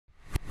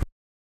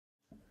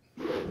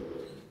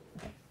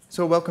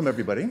So welcome,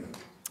 everybody.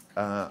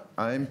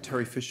 I'm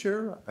Terry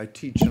Fisher. I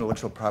teach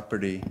intellectual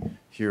property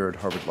here at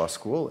Harvard Law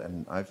School,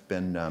 and I've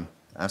been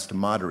asked to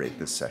moderate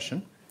this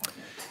session.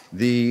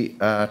 The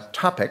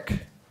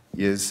topic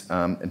is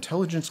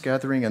intelligence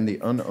gathering and the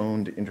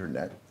unowned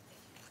internet,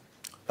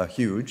 a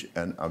huge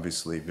and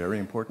obviously very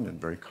important and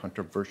very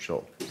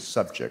controversial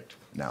subject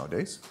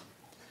nowadays.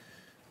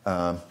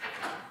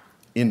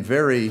 In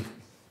very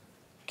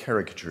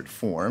caricatured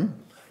form,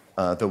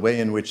 the way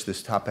in which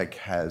this topic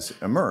has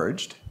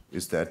emerged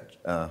is that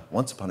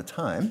once upon a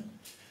time,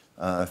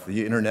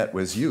 the internet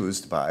was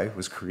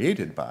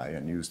created by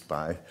and used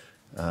by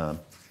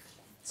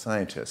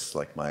scientists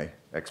like my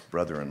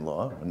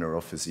ex-brother-in-law, a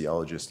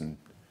neurophysiologist in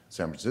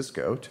San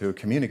Francisco, to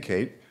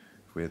communicate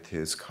with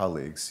his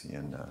colleagues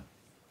in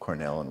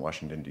Cornell and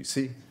Washington,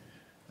 D.C.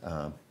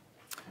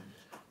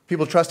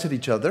 People trusted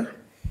each other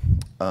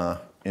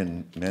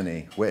in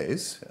many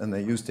ways, and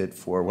they used it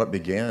for what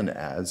began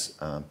as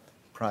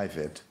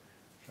private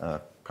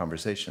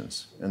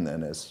conversations. And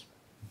then, as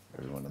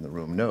everyone in the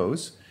room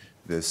knows,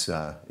 this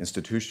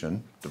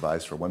institution,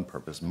 devised for one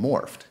purpose,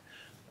 morphed.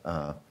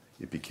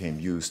 It became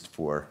used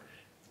for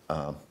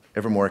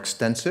ever more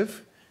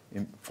extensive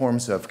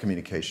forms of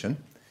communication,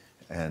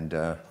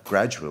 and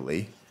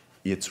gradually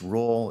its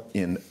role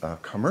in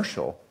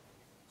commercial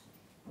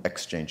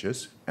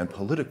exchanges and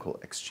political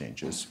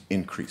exchanges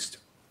increased.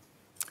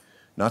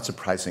 Not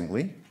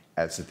surprisingly,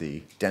 as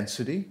the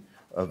density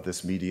of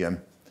this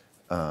medium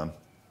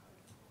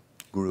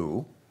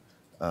grew,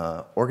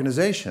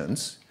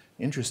 organizations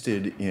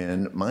interested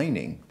in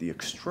mining the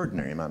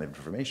extraordinary amount of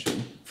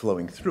information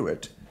flowing through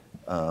it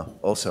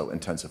also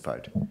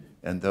intensified.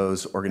 And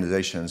those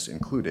organizations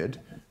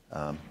included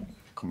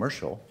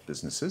commercial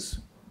businesses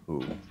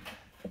who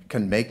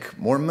can make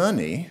more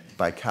money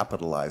by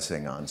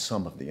capitalizing on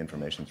some of the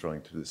information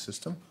flowing through the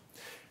system,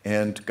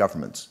 and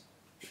governments,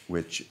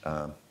 which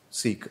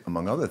seek,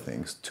 among other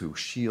things, to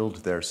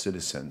shield their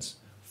citizens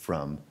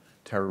from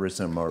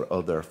terrorism or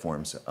other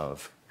forms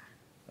of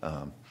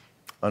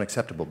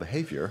unacceptable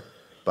behavior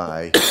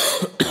by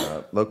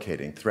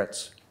locating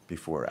threats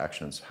before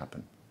actions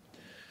happen.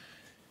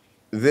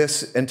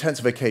 This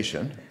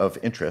intensification of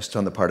interest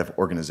on the part of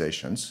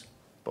organizations,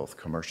 both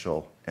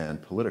commercial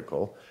and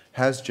political,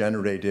 has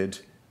generated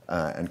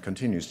and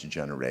continues to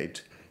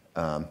generate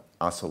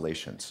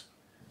oscillations,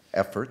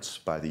 efforts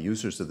by the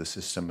users of the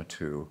system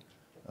to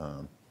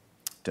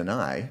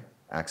deny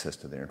access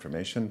to their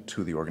information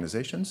to the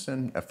organizations,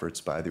 and efforts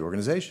by the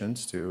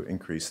organizations to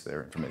increase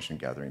their information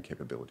gathering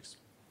capabilities.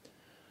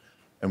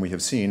 And we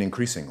have seen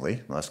increasingly,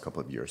 in the last couple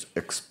of years,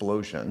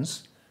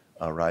 explosions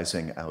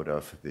arising out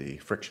of the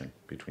friction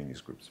between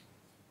these groups.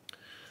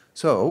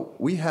 So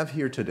we have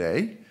here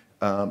today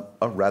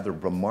a rather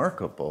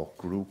remarkable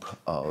group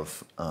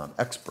of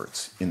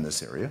experts in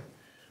this area,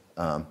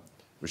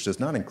 which does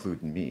not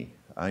include me.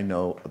 I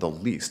know the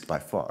least by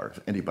far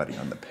of anybody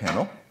on the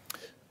panel.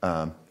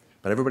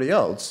 But everybody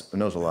else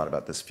knows a lot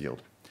about this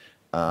field.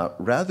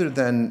 Rather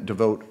than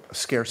devote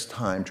scarce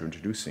time to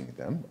introducing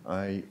them,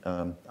 I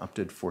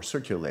opted for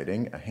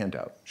circulating a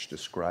handout which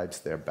describes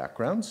their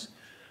backgrounds.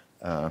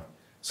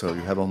 So you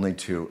have only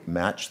to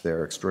match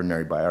their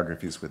extraordinary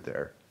biographies with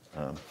their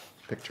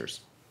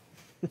pictures.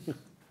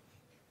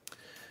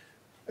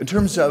 In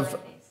terms of,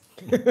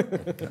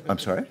 I'm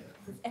sorry?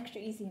 It's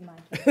extra easy in my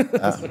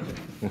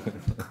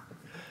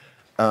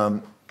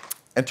case.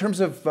 In terms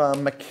of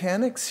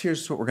mechanics,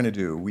 here's what we're going to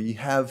do. We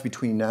have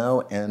between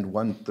now and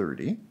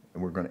 1:30,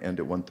 and we're going to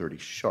end at 1:30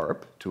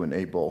 sharp to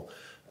enable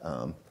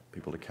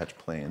people to catch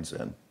planes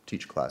and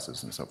teach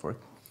classes and so forth.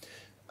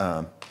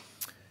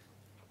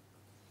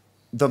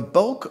 The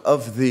bulk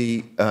of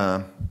the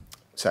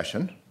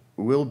session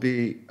will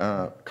be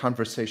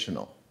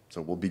conversational.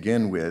 So we'll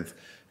begin with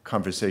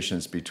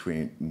conversations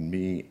between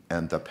me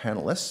and the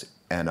panelists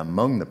and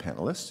among the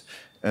panelists,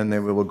 and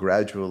then we will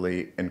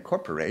gradually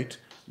incorporate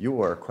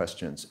your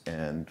questions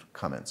and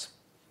comments.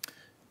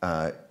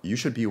 You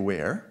should be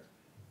aware,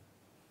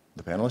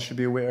 the panelists should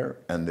be aware,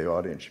 and the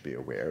audience should be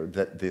aware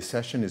that the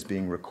session is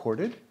being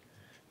recorded.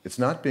 It's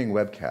not being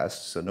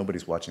webcast, so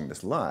nobody's watching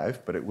this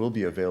live, but it will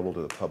be available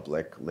to the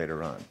public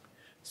later on.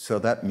 So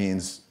that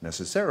means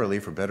necessarily,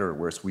 for better or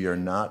worse, we are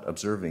not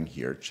observing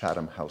here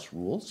Chatham House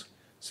rules.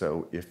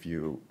 So if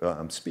you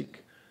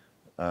speak,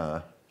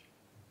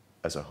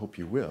 as I hope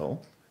you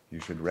will,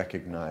 you should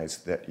recognize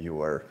that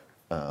your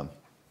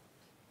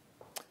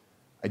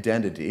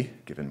identity,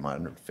 given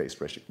modern face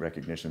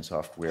recognition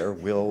software,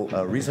 will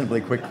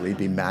reasonably quickly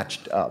be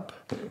matched up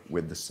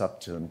with the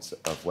substance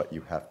of what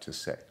you have to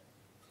say.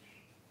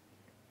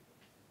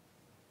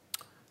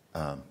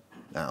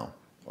 Now,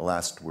 a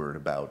last word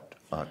about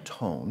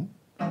tone.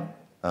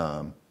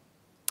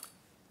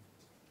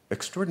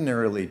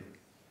 Extraordinarily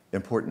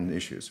important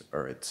issues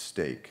are at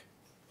stake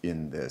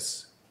in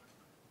this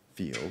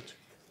field.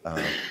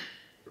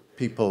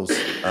 People's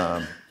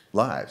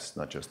lives,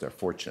 not just their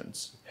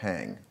fortunes,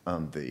 hang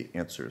on the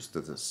answers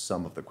to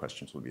some of the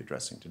questions we'll be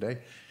addressing today.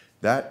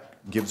 That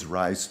gives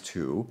rise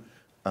to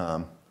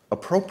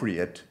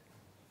appropriate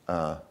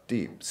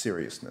deep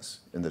seriousness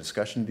in the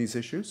discussion of these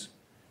issues,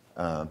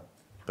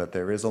 but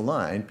there is a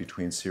line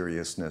between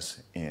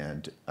seriousness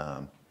and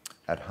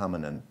ad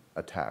hominem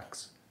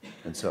attacks.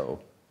 And so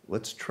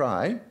let's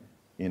try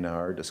in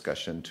our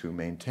discussion to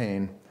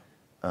maintain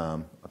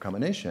a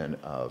combination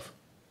of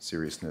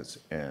seriousness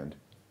and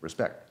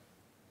respect.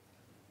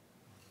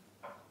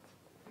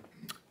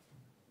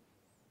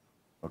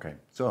 Okay,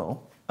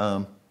 so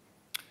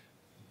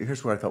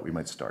here's where I thought we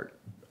might start.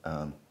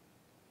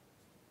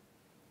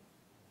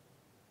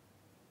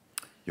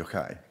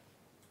 Yochai,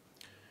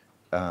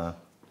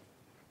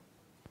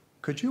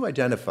 could you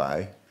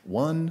identify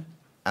one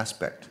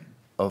aspect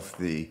of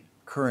the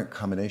current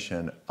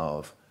combination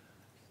of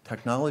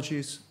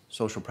technologies,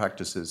 social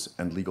practices,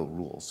 and legal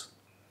rules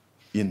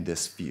in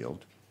this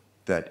field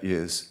that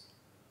is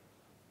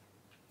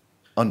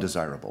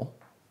undesirable?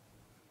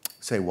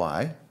 Say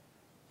why,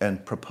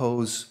 and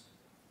propose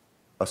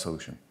a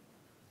solution.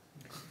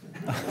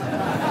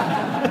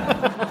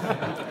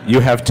 You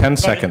have 10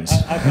 seconds.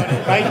 I've got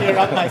it right here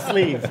up my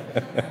sleeve.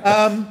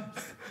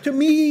 To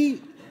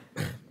me,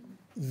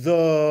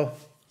 the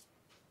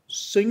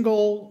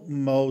single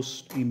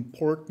most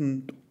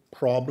important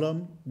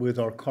problem with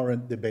our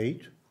current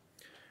debate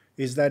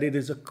is that it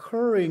is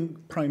occurring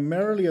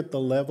primarily at the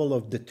level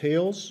of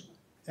details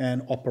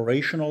and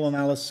operational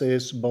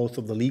analysis, both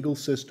of the legal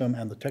system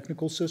and the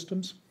technical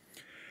systems.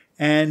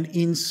 And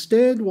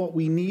instead, what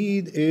we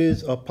need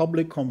is a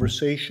public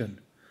conversation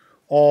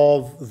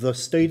of the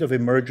state of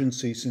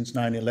emergency since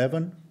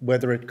 9/11,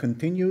 whether it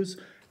continues,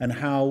 and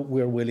how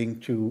we're willing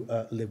to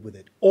live with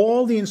it.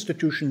 All the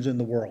institutions in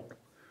the world,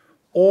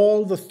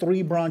 all the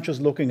three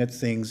branches looking at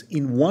things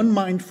in one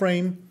mind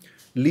frame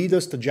lead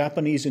us to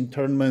Japanese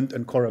internment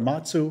and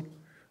Korematsu,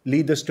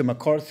 lead us to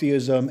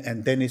McCarthyism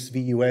and Dennis v.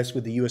 US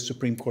with the US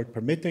Supreme Court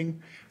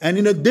permitting, and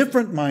in a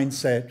different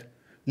mindset,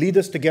 lead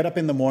us to get up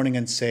in the morning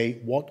and say,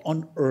 what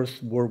on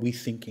earth were we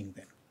thinking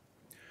then?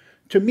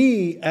 To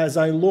me, as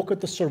I look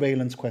at the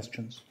surveillance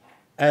questions,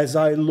 as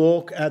I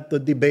look at the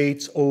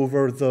debates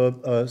over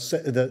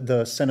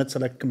the Senate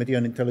Select Committee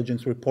on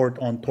Intelligence report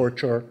on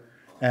torture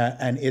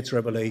and its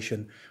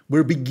revelation,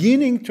 we're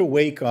beginning to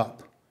wake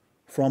up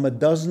from a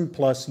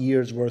dozen-plus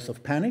years worth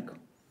of panic,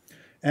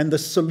 and the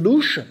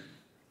solution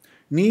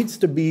needs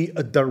to be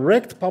a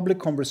direct public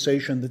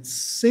conversation that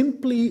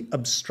simply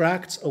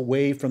abstracts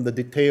away from the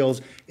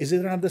details. Is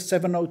it under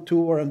 702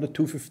 or under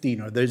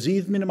 215? Are there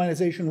these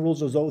minimization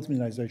rules or those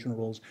minimization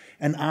rules?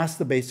 And ask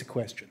the basic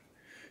question.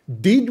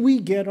 Did we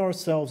get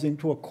ourselves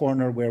into a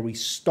corner where we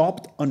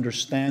stopped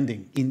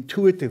understanding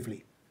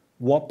intuitively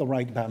what the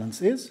right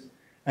balance is?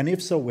 And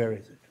if so, where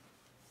is it?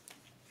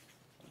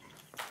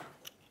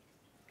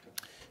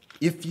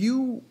 If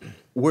you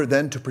were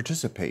then to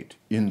participate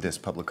in this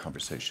public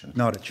conversation.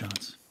 Not a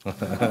chance.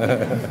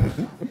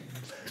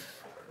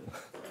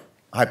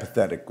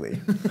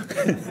 Hypothetically.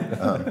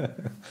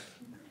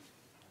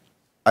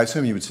 I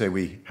assume you would say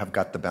we have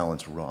got the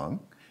balance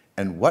wrong.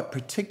 And what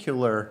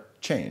particular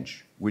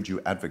change would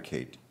you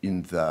advocate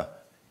in the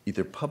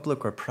either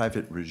public or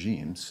private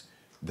regimes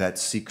that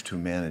seek to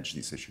manage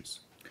these issues?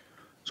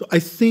 So I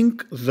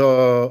think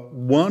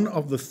one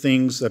of the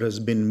things that has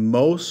been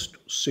most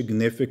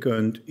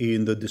significant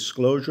in the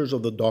disclosures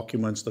of the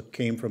documents that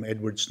came from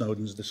Edward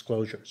Snowden's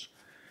disclosures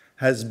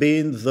has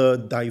been the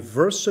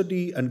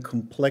diversity and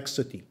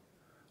complexity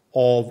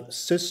of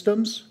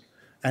systems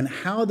and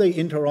how they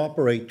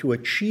interoperate to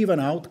achieve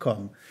an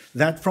outcome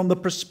that, from the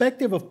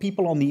perspective of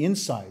people on the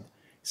inside,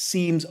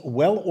 seems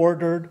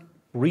well-ordered,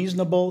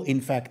 reasonable,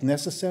 in fact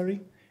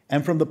necessary,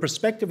 and from the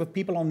perspective of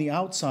people on the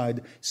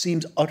outside,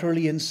 seems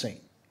utterly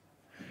insane.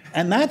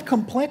 And that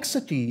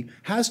complexity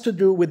has to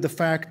do with the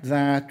fact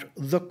that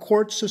the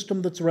court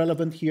system that's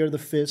relevant here, the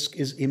FISC,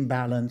 is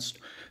imbalanced.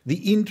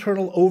 The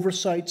internal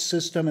oversight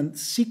system and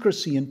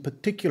secrecy in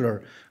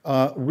particular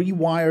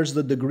rewires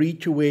the degree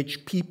to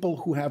which people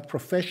who have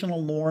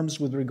professional norms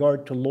with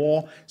regard to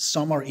law,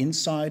 some are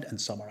inside and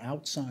some are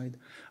outside.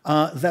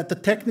 That the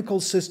technical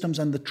systems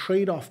and the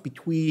trade-off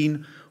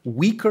between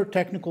weaker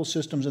technical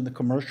systems in the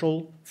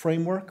commercial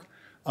framework,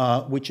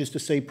 which is to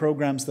say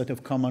programs that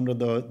have come under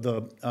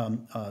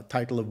the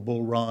title of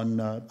Bull Run.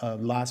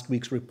 Last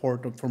week's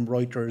report from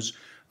Reuters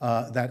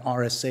that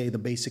RSA, the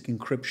basic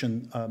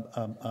encryption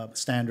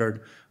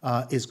standard,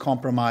 is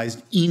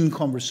compromised in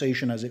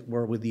conversation, as it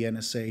were, with the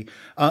NSA.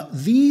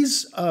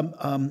 These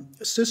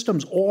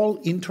systems all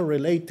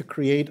interrelate to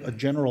create a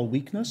general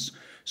weakness.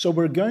 So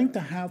we're going to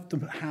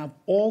have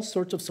all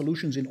sorts of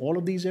solutions in all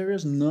of these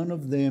areas, none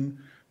of them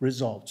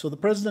resolved. So the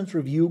President's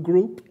Review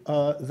Group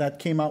that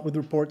came out with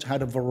reports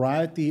had a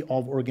variety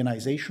of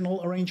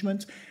organizational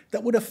arrangements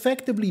that would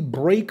effectively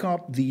break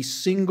up the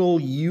single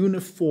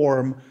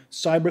uniform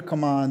Cyber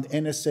Command,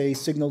 NSA,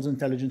 Signals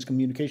Intelligence,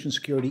 Communication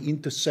Security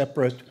into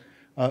separate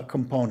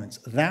components.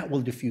 That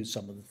will diffuse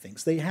some of the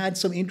things. They had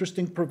some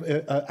interesting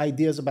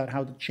ideas about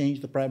how to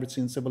change the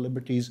privacy and civil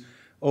liberties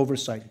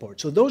oversight board.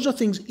 So those are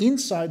things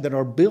inside that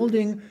are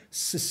building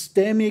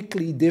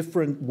systemically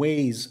different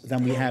ways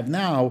than we have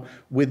now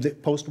with the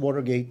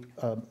post-Watergate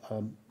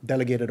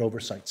delegated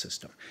oversight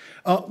system.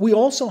 We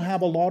also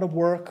have a lot of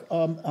work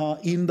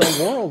in the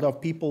world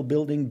of people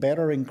building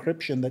better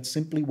encryption that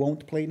simply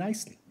won't play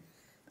nicely.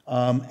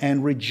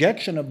 And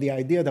rejection of the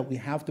idea that we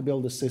have to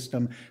build a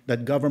system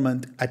that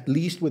government, at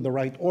least with the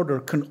right order,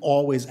 can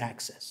always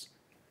access,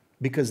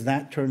 because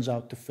that turns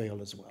out to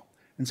fail as well.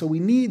 And so we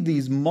need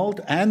these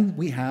and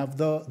we have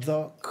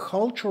the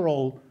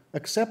cultural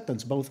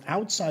acceptance, both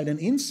outside and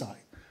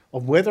inside,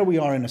 of whether we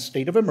are in a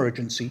state of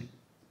emergency,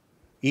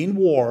 in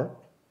war,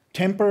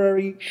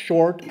 temporary,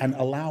 short, and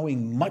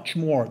allowing much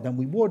more than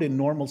we would in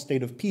normal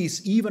state of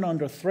peace, even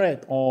under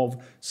threat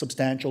of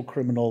substantial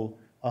criminal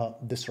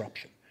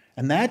disruption.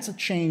 And that's a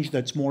change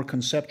that's more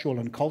conceptual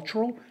and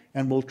cultural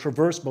and will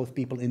traverse both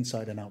people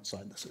inside and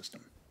outside the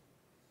system.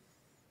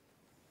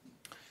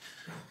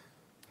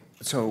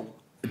 So,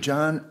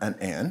 John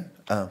and Anne,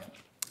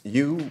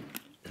 you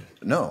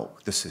know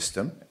the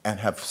system and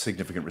have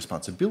significant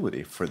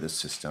responsibility for this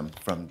system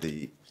from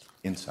the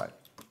inside.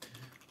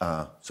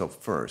 So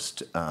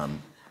first,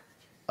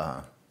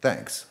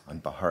 thanks on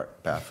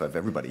behalf of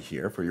everybody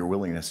here for your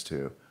willingness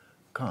to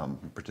come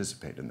and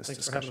participate in this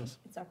discussion.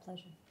 It's our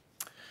pleasure.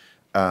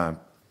 Now,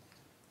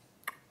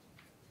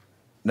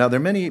 there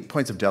are many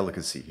points of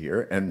delicacy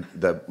here, and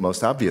the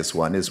most obvious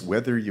one is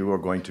whether you are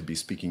going to be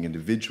speaking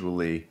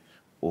individually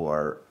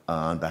or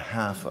on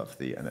behalf of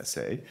the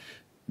NSA.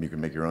 You can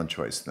make your own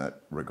choice in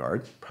that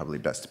regard. Probably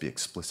best to be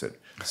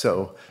explicit.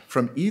 So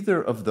from either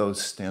of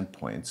those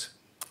standpoints,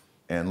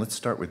 and let's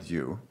start with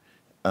you.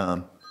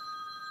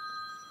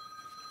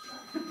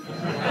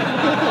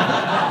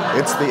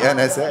 It's the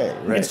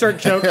NSA, right? Insert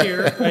joke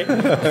here, right?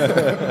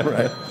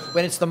 Right.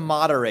 When it's the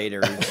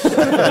moderator,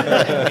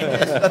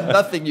 there's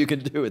nothing you can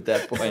do at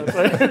that point.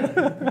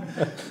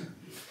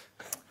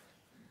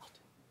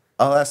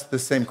 I'll ask the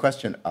same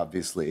question,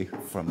 obviously,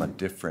 from a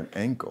different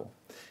angle.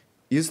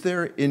 Is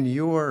there, in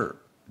your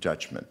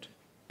judgment,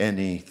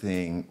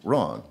 anything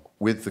wrong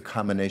with the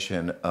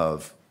combination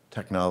of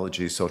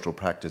technology, social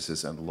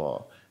practices, and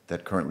law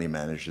that currently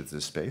manages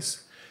this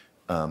space?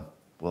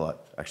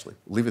 Well, actually,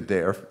 leave it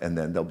there, and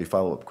then there'll be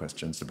follow-up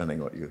questions depending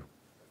on what you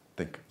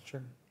think.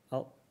 Sure.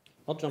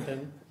 I'll jump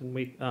in, and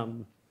we.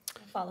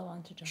 Follow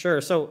on to John. Sure.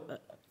 So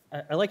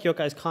I like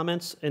Yochai's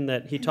comments in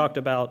that he talked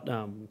about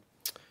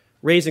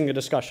raising the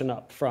discussion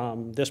up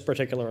from this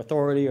particular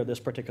authority or this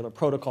particular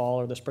protocol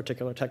or this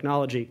particular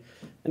technology,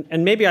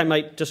 and maybe I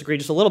might disagree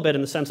just a little bit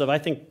in the sense of I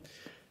think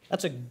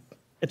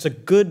it's a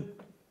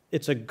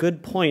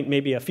good point,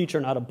 maybe a feature,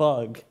 not a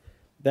bug,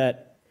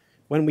 that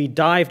when we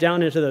dive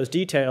down into those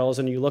details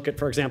and you look at,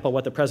 for example,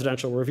 what the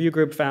Presidential Review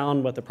Group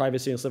found, what the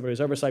Privacy and Civil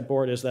Liberties Oversight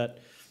Board is that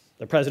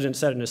the president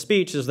said in his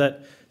speech is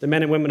that the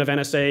men and women of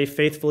NSA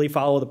faithfully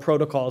follow the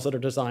protocols that are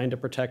designed to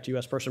protect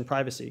U.S. person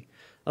privacy.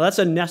 Now, that's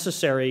a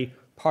necessary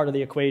part of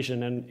the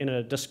equation, and in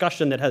a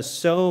discussion that has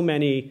so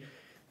many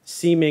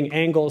seeming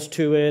angles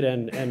to it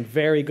and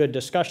very good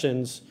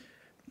discussions,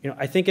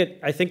 I think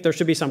there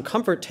should be some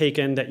comfort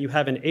taken that you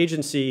have an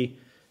agency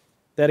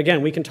that,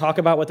 again, we can talk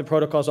about what the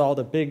protocols are, all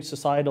the big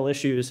societal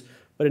issues,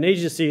 but an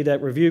agency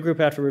that review group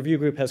after review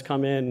group has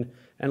come in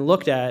and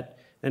looked at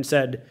and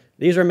said,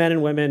 these are men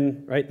and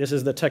women, right? This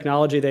is the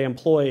technology they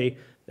employ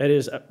that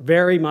is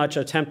very much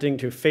attempting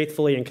to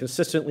faithfully and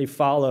consistently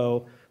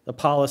follow the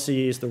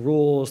policies, the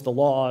rules, the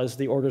laws,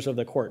 the orders of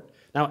the court.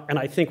 Now, and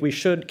I think we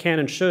can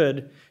and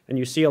should, and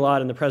you see a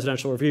lot in the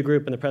Presidential Review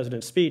Group and the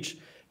President's speech,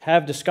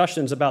 have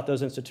discussions about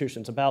those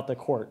institutions, about the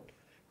court,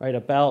 right,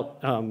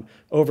 about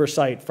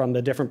oversight from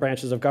the different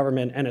branches of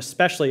government, and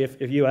especially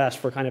if you ask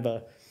for kind of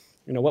a,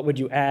 what would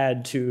you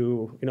add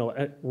to,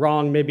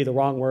 wrong, maybe the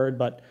wrong word,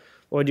 but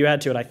what would you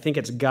add to it? I think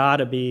it's got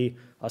to be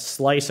a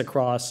slice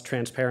across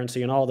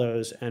transparency and all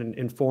those and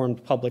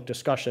informed public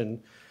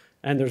discussion.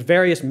 And there's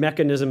various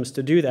mechanisms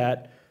to do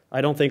that.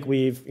 I don't think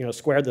we've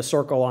squared the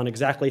circle on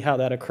exactly how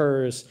that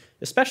occurs,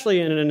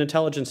 especially in an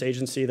intelligence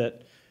agency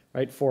that,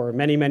 right, for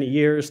many, many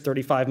years,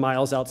 35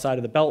 miles outside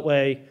of the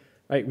Beltway,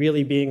 right,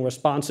 really being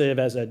responsive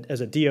as a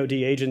DoD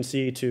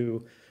agency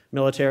to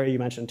military. You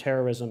mentioned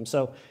terrorism.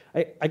 So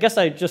I guess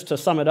just to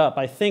sum it up,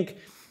 I think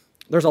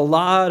there's a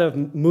lot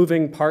of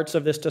moving parts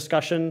of this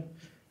discussion,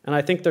 and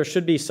I think there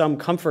should be some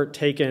comfort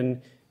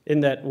taken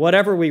in that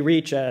whatever we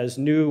reach as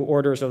new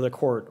orders of the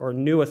court or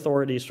new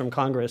authorities from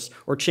Congress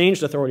or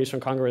changed authorities from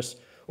Congress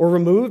or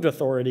removed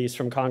authorities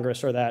from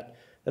Congress or that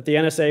the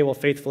NSA will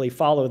faithfully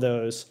follow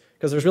those,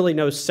 because there's really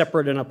no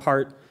separate and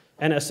apart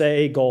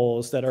NSA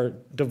goals that are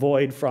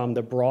devoid from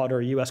the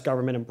broader U.S.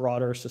 government and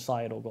broader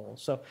societal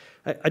goals. So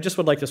I just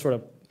would like to sort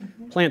of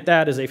plant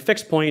that as a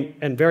fixed point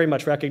and very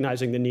much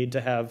recognizing the need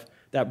to have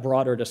that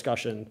broader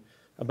discussion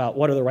about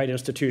what are the right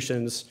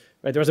institutions.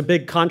 Right? There was a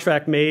big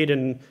contract made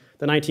in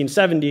the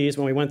 1970s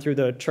when we went through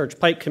the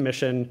Church-Pike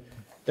Commission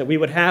that we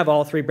would have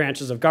all three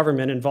branches of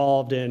government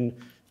involved in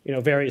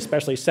very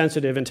especially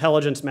sensitive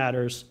intelligence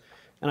matters.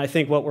 And I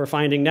think what we're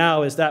finding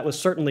now is that was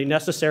certainly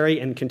necessary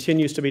and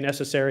continues to be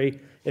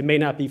necessary. It may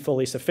not be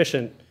fully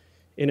sufficient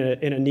in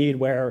a need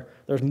where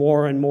there's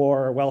more and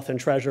more wealth and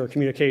treasure,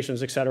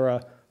 communications, et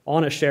cetera,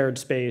 on a shared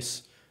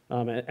space,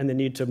 and the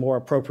need to more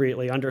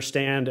appropriately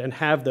understand and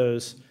have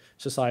those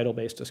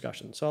societal-based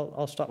discussions. So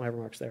I'll stop my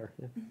remarks there.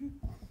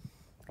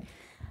 Yeah.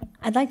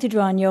 I'd like to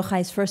draw on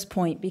Yochai's first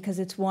point because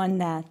it's one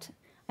that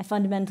I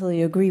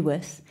fundamentally agree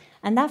with.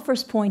 And that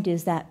first point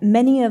is that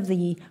many of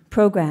the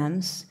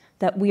programs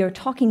that we are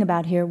talking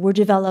about here were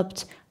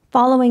developed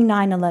following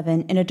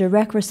 9/11 in a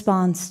direct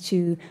response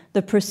to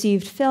the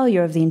perceived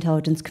failure of the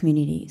intelligence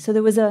community. So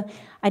there was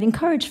I'd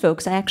encourage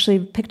folks, I actually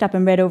picked up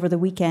and read over the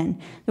weekend,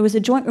 there was a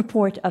joint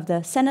report of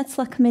the Senate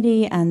Select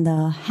Committee and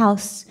the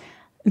House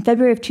in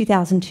February of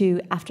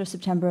 2002 after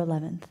September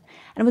 11th.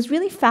 And it was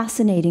really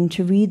fascinating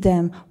to read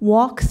them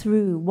walk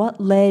through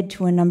what led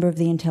to a number of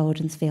the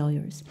intelligence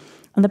failures.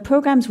 And the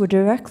programs were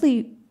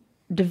directly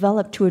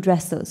developed to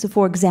address those. So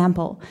for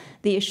example,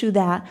 the issue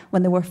that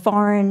when there were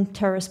foreign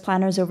terrorist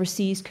planners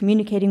overseas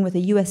communicating with a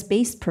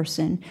US-based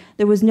person,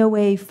 there was no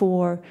way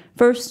for,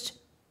 first,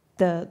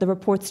 the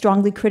report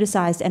strongly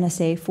criticized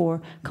NSA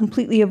for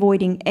completely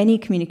avoiding any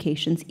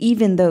communications,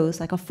 even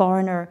those like a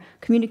foreigner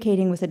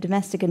communicating with a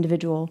domestic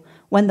individual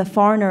when the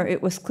foreigner,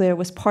 it was clear,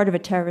 was part of a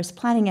terrorist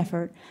planning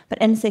effort, but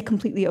NSA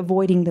completely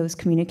avoiding those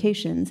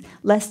communications,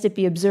 lest it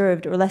be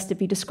observed or lest it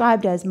be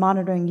described as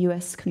monitoring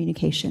US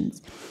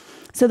communications.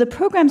 So the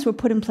programs were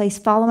put in place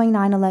following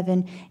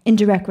 9/11 in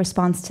direct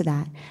response to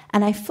that.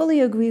 And I fully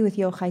agree with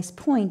Yochai's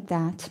point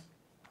that,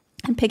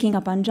 and picking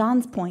up on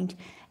John's point,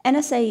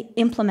 NSA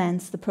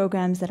implements the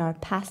programs that are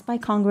passed by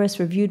Congress,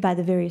 reviewed by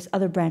the various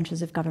other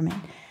branches of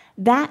government.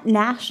 That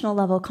national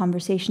level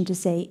conversation to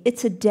say,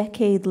 it's a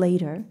decade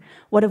later,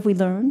 what have we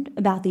learned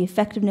about the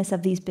effectiveness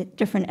of these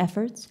different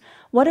efforts?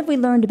 What have we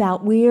learned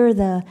about where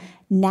the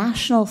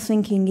national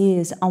thinking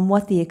is on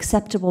what the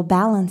acceptable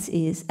balance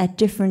is at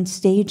different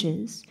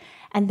stages?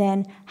 And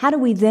then how do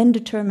we then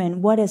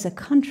determine what as a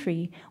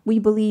country we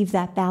believe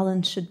that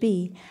balance should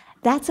be?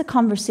 That's a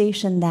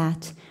conversation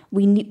that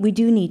we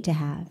do need to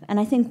have. And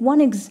I think one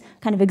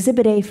kind of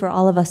exhibit A for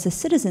all of us as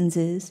citizens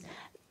is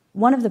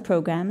one of the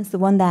programs, the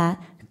one that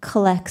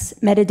collects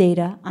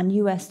metadata on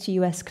US to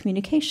US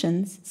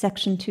communications,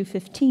 Section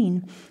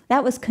 215,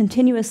 that was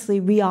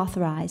continuously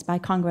reauthorized by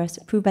Congress,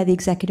 approved by the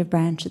executive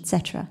branch, et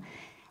cetera.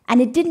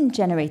 And it didn't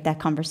generate that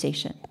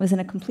conversation. It was in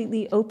a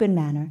completely open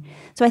manner.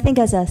 So I think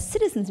as a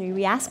citizenry,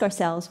 we ask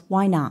ourselves,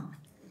 why not?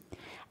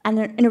 And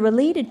in a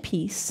related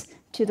piece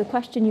to the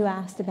question you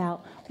asked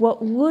about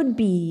what would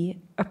be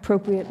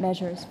appropriate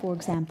measures, for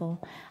example,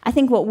 I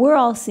think what we're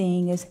all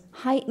seeing is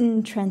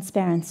heightened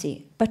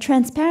transparency, but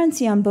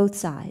transparency on both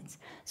sides.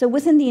 So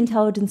within the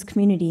intelligence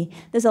community,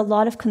 there's a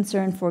lot of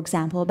concern, for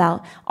example,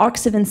 about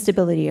arcs of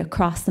instability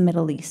across the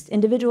Middle East,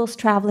 individuals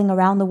traveling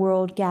around the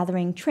world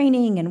gathering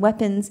training and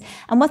weapons,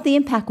 and what the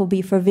impact will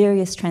be for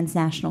various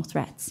transnational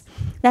threats.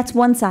 That's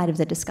one side of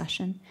the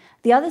discussion.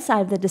 The other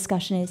side of the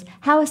discussion is,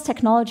 how has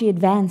technology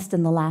advanced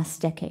in the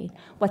last decade?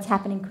 What's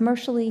happening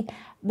commercially?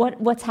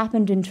 What's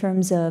happened in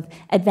terms of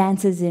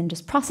advances in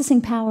just processing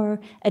power,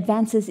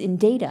 advances in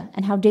data,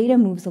 and how data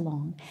moves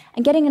along?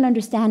 And getting an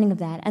understanding of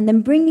that, and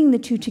then bringing the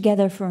two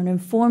together for an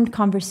informed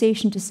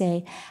conversation to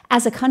say,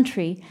 as a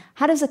country,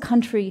 how does a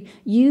country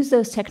use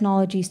those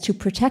technologies to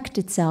protect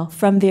itself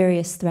from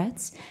various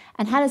threats?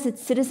 And how does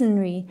its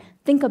citizenry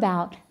think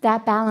about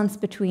that balance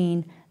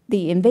between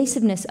the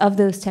invasiveness of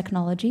those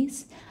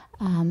technologies,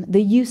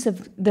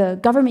 the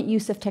government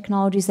use of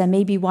technologies that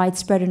may be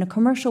widespread in a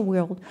commercial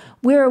world,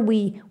 where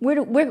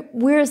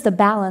is the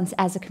balance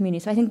as a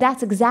community? So I think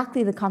that's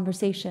exactly the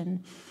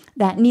conversation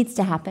that needs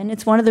to happen.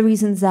 It's one of the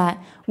reasons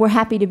that we're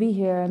happy to be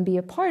here and be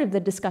a part of the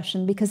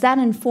discussion, because that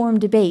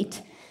informed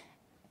debate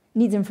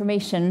needs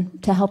information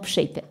to help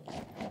shape it.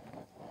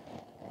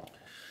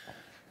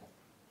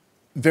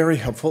 Very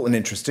helpful and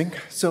interesting.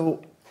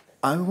 So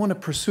I want to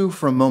pursue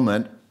for a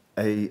moment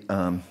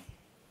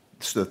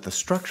so the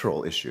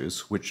structural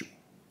issues, which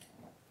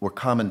were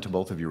common to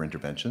both of your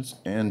interventions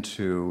and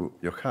to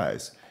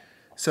Yochai's.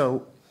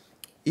 So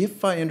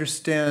if I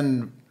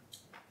understand,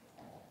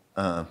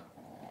 John,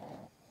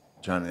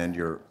 and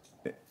your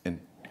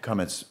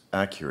comments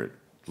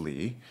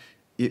accurately,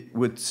 it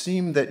would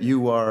seem that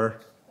you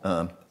are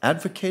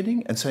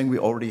advocating and saying we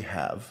already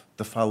have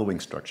the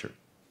following structure.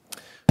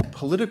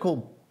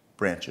 Political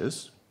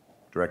branches,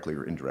 directly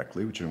or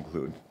indirectly, which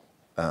include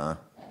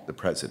the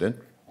president,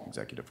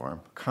 executive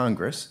arm,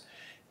 Congress,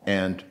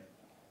 and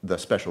the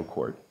special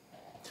court,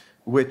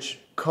 which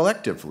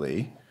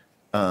collectively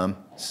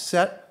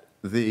set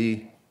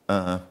the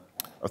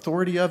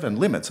authority of and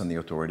limits on the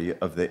authority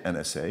of the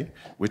NSA,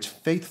 which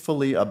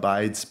faithfully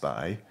abides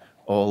by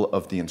all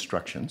of the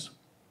instructions.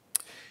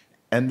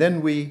 And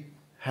then we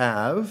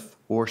have,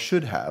 or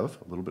should have,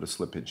 a little bit of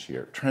slippage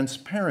here,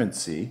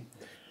 transparency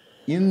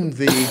in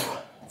the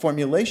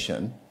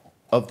formulation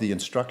of the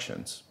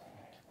instructions,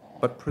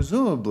 but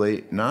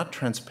presumably not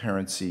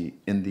transparency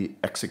in the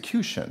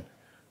execution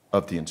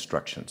of the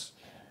instructions.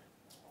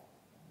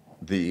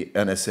 The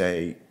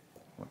NSA,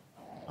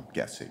 I'm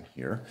guessing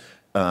here,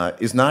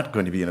 is not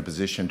going to be in a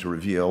position to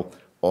reveal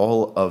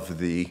all of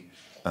the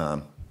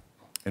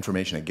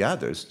information it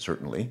gathers,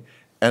 certainly,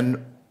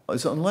 and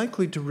is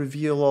unlikely to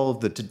reveal all of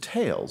the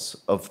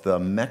details of the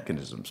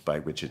mechanisms by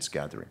which it's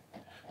gathering.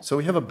 So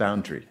we have a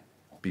boundary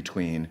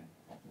between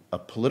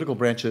political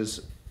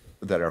branches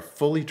that are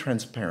fully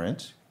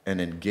transparent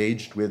and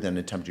engaged with and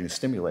attempting to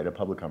stimulate a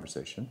public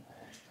conversation,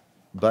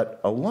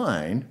 but a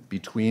line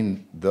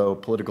between the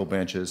political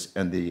branches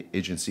and the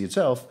agency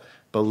itself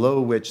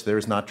below which there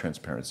is not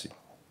transparency.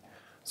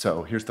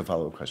 So here's the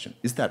follow-up question.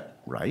 Is that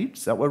right?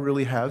 Is that what we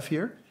really have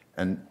here?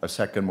 And a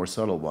second, more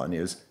subtle one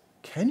is,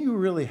 can you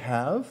really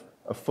have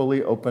a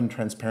fully open,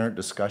 transparent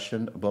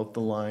discussion above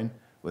the line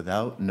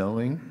without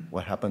knowing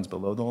what happens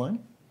below the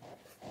line?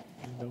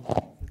 Do you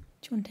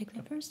want to take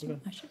that first?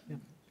 I should. Yeah.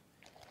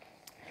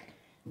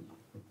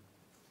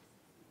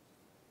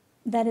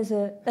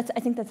 I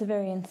think that's a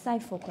very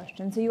insightful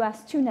question. So you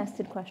asked two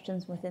nested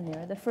questions within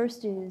there. The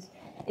first is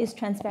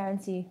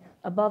transparency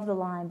above the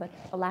line, but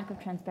a lack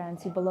of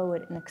transparency below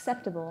it an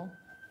acceptable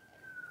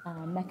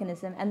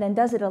mechanism? And then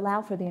does it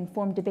allow for the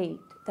informed debate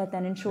that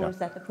then ensures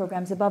that the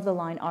programs above the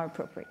line are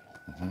appropriate?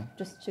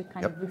 Just to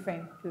kind of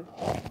reframe, to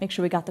make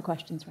sure we got the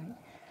questions right.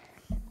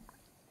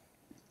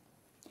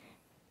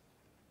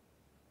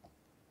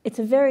 It's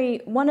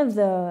one of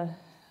the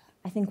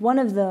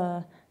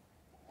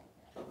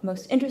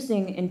most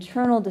interesting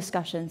internal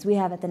discussions we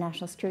have at the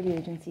National Security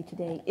Agency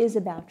today is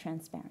about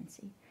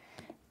transparency.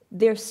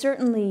 There's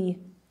certainly,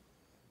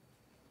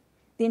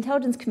 the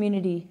intelligence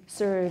community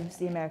serves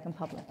the American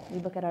public. We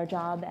look at our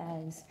job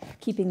as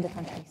keeping the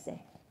country safe.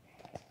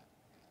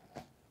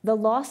 The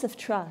loss of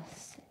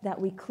trust that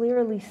we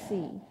clearly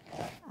see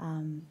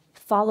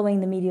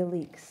following the media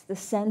leaks, the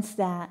sense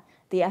that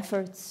the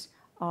efforts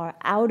are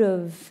out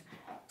of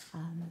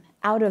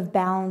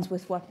bounds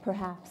with what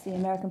perhaps the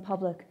American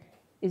public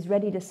is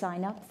ready to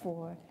sign up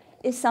for,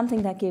 is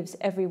something that gives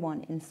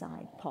everyone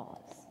inside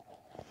pause.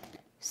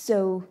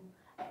 So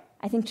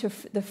I think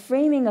the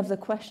framing of the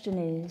question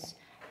is,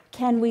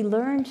 can we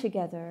learn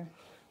together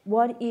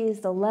what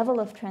is the level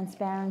of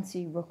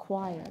transparency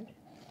required?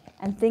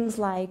 And things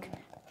like,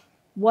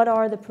 what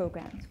are the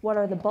programs? What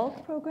are the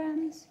bulk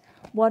programs?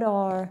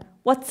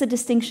 What's the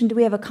distinction? Do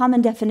we have a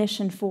common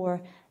definition for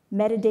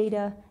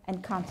metadata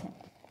and content?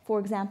 For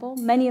example,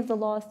 many of the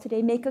laws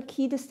today make a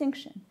key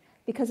distinction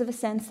because of a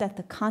sense that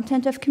the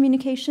content of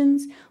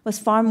communications was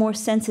far more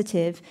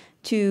sensitive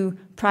to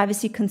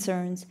privacy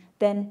concerns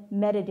than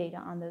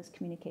metadata on those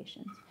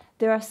communications.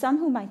 There are some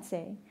who might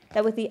say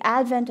that with the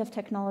advent of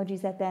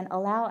technologies that then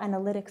allow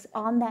analytics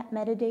on that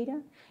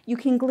metadata, you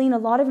can glean a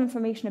lot of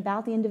information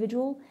about the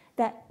individual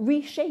that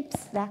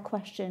reshapes that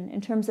question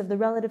in terms of the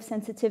relative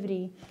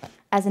sensitivity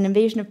as an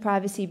invasion of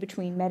privacy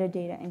between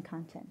metadata and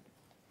content.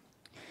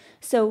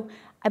 So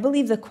I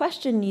believe the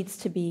question needs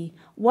to be,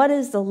 what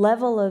is the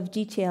level of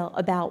detail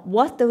about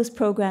what those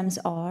programs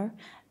are,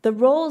 the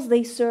roles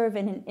they serve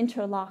in an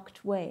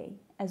interlocked way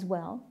as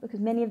well, because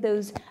many of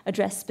those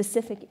address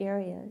specific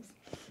areas,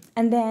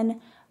 and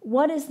then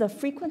what is the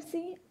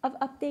frequency of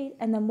update,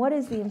 and then what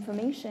is the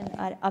information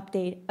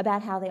update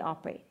about how they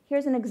operate.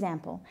 Here's an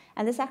example,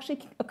 and this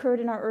actually occurred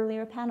in our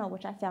earlier panel,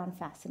 which I found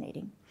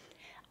fascinating.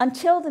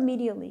 Until the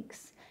media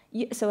leaks,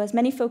 so as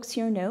many folks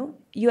here know,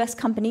 US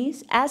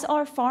companies, as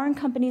are foreign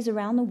companies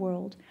around the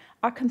world,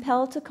 are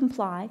compelled to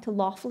comply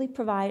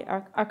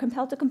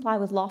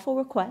with lawful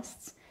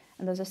requests,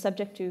 and those are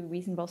subject to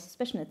reasonable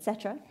suspicion, et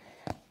cetera,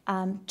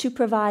 to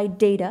provide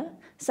data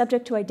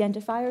subject to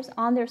identifiers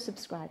on their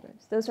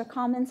subscribers. Those are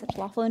common. Such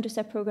lawful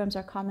intercept programs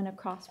are common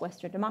across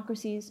Western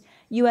democracies.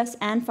 US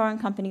and foreign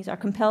companies are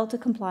compelled to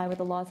comply with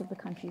the laws of the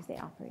countries they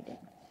operate in.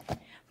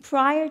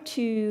 Prior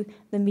to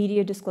the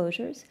media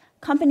disclosures,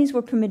 companies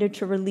were permitted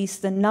to release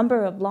the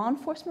number of law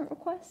enforcement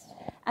requests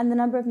and the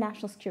number of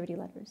national security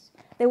letters.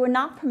 They were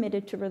not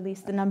permitted to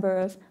release the number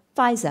of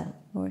FISA,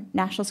 or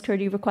national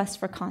security requests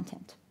for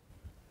content.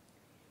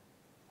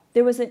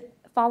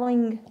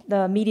 Following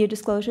the media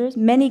disclosures,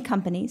 many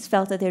companies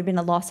felt that there had been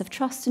a loss of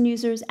trust in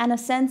users and a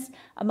sense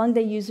among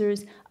their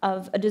users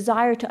of a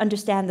desire to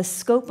understand the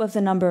scope of the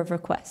number of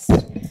requests.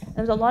 There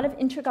was a lot of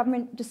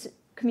intergovernment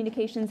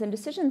communications and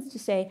decisions to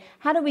say,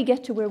 how do we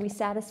get to where we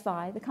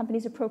satisfy the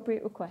company's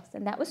appropriate requests?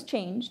 And that was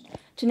changed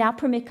to now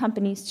permit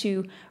companies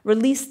to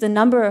release the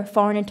number of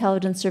Foreign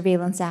Intelligence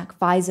Surveillance Act,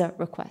 FISA,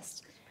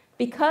 requests,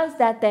 because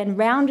that then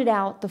rounded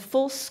out the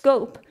full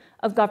scope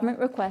of government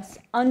requests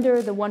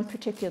under the one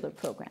particular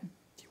program.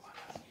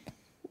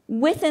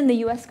 Within the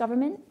US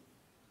government,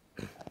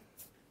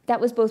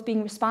 that was both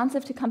being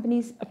responsive to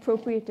companies'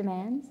 appropriate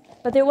demands,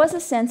 but there was a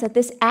sense that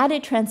this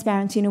added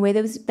transparency in a way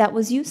that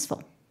was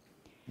useful.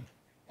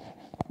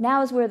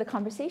 Now is where the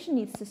conversation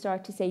needs to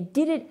start to say,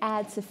 did it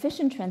add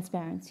sufficient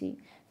transparency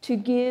to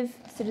give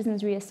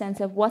citizenry a sense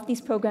of what these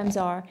programs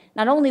are,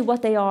 not only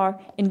what they are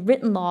in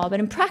written law,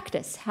 but in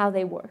practice, how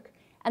they work?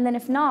 And then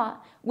if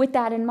not, with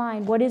that in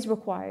mind, what is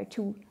required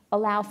to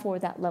allow for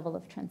that level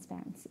of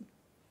transparency?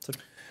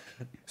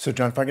 So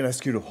John, if I can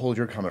ask you to hold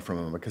your comment for a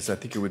moment, because I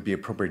think it would be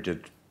appropriate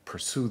to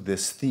pursue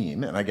this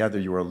theme, and I gather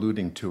you were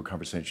alluding to a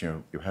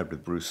conversation you had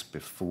with Bruce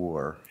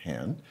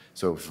beforehand,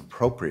 so if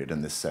appropriate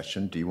in this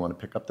session, do you want to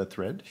pick up the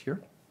thread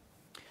here?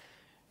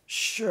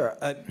 Sure.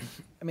 I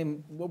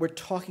mean, what we're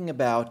talking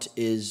about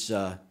is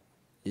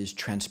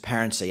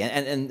transparency,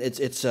 and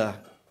it's a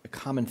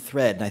common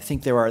thread, and I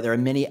think there are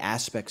many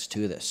aspects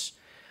to this.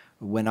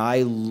 When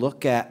I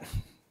look at,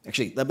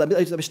 actually, let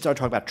me start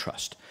talking about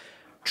trust.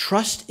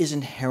 Trust is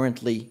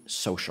inherently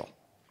social,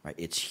 right?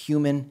 It's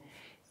human.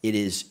 It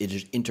is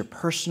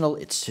interpersonal,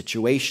 it's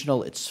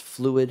situational, it's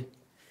fluid.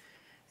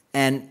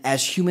 And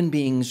as human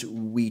beings,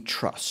 we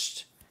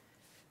trust.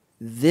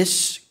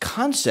 This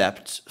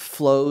concept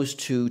flows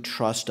to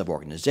trust of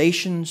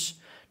organizations,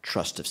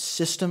 trust of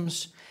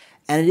systems,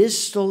 and it is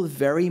still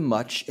very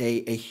much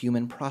a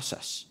human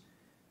process.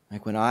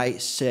 Like when I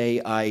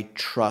say I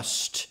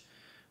trust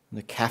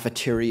the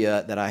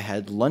cafeteria that I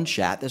had lunch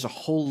at, there's a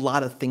whole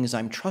lot of things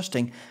I'm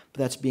trusting, but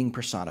that's being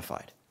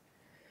personified.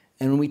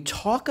 And when we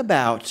talk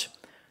about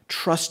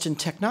trust in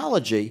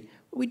technology,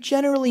 what we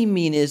generally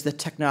mean is that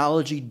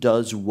technology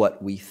does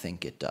what we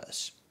think it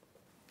does.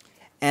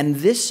 And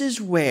this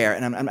is where,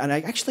 and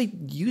I actually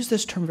use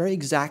this term very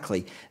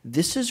exactly,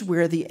 this is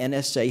where the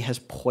NSA has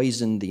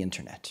poisoned the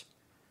internet.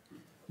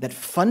 That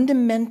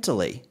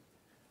fundamentally,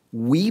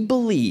 we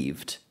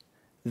believed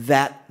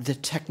that the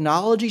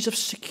technologies of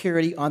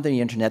security on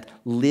the internet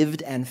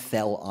lived and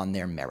fell on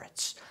their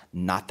merits.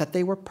 Not that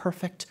they were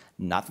perfect,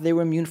 not that they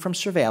were immune from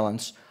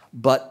surveillance,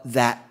 but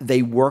that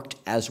they worked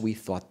as we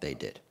thought they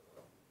did.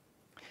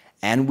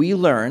 And we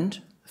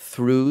learned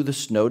through the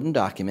Snowden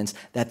documents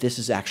that this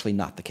is actually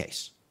not the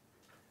case.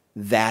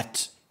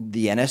 That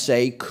the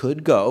NSA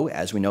could go,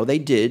 as we know they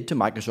did, to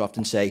Microsoft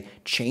and say,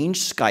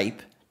 change Skype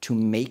to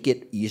make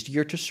it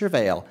easier to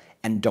surveil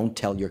and don't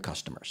tell your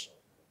customers.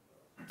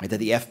 That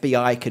the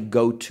FBI could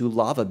go to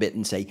LavaBit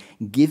and say,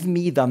 give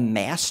me the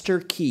master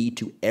key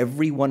to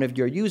every one of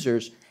your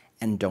users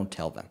and don't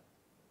tell them.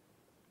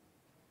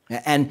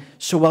 And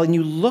so when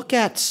you look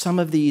at some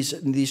of these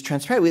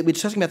transparency, we're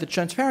discussing about the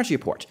transparency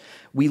report.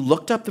 We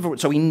looked up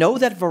so we know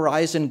that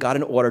Verizon got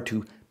an order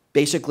to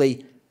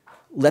basically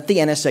let the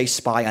NSA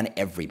spy on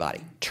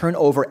everybody, turn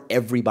over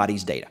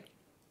everybody's data.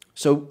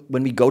 So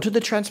when we go to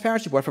the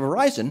transparency report for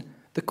Verizon,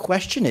 the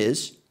question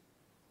is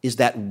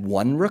that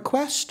one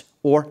request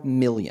or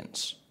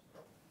millions?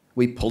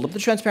 We pulled up the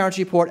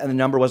transparency report and the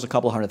number was a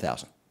couple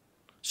 100,000.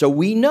 So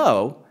we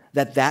know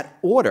that that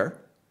order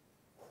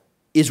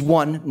is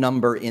one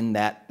number in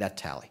that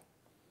tally.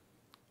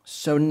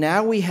 So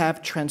now we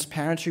have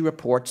transparency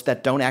reports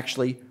that don't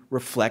actually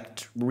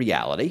reflect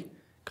reality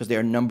because they're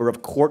a number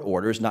of court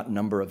orders, not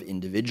number of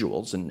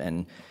individuals. And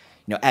you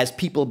know, as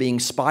people being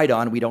spied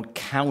on, we don't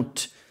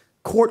count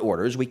court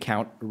orders, we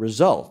count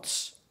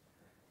results.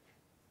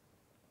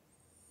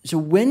 So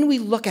when we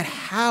look at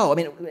how, I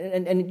mean,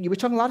 and you were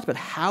talking a lot about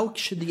how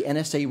should the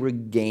NSA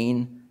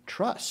regain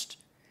trust?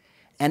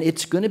 And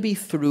it's going to be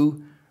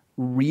through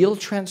real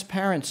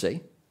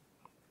transparency,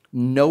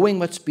 knowing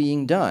what's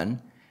being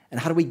done, and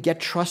how do we get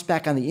trust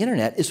back on the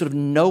internet is sort of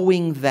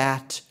knowing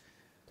that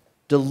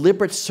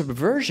deliberate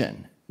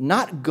subversion,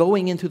 not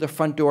going in through the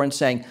front door and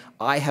saying,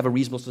 I have a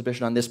reasonable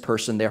suspicion on this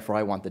person, therefore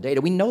I want the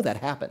data. We know that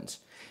happens.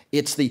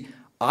 It's the,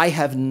 I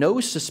have no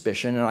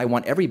suspicion and I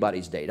want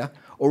everybody's data,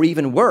 or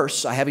even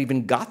worse, I haven't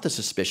even got the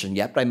suspicion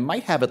yet, but I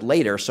might have it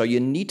later, so you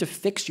need to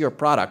fix your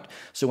product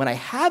so when I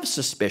have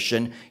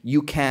suspicion,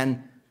 you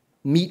can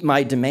meet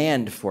my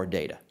demand for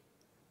data.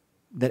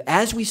 That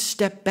as we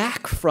step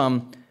back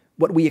from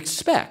what we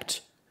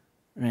expect,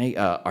 right,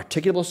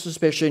 articulable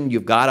suspicion,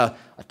 you've got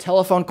a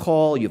telephone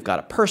call, you've got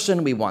a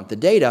person, we want the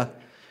data,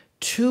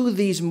 to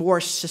these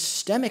more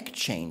systemic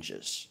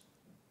changes,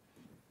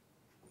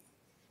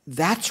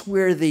 that's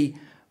where the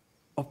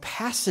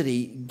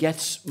opacity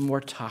gets more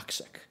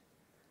toxic.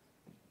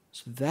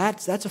 So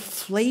that's a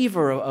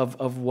flavor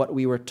of what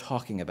we were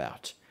talking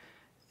about.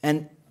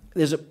 And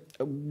there's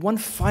one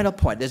final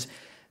point. There's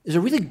a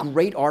really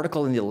great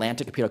article in The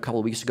Atlantic appeared a couple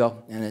of weeks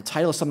ago, and the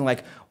title is something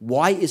like,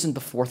 Why Isn't the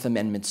Fourth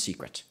Amendment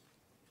Secret?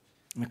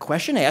 And the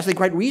question asked, I think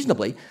quite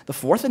reasonably, the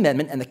Fourth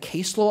Amendment and the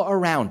case law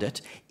around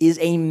it is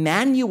a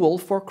manual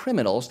for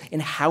criminals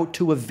in how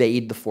to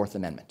evade the Fourth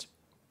Amendment.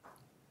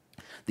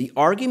 The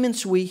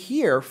arguments we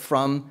hear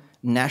from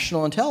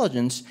national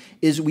intelligence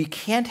is we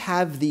can't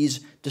have these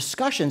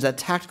discussions at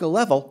tactical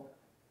level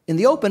in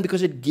the open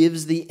because it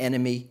gives the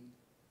enemy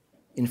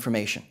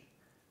information.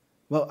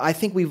 Well, I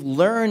think we've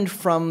learned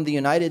from the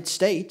United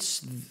States,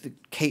 the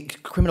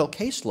criminal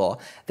case law,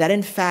 that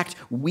in fact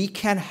we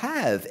can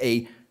have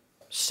a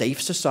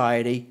safe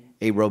society,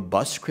 a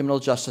robust criminal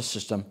justice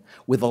system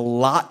with a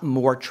lot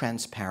more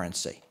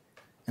transparency.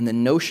 And the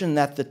notion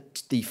that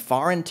the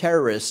foreign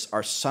terrorists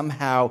are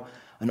somehow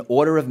an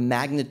order of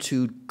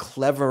magnitude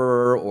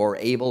cleverer or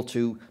able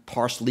to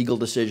parse legal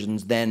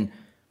decisions than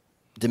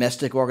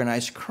domestic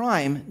organized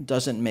crime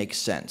doesn't make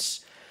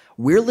sense.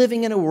 We're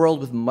living in a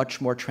world with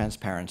much more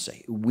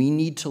transparency. We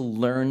need to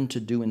learn to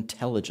do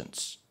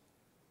intelligence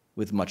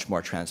with much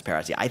more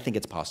transparency. I think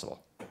it's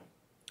possible.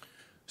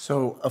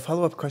 So a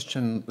follow-up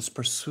question, let's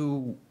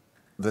pursue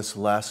this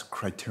last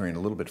criterion a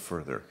little bit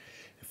further.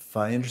 If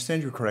I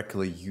understand you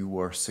correctly, you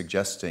are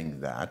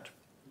suggesting that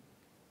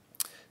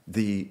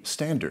the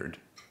standard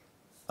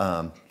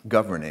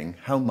governing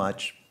how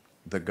much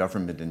the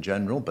government in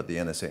general, but the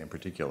NSA in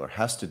particular,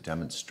 has to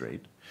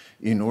demonstrate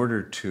in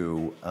order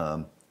to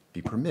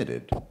be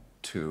permitted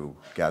to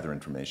gather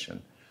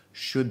information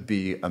should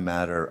be a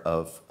matter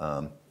of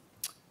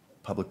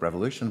public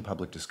revolution,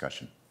 public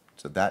discussion.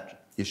 So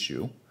that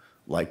issue,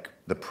 like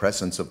the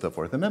presence of the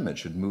Fourth Amendment,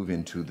 should move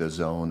into the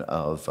zone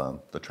of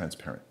the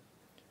transparent.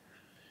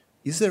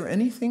 Is there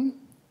anything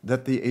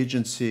that the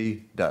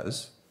agency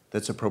does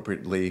that's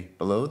appropriately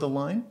below the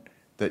line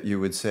that you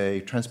would say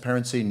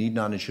transparency need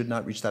not and should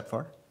not reach that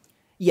far?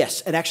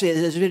 Yes, and actually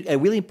there's a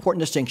really important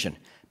distinction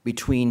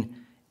between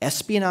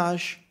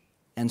espionage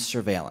and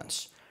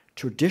surveillance.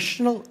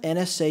 Traditional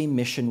NSA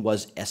mission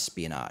was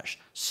espionage,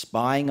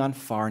 spying on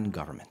foreign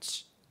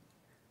governments.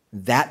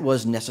 That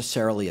was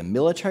necessarily a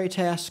military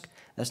task,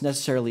 that's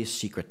necessarily a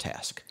secret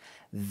task.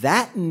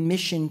 That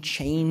mission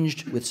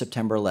changed with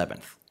September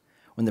 11th.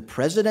 When the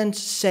president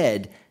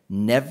said,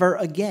 never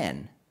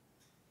again,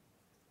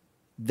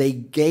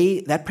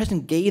 that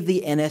president gave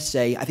the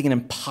NSA, I think, an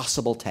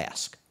impossible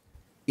task.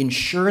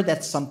 Ensure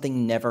that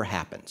something never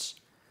happens.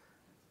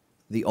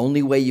 The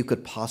only way you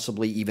could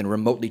possibly even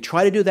remotely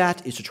try to do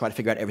that is to try to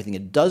figure out everything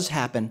that does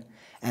happen,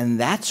 and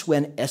that's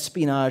when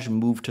espionage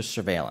moved to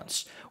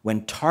surveillance.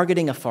 When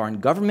targeting a foreign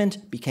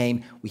government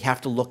became, we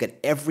have to look at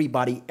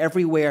everybody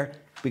everywhere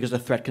because the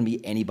threat can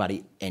be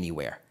anybody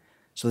anywhere.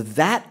 So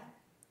that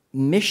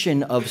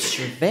mission of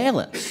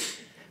surveillance,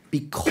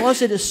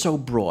 because it is so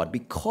broad,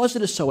 because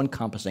it is so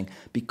encompassing,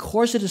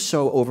 because it is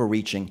so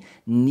overreaching,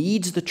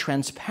 needs the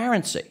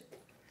transparency.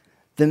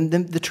 Then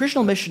the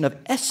traditional mission of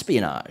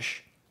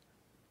espionage,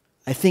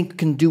 I think,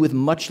 can do with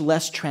much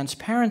less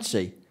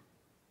transparency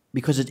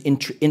because it's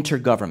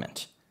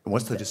intergovernment.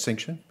 What's the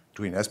distinction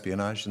between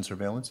espionage and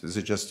surveillance? Is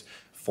it just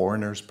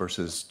foreigners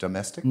versus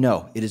domestic?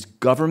 No, it is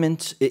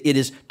government. It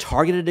is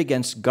targeted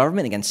against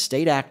government, against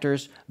state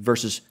actors,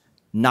 versus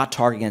not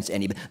targeted against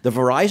any. The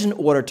Verizon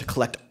order to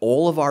collect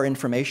all of our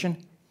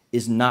information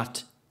is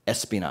not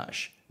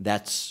espionage.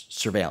 That's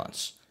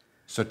surveillance.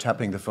 So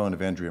tapping the phone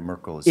of Andrea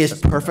Merkel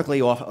is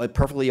perfectly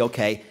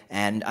okay,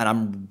 and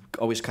I'm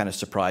always kind of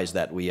surprised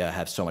that we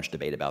have so much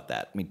debate about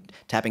that. I mean,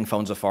 tapping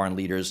phones of foreign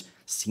leaders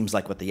seems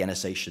like what the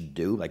NSA should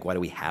do. Like, why do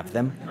we have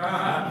them?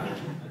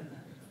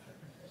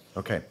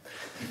 Okay.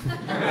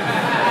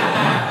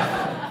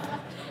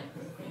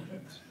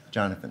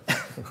 Jonathan.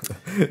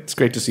 It's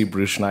great to see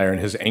Bruce Schneier in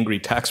his angry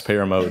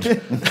taxpayer mode.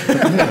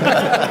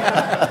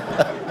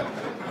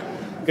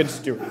 Good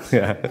steward.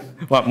 Yeah,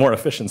 a lot more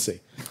efficiency.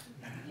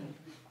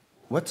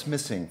 What's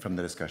missing from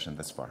the discussion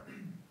thus far?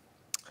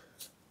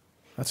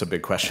 That's a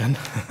big question.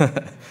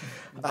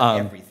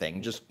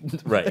 Everything, just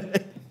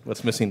right.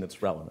 What's missing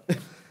that's relevant?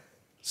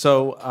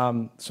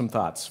 So some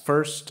thoughts.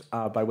 First,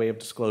 by way of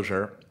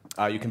disclosure,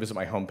 you can visit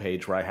my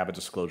homepage where I have a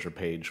disclosure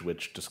page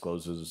which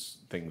discloses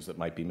things that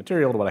might be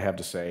material to what I have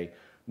to say,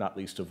 not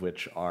least of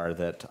which are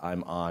that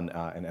I'm on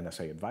an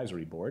NSA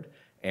advisory board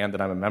and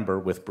that I'm a member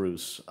with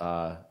Bruce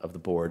of the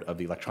board of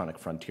the Electronic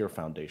Frontier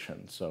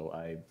Foundation. So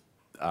I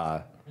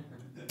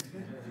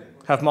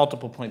have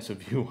multiple points of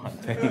view on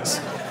things.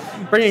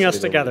 Bringing us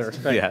together.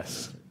 Right.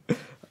 Yes.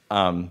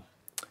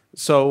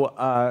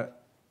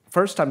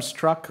 First, I'm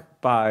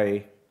struck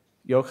by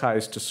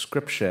Yochai's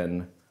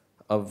description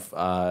of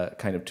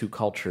kind of two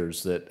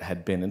cultures that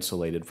had been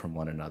insulated from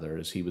one another,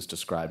 as he was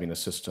describing a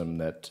system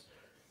that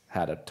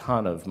had a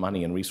ton of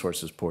money and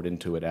resources poured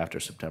into it after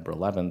September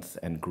 11th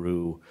and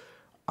grew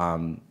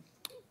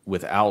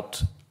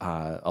without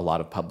a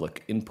lot of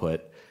public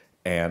input.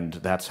 And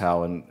that's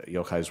how, in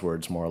Yochai's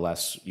words, more or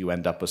less, you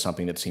end up with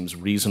something that seems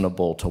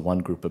reasonable to one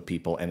group of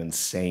people and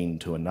insane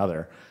to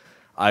another.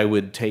 I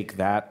would take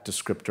that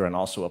descriptor and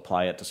also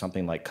apply it to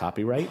something like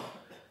copyright,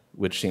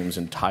 which seems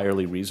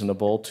entirely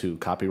reasonable to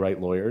copyright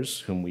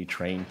lawyers, whom we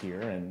train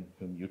here and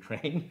whom you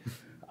train,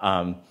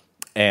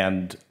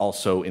 and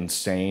also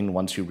insane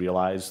once you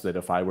realize that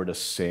if I were to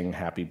sing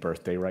Happy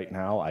Birthday right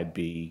now, I'd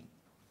be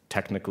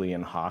technically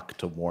in hock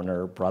to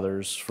Warner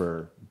Brothers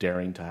for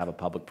daring to have a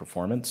public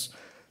performance.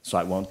 So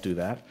I won't do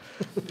that.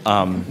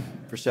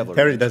 For several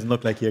Harry reasons. doesn't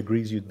look like he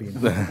agrees you'd be in.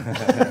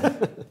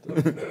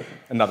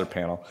 Another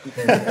panel.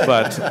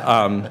 But,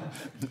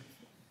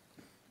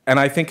 and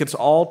I think it's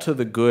all to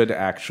the good,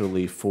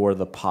 actually, for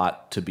the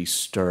pot to be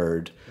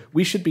stirred.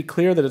 We should be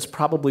clear that it's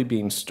probably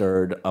being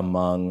stirred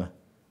among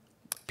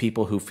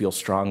people who feel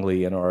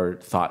strongly and are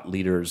thought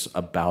leaders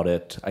about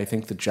it. I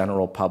think the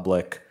general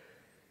public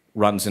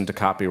runs into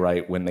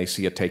copyright when they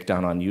see a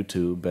takedown on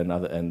YouTube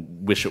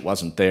and wish it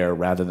wasn't there,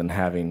 rather than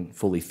having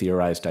fully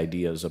theorized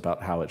ideas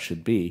about how it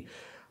should be.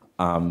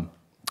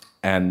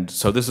 And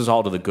so this is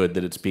all to the good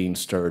that it's being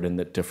stirred and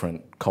that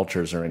different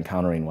cultures are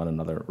encountering one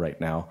another right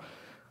now.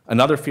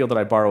 Another field that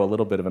I borrow a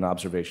little bit of an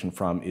observation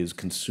from is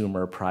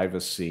consumer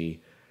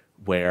privacy,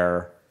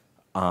 where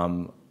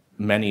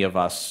many of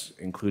us,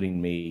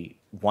 including me,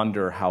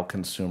 wonder how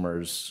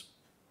consumers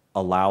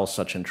allow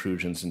such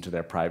intrusions into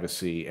their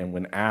privacy, and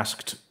when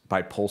asked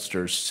by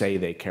pollsters say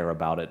they care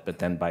about it, but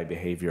then by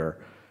behavior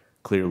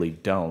clearly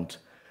don't.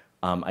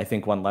 I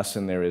think one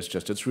lesson there is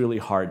just it's really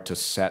hard to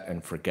set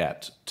and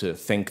forget, to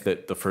think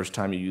that the first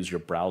time you use your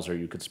browser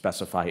you could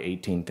specify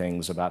 18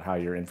 things about how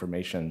your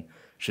information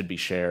should be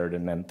shared,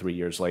 and then 3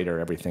 years later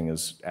everything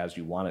is as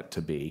you want it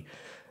to be,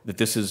 that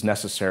this is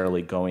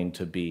necessarily going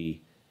to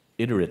be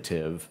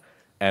iterative.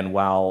 And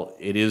while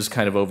it is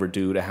kind of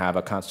overdue to have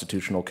a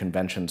constitutional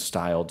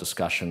convention-style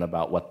discussion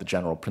about what the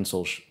general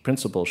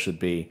principles should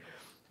be,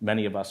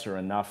 many of us are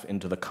enough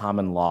into the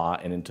common law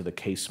and into the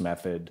case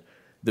method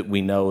that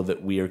we know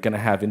that we are going to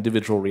have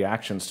individual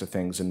reactions to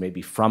things, and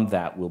maybe from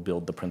that we'll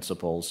build the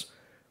principles,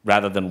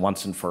 rather than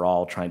once and for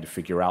all trying to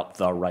figure out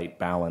the right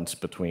balance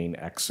between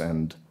X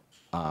and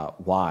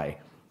Y.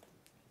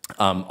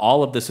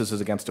 All of this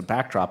is against a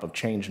backdrop of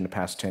change in the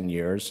past 10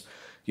 years.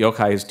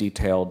 Yochai has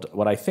detailed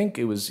what I think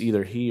it was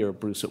either he or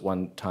Bruce at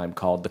one time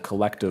called the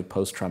collective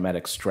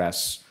post-traumatic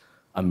stress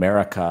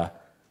America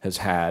has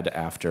had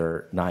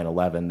after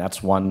 9/11.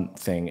 That's one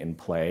thing in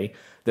play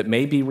that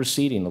may be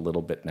receding a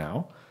little bit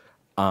now.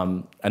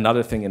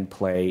 Another thing in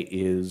play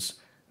is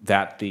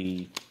that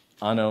the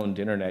unowned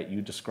internet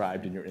you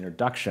described in your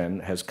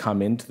introduction has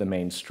come into the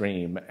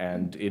mainstream,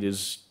 and it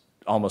is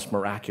almost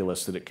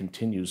miraculous that it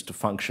continues to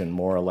function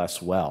more or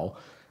less well.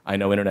 I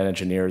know internet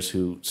engineers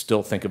who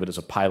still think of it as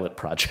a pilot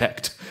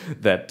project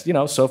that, you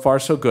know, so far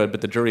so good,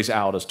 but the jury's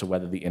out as to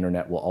whether the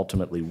internet will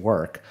ultimately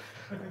work.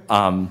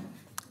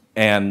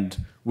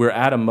 And we're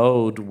at a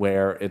mode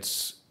where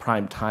it's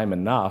prime time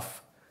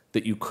enough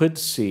that you could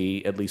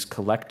see, at least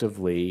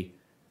collectively,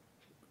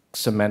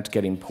 cement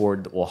getting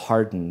poured that will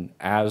harden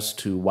as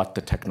to what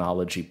the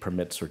technology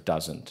permits or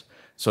doesn't.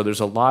 So there's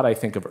a lot, I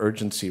think, of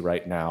urgency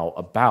right now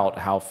about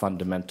how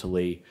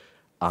fundamentally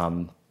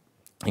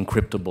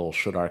encryptable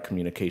should our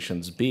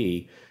communications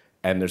be.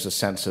 And there's a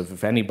sense of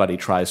if anybody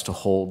tries to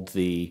hold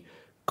the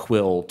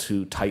quill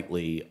too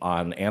tightly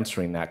on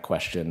answering that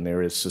question,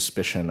 there is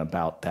suspicion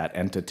about that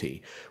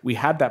entity. We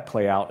had that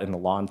play out in the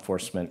law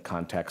enforcement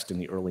context in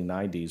the early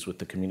 90s with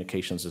the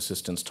Communications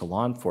Assistance to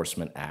Law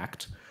Enforcement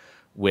Act,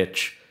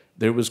 which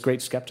there was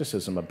great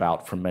skepticism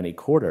about for many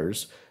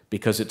quarters,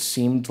 because it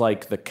seemed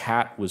like the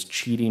cat was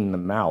cheating the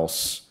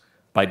mouse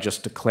by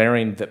just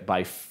declaring that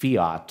by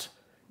fiat,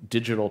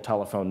 digital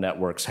telephone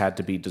networks had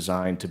to be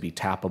designed to be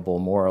tappable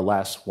more or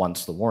less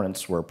once the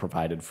warrants were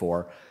provided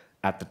for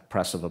at the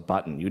press of a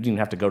button. You didn't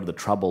have to go to the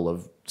trouble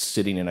of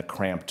sitting in a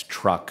cramped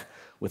truck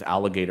with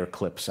alligator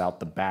clips out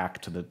the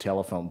back to the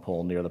telephone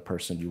pole near the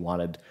person you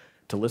wanted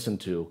to listen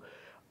to.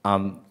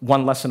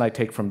 One lesson I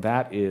take from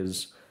that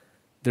is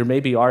there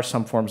maybe are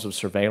some forms of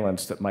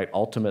surveillance that might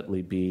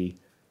ultimately be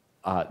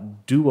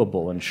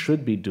doable and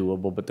should be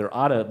doable, but there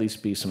ought to at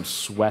least be some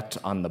sweat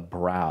on the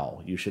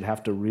brow. You should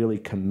have to really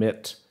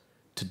commit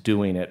to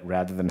doing it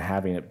rather than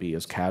having it be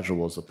as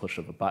casual as the push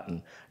of a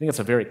button. I think it's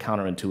a very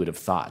counterintuitive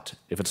thought.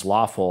 If it's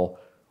lawful,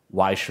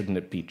 why shouldn't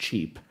it be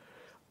cheap?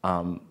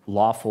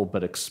 Lawful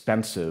but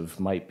expensive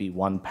might be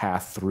one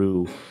path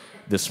through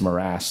this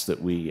morass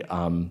that we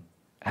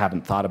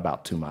haven't thought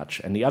about too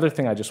much. And the other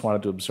thing I just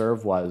wanted to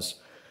observe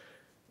was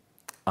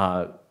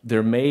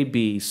there may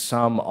be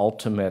some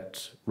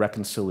ultimate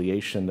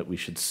reconciliation that we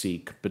should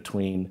seek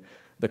between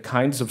the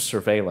kinds of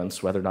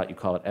surveillance, whether or not you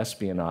call it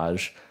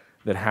espionage,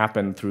 that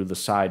happen through the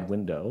side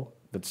window,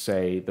 that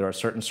say there are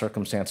certain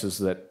circumstances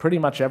that pretty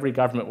much every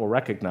government will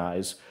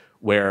recognize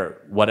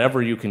where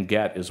whatever you can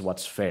get is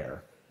what's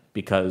fair,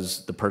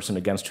 because the person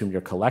against whom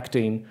you're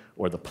collecting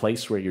or the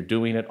place where you're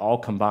doing it all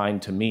combine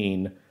to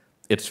mean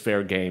it's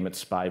fair game, it's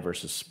spy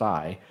versus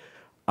spy.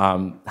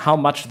 How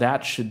much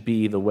that should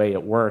be the way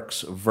it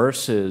works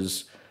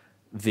versus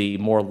the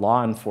more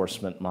law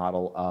enforcement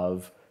model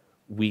of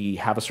we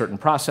have a certain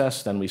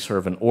process, then we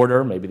serve an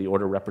order. Maybe the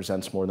order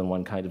represents more than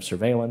one kind of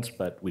surveillance,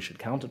 but we should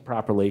count it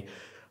properly.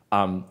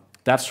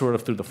 That's sort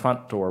of through the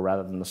front door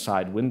rather than the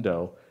side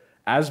window.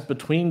 As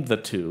between the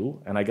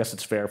two, and I guess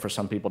it's fair for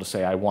some people to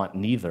say I want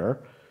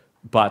neither,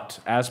 but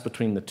as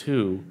between the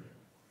two,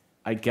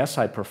 I guess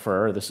I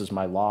prefer, this is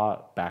my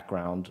law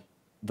background,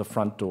 the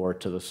front door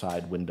to the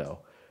side window.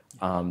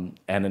 And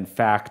in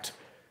fact,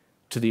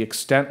 to the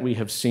extent we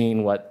have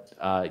seen what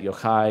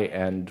Yochai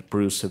and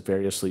Bruce have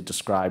variously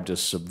described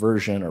as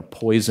subversion or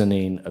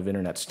poisoning of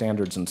internet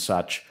standards and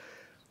such,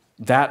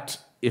 that,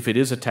 if it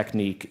is a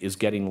technique, is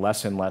getting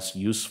less and less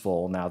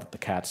useful now that the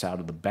cat's out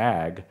of the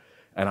bag.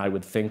 And I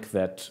would think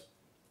that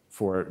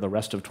for the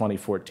rest of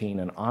 2014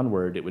 and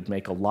onward, it would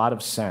make a lot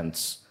of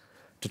sense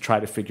to try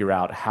to figure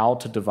out how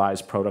to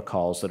devise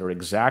protocols that are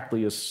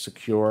exactly as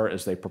secure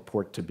as they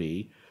purport to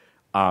be,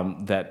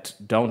 that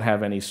don't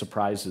have any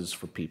surprises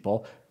for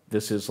people.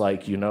 This is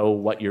like, you know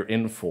what you're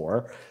in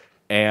for,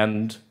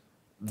 and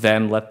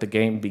then let the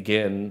game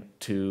begin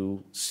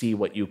to see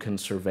what you can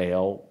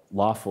surveil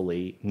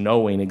lawfully,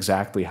 knowing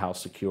exactly how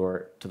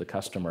secure to the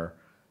customer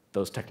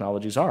those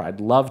technologies are.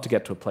 I'd love to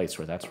get to a place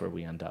where that's where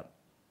we end up.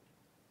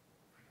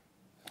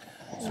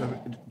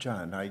 So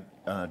John, I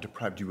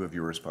deprived you of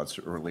your response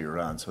earlier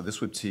on, so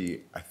this would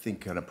be, I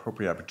think, an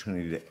appropriate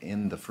opportunity to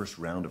end the first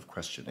round of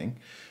questioning.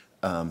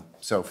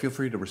 So feel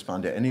free to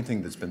respond to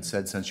anything that's been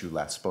said since you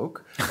last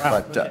spoke,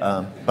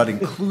 but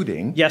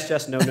including... Yes,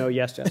 yes, no, no,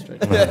 yes, yes.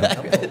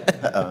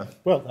 Right.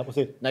 Well, that was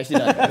it. Nicely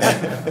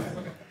done.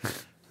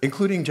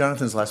 Including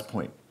Jonathan's last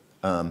point,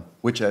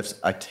 which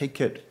I take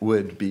it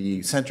would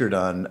be centered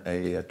on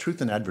a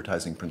truth in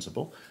advertising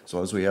principle.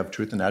 So as we have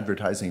truth in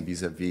advertising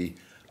vis-a-vis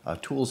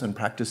tools and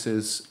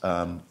practices,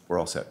 we're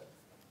all set.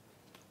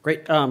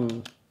 Great.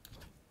 So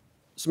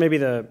maybe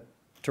to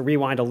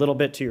rewind a little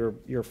bit to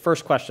your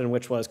first question,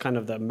 which was kind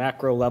of the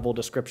macro level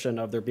description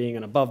of there being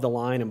an above the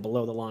line and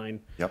below the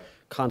line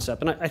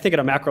concept. And I think at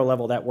a macro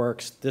level that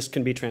works. This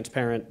can be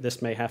transparent.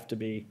 This may have to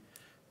be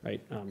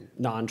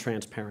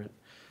non-transparent.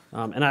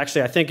 And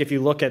actually, I think if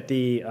you look at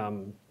the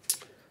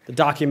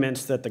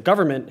documents that the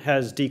government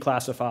has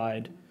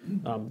declassified,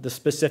 the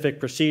specific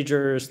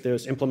procedures,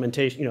 those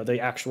implementation, the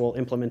actual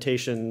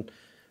implementation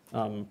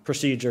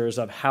procedures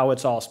of how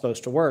it's all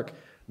supposed to work,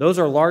 those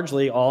are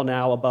largely all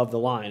now above the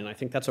line. And I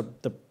think that's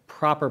the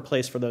proper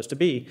place for those to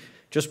be.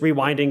 Just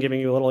rewinding, giving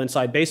you a little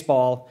inside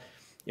baseball,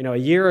 a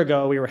year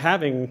ago we were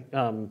having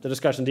the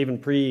discussions even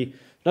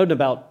pre-Snowden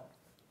about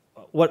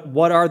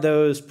what are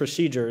those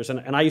procedures?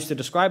 And I used to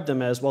describe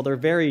them as, well, they're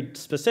very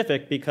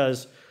specific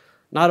because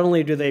not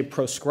only do they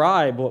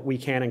prescribe what we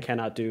can and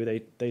cannot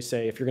do, they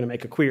say if you're going to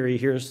make a query,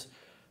 here's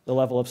the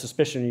level of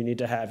suspicion you need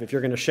to have. If you're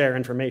going to share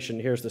information,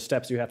 here's the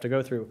steps you have to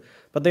go through.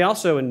 But they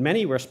also, in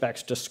many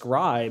respects,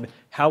 describe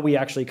how we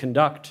actually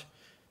conduct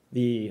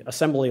the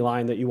assembly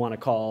line that you want to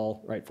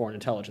call foreign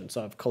intelligence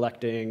of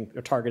collecting,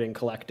 or targeting,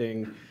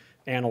 collecting,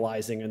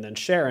 analyzing, and then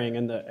sharing.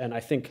 And I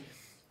think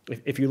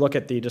if you look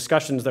at the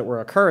discussions that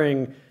were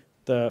occurring,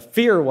 the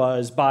fear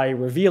was by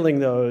revealing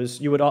those,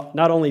 you would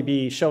not only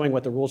be showing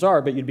what the rules are,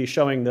 but you'd be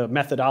showing the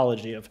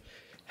methodology of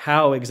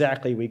how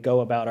exactly we go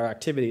about our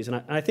activities.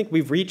 And I think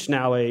we've reached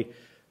now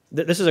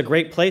this is a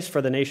great place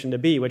for the nation to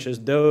be, which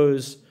is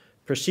those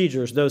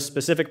procedures, those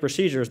specific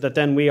procedures that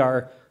then we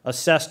are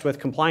assessed with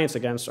compliance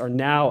against are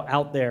now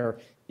out there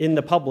in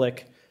the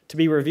public to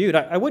be reviewed.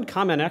 I would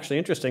comment, actually,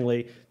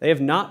 interestingly, they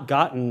have not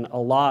gotten a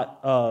lot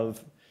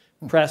of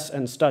press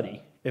and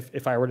study,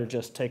 if I were to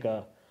just take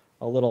a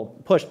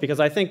little push, because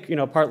I think,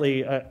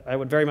 partly I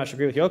would very much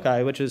agree with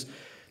Yochai, which is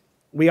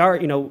we are,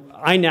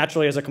 I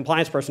naturally, as a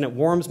compliance person, it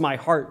warms my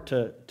heart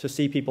to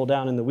see people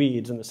down in the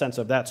weeds in the sense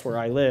of that's where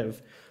I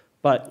live.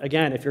 But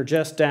again, if you're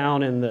just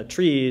down in the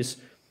trees,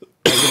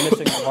 you're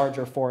missing a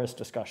larger forest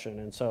discussion.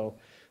 And so,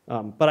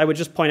 but I would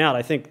just point out,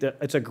 I think that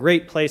it's a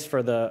great place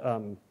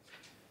for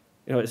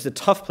it's a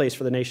tough place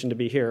for the nation to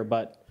be here,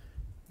 but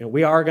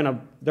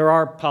there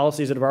are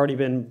policies that have already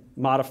been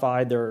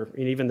modified.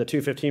 Even the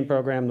 215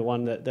 program, the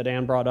one that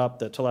Ann brought up,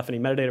 the telephony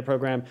metadata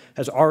program,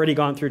 has already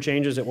gone through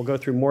changes. It will go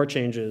through more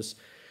changes.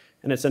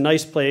 And it's a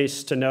nice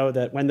place to know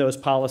that when those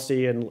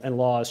policy and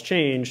laws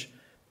change,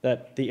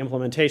 that the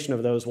implementation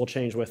of those will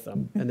change with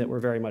them, and that we're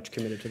very much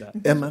committed to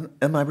that.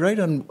 Am I right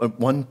on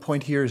one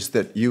point here is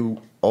that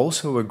you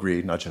also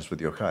agree, not just with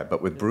Yochai,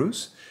 but with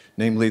Bruce,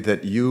 namely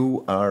that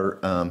you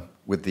are,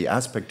 with the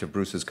aspect of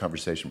Bruce's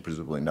conversation,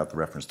 presumably not the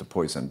reference to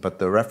poison, but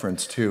the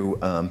reference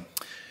to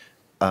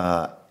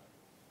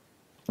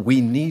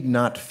we need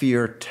not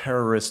fear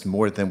terrorists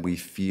more than we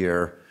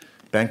fear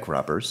bank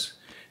robbers.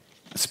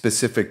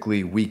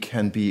 Specifically, we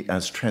can be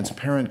as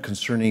transparent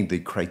concerning the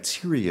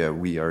criteria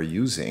we are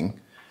using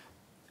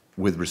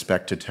with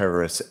respect to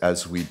terrorists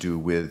as we do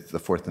with the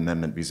Fourth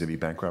Amendment vis-a-vis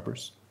bank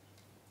robbers?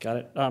 Got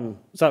it.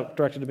 Is that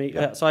directed to me?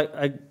 Yeah. So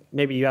I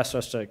maybe you asked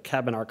us to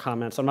cabin our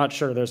comments. I'm not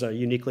sure there's a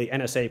uniquely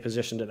NSA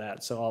position to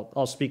that, so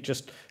I'll speak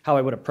just how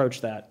I would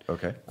approach that.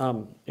 Okay.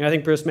 And I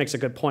think Bruce makes a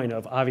good point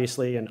of,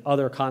 obviously, in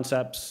other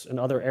concepts and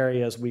other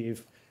areas,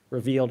 we've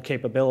revealed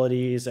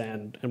capabilities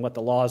and what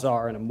the laws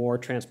are in a more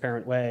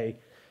transparent way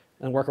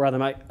and work around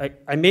them.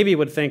 I maybe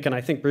would think, and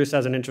I think Bruce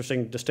has an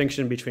interesting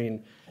distinction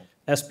between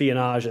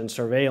espionage and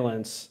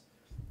surveillance.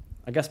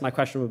 I guess my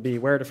question would be,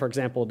 where, for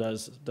example,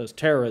 does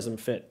terrorism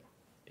fit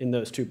in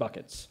those two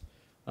buckets?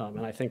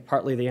 And I think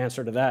partly the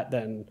answer to that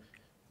then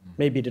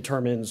maybe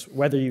determines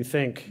whether you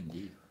think,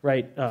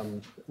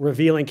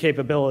 revealing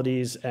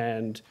capabilities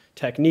and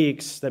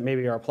techniques that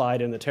maybe are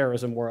applied in the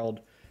terrorism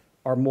world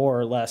are more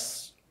or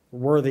less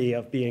worthy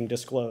of being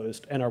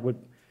disclosed and would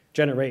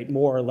generate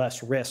more or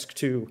less risk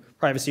to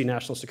privacy,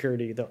 national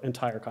security, the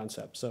entire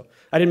concept. So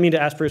I didn't mean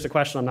to ask Bruce a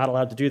question. I'm not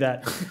allowed to do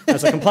that.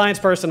 As a compliance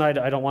person, I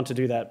don't want to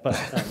do that. But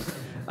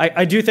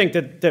I do think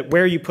that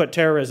where you put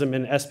terrorism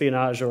in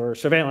espionage or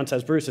surveillance,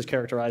 as Bruce has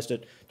characterized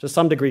it, to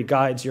some degree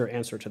guides your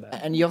answer to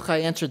that. And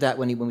Yochai answered that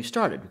when we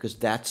started, because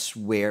that's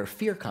where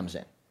fear comes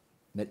in.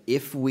 That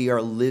if we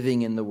are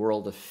living in the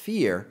world of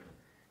fear,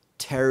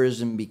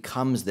 terrorism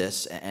becomes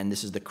this, and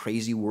this is the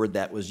crazy word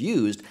that was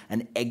used,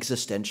 an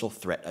existential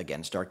threat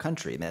against our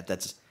country. I mean,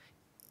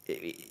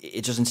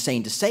 it's just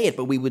insane to say it,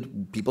 but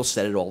people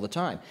said it all the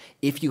time.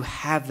 If you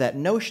have that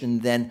notion,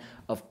 then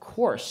of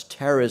course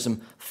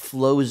terrorism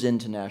flows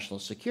into national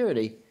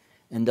security,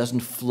 and doesn't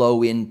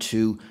flow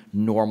into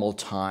normal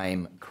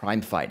time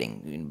crime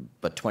fighting.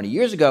 But 20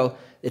 years ago,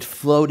 it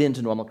flowed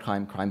into normal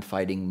time crime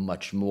fighting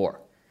much more.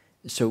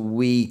 So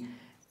we,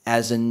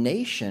 as a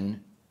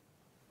nation,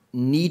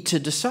 need to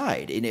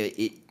decide.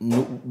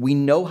 We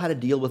know how to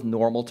deal with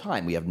normal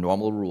time. We have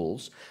normal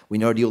rules. We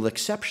know how to deal with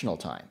exceptional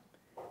time.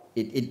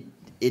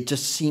 It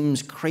just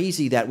seems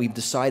crazy that we've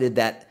decided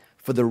that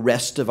for the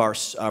rest of our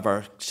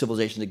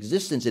civilization's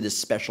existence, it is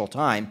special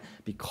time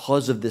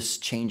because of this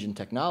change in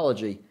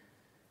technology.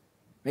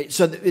 Right?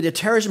 So the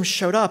terrorism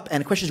showed up,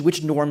 and the question is,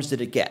 which norms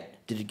did it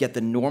get? Did it get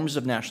the norms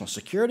of national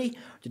security?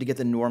 Or did it get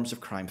the norms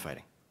of crime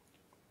fighting?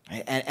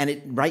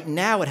 And right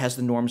now, it has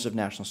the norms of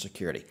national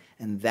security,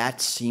 and that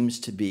seems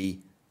to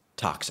be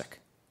toxic,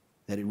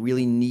 that it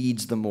really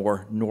needs the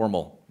more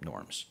normal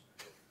norms.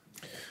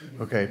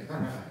 Okay,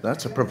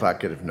 that's a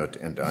provocative note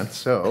to end on.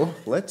 So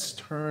let's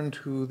turn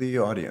to the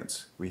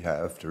audience. We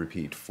have, to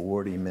repeat,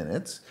 40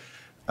 minutes.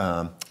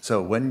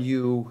 So when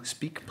you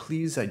speak,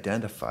 please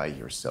identify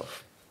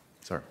yourself.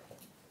 Sir.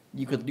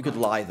 You could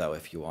lie, though,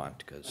 if you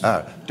want. Because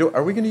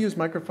are we going to use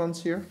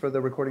microphones here for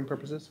the recording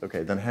purposes?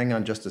 Okay, then hang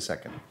on just a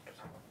second.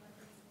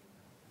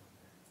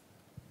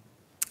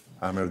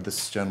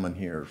 This gentleman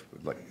here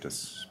would like to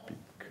speak.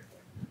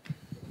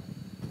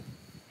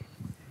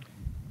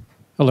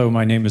 Hello,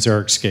 my name is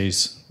Eric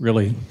Skays,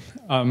 really.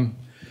 In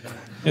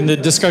the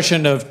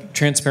discussion of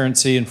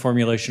transparency and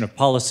formulation of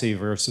policy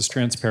versus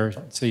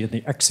transparency in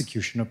the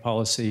execution of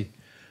policy,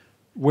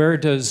 where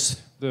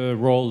does the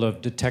role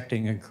of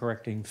detecting and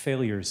correcting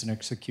failures in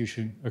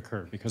execution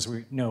occur? Because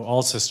we know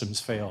all systems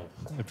fail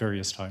at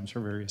various times for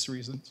various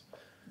reasons.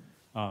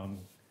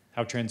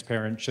 How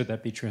transparent should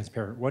that be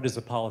transparent? What is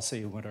the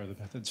policy and what are the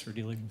methods for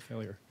dealing with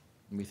failure?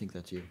 We think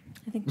that's you.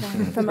 I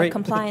think from a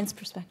compliance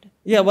perspective.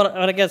 Yeah, well,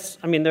 I guess,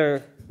 I mean,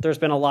 there's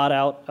been a lot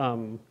out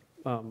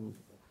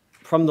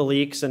from the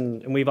leaks,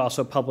 and we've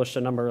also published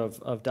a number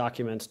of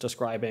documents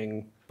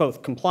describing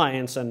both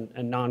compliance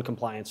and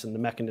non-compliance and the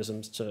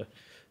mechanisms to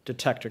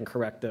detect and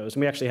correct those.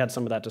 And we actually had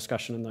some of that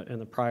discussion in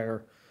the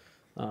prior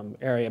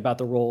area about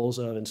the roles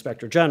of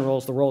inspector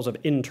generals, the roles of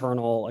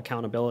internal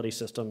accountability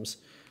systems.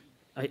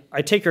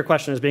 I take your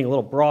question as being a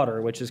little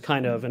broader, which is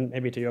kind of, and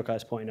maybe to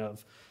Yochai's point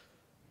of,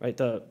 right,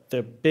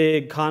 the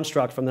big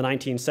construct from the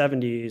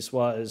 1970s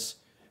was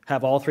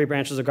have all three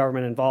branches of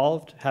government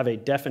involved, have a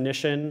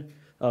definition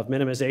of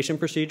minimization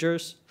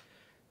procedures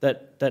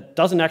that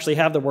doesn't actually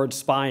have the word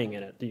spying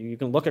in it. You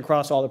can look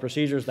across all the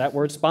procedures, that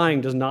word spying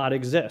does not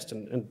exist,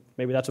 and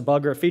maybe that's a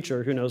bug or a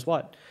feature, who knows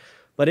what.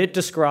 But it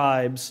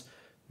describes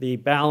the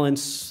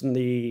balance and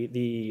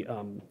the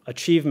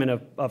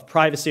achievement of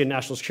privacy and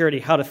national security,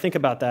 how to think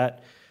about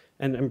that.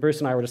 And Bruce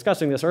and I were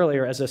discussing this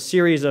earlier as a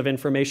series of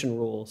information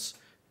rules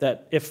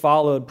that, if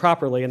followed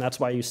properly, and that's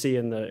why you see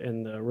in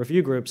the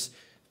review groups,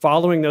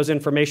 following those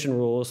information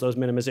rules, those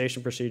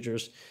minimization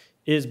procedures,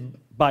 is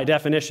by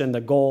definition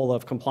the goal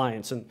of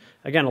compliance. And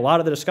again, a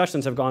lot of the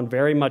discussions have gone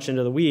very much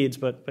into the weeds,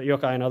 but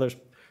Yochai and others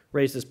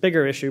raised this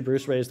bigger issue.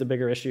 Bruce raised the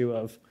bigger issue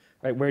of,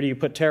 right, where do you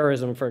put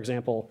terrorism, for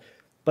example?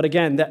 But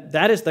again,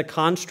 that is the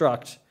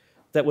construct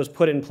that was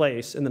put in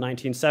place in the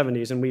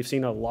 1970s, and we've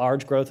seen a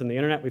large growth in the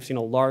internet. We've seen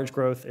a large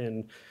growth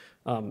in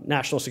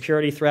national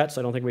security threats.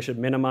 I don't think we should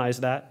minimize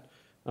that.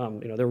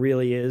 There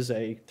really is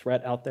a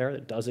threat out there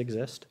that does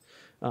exist.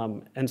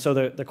 And so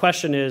the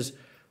question is,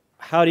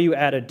 how do you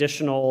add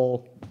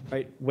additional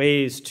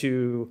ways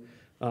to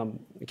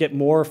get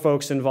more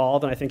folks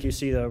involved? And I think you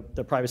see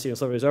the Privacy and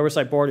Civil Liberties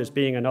Oversight Board as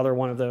being another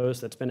one of those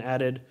that's been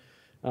added.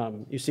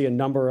 You see a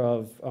number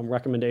of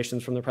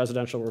recommendations from the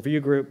Presidential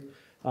Review Group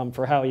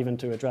for how even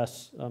to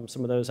address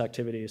some of those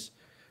activities.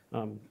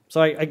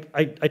 So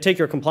I take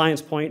your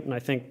compliance point, and I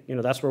think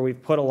that's where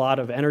we've put a lot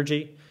of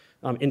energy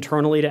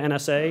internally to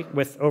NSA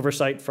with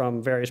oversight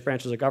from various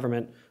branches of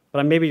government.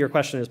 But maybe your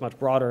question is much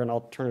broader, and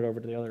I'll turn it over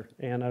to the other.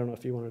 Anne, I don't know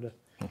if you wanted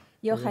to.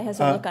 Yochai has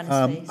a look on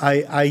his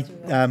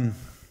face.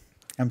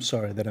 I'm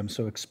sorry that I'm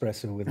so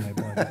expressive with my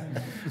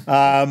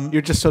body.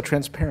 You're just so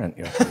transparent.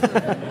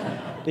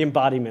 The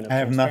embodiment of I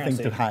have nothing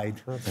to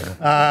transparency.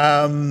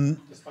 hide.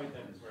 Despite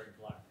that, he's wearing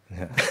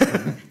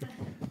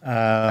black.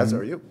 As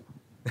are you.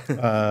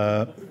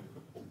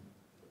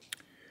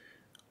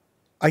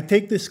 I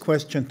take this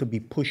question to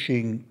be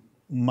pushing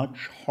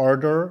much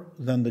harder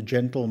than the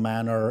gentle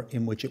manner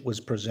in which it was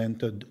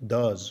presented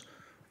does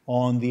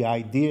on the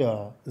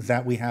idea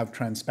that we have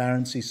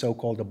transparency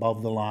so-called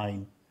above the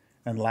line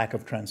and lack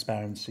of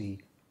transparency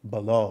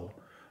below.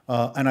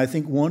 And I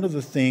think one of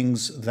the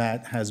things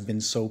that has been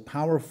so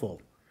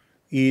powerful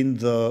in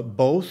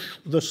both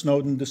the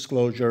Snowden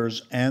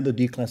disclosures and the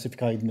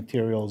declassified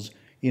materials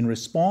in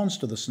response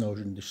to the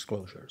Snowden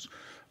disclosures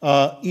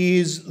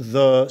is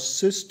the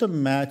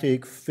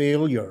systematic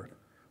failure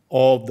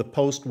of the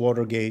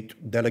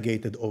post-Watergate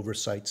delegated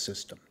oversight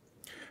system.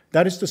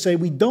 That is to say,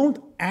 we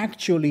don't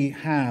actually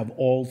have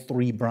all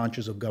three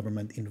branches of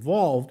government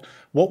involved.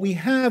 What we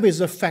have is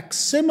a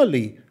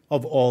facsimile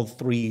of all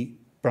three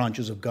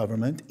branches of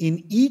government,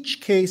 in each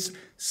case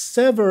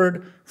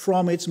severed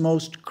from its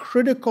most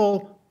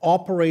critical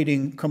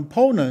operating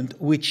component,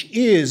 which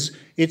is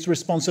its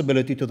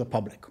responsibility to the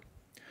public.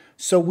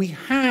 So we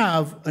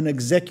have an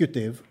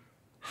executive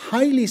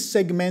highly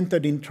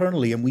segmented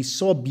internally, and we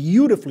saw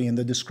beautifully in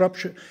the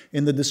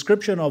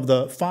description of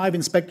the 5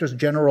 inspectors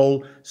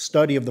general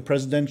study of the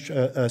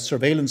presidential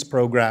surveillance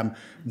program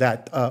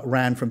that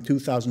ran from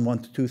 2001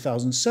 to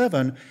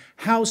 2007,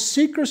 how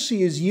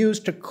secrecy is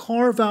used to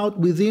carve out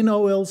within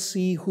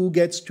OLC who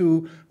gets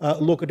to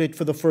look at it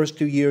for the first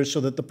 2 years so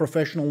that the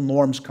professional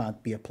norms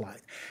can't be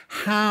applied.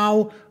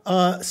 How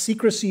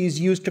secrecy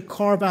is used to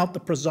carve out the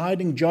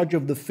presiding judge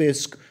of the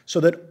FISC so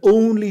that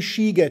only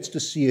she gets to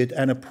see it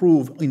and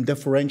approve in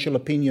differential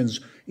opinions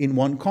in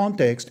one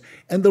context,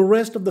 and the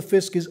rest of the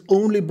FISC is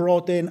only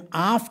brought in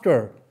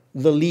after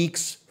the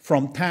leaks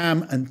from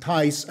Tam and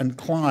Tice and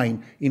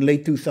Klein in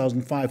late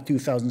 2005,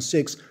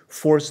 2006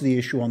 forced the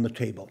issue on the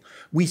table.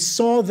 We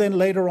saw then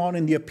later on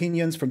in the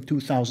opinions from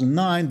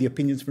 2009, the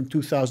opinions from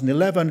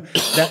 2011,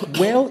 that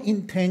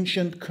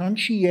well-intentioned,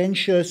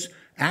 conscientious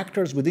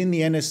actors within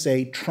the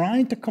NSA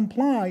trying to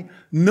comply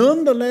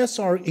nonetheless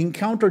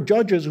encounter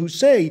judges who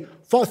say,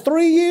 for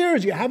 3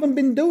 years you haven't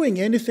been doing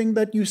anything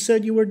that you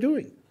said you were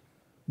doing.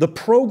 The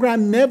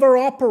program never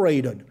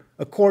operated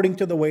according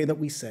to the way that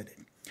we said it.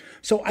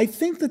 So I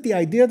think that the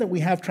idea that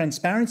we have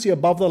transparency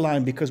above the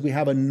line because we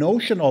have a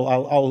notional,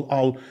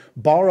 I'll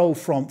borrow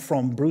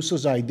from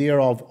Bruce's idea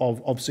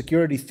of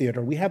security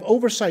theater, we have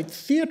oversight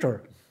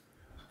theater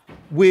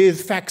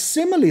with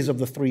facsimiles of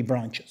the 3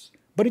 branches.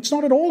 But it's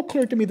not at all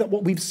clear to me that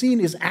what we've seen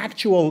is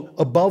actual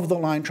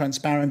above-the-line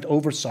transparent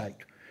oversight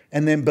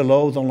and then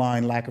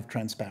below-the-line lack of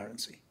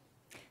transparency.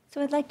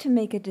 So I'd like to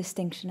make a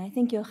distinction. I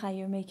think, Yochai,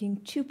 you're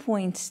making 2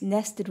 points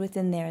nested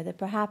within there that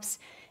perhaps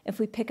if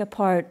we pick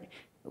apart,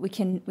 we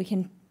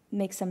can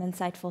make some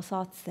insightful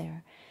thoughts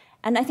there.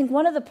 And I think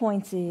one of the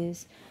points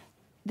is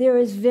there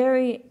is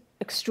very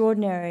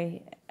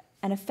extraordinary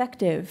and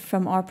effective,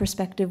 from our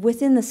perspective,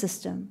 within the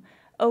system,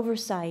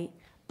 oversight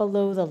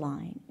below the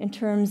line in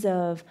terms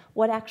of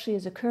what actually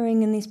is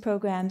occurring in these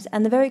programs.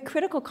 And the very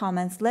critical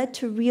comments led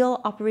to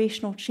real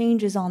operational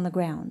changes on the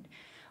ground,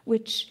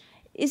 which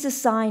is a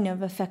sign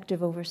of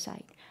effective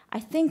oversight. I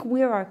think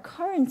where our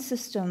current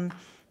system,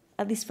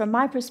 at least from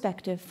my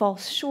perspective,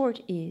 falls short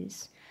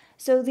is,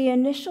 so the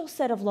initial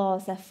set of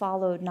laws that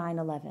followed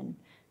 9/11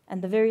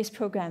 and the various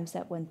programs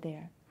that went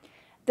there,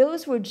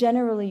 those were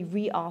generally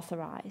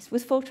reauthorized.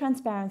 With full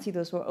transparency,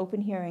 those were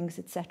open hearings,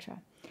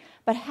 etc.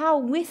 But how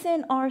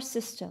within our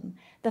system,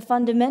 the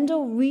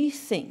fundamental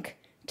rethink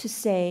to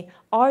say,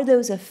 are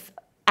those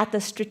at the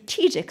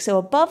strategic, so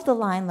above the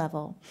line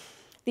level,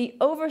 the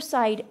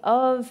oversight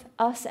of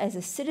us as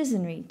a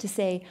citizenry to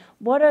say,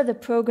 what are the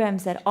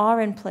programs that are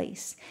in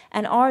place?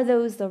 And are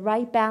those the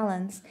right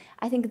balance?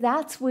 I think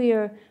that's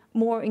where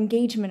more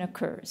engagement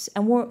occurs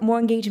and more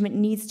engagement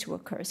needs to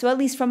occur. So at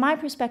least from my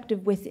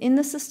perspective within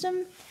the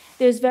system,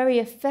 there's very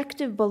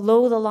effective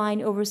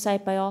below-the-line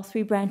oversight by all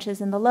 3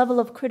 branches, and the level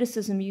of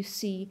criticism you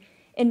see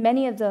in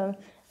many of the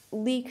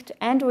leaked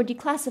and or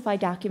declassified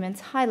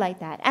documents highlight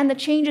that, and the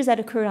changes that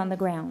occurred on the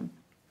ground.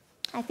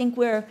 I think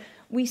where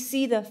we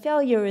see the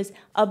failure is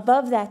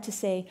above that to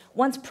say,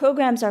 once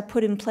programs are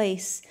put in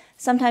place,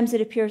 sometimes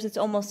it appears it's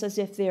almost as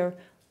if they're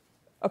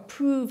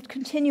approved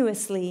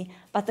continuously,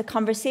 but the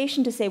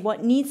conversation to say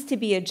what needs to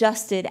be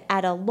adjusted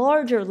at a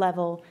larger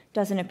level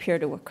doesn't appear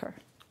to occur.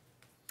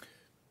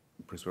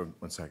 Bruce,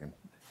 1 second.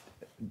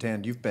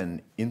 Dan, you've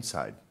been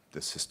inside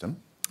the system.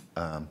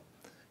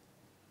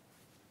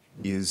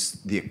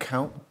 Is the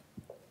account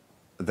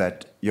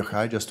that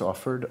Yochai just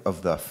offered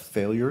of the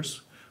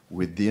failures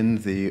within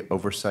the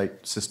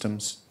oversight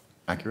systems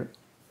accurate?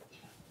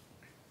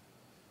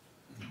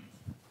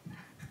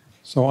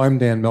 So I'm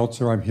Dan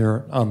Meltzer. I'm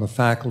here on the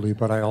faculty,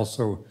 but I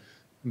also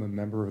am a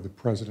member of the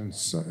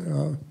President's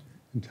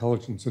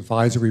Intelligence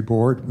Advisory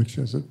Board, which,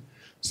 as it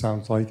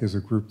sounds like, is a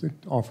group that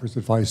offers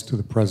advice to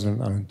the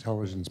President on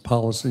intelligence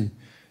policy.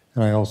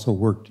 And I also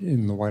worked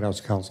in the White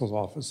House counsel's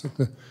office at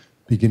the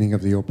beginning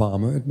of the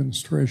Obama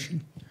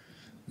administration.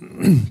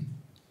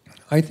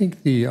 I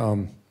think the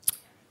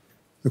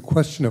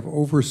question of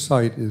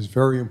oversight is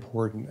very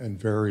important and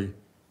very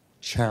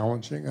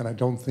challenging, and I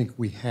don't think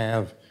we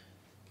have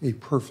a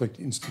perfect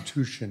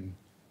institution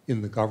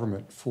in the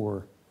government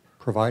for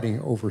providing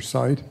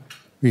oversight.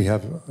 We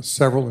have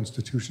several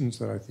institutions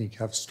that I think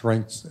have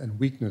strengths and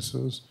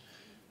weaknesses,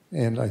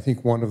 and I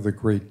think one of the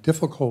great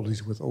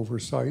difficulties with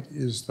oversight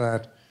is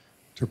that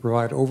to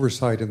provide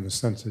oversight in the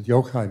sense that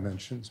Yochai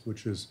mentions,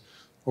 which is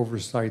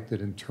oversight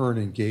that in turn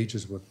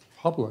engages with the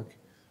public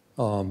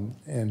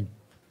and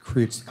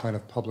creates the kind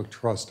of public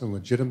trust and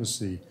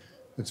legitimacy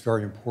that's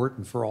very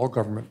important for all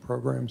government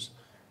programs,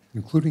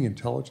 including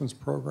intelligence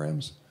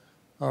programs,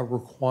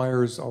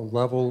 requires a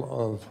level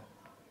of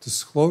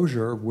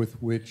disclosure with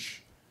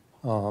which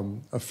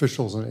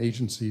officials and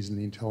agencies in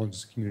the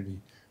intelligence community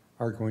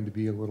are going to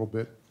be a little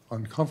bit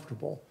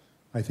uncomfortable.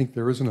 I think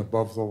there is an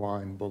above the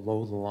line,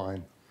 below the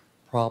line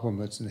problem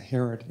that's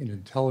inherent in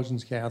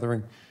intelligence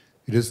gathering.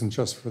 It isn't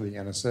just for the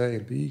NSA,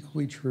 it'd be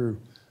equally true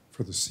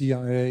for the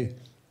CIA,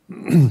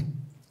 the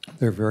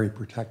They're very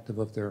protective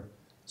of their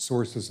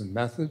sources and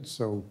methods,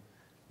 so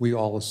we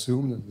all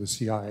assume that the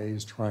CIA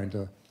is trying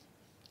to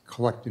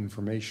collect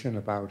information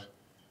about,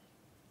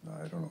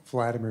 I don't know,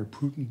 Vladimir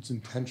Putin's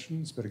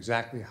intentions, but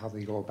exactly how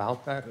they go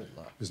about that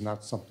is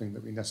not something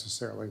that we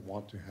necessarily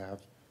want to have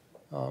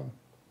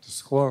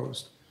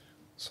disclosed.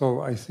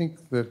 So I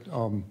think that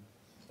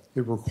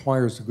it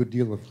requires a good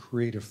deal of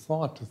creative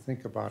thought to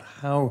think about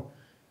how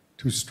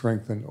to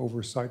strengthen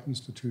oversight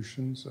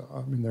institutions.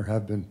 I mean, there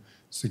have been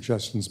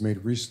suggestions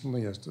made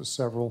recently as to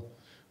several,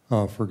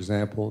 for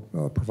example,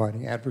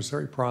 providing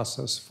adversary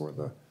process for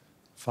the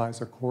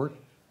FISA court.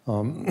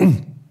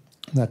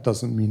 That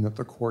doesn't mean that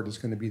the court is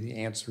going to be the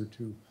answer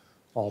to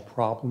all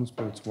problems,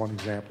 but it's one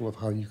example of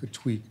how you could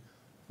tweak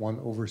one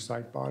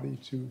oversight body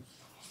to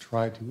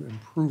try to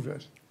improve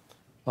it.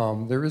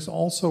 There is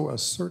also a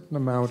certain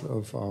amount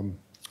of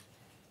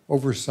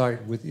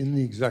oversight within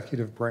the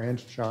executive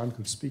branch. John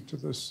could speak to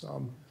this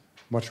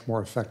much more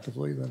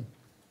effectively than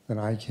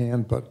I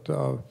can, but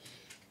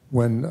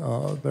when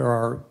there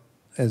are,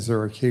 as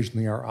there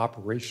occasionally are,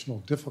 operational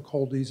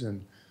difficulties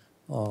in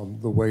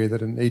the way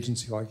that an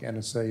agency like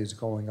NSA is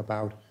going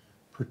about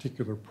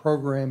particular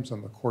programs,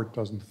 and the court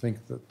doesn't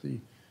think that the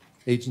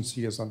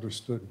agency has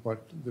understood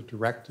what the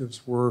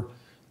directives were,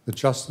 the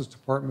Justice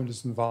Department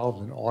is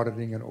involved in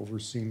auditing and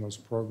overseeing those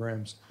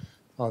programs.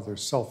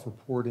 There's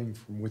self-reporting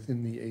from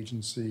within the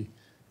agency,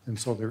 and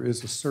so there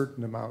is a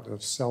certain amount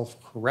of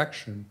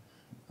self-correction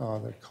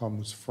that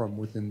comes from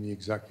within the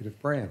executive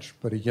branch.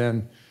 But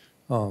again,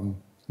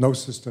 no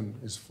system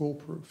is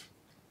foolproof.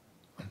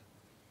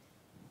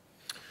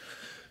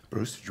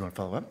 Bruce, did you want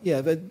to follow up?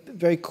 Yeah, but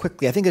very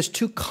quickly. I think there's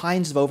two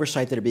kinds of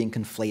oversight that are being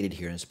conflated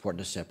here, and it's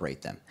important to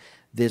separate them.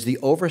 There's the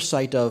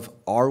oversight of,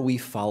 are we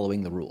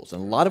following the rules?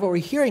 And a lot of what we're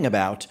hearing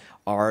about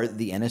are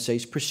the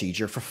NSA's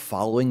procedure for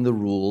following the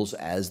rules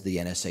as the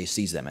NSA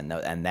sees them.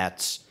 And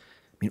that's,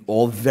 I mean,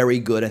 all very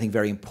good, I think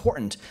very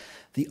important.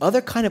 The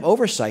other kind of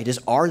oversight is,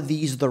 are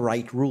these the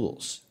right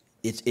rules?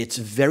 It's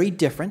very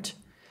different.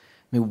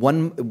 I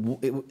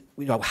mean,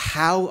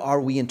 how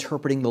are we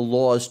interpreting the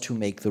laws to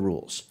make the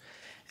rules?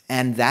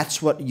 And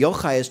that's what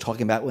Yochai is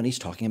talking about when he's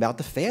talking about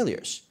the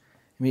failures.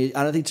 I mean,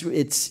 I don't think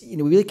it's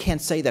we really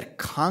can't say that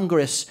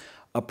Congress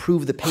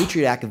approved the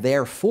Patriot Act,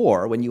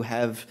 therefore, when you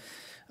have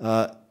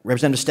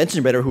Representative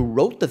Stensenbrenner, who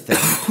wrote the thing,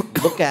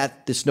 look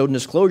at the Snowden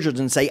disclosures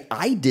and say,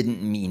 I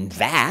didn't mean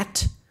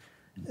that.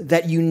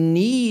 That you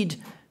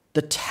need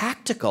the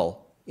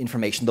tactical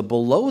information, the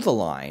below the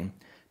line,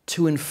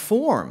 to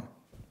inform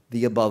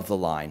the above the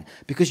line,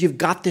 because you've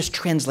got this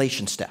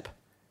translation step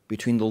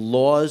between the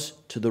laws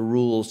to the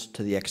rules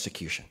to the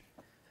execution.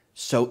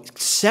 So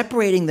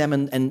separating them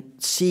and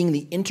seeing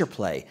the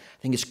interplay,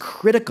 I think, is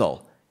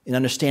critical in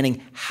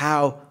understanding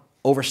how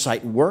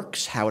oversight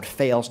works, how it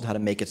fails, and how to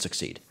make it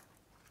succeed.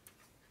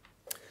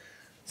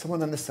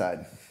 Someone on this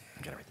side.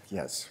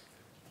 Yes.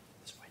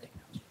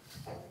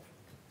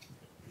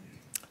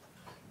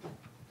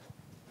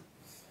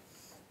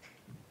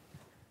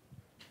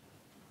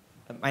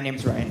 My name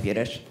is Ryan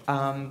Viedish.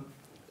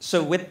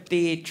 So with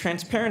the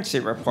transparency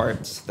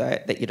reports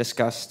that you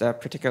discussed,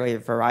 particularly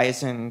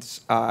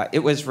Verizon's, it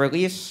was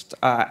released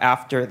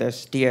after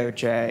this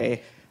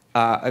DOJ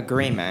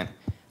agreement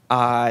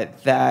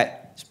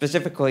that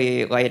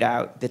specifically laid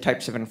out the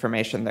types of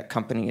information that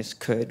companies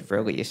could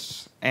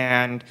release.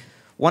 And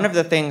one of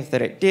the things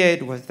that it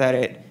did was that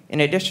it, in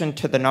addition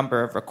to the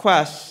number of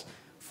requests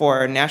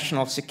for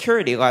national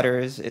security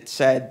letters, it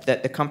said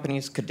that the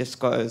companies could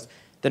disclose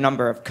the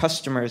number of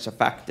customers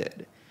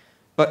affected.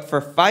 But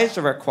for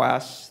FISA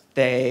requests,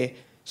 they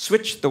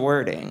switched the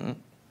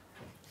wording,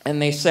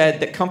 and they said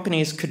that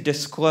companies could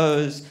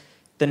disclose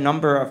the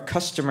number of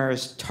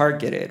customers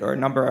targeted or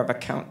number of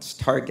accounts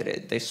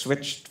targeted. They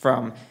switched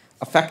from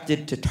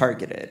affected to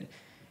targeted.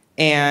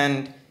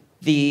 And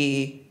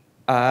the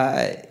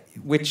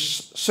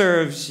which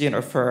serves,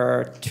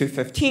 for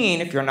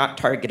 215, if you're not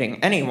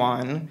targeting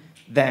anyone,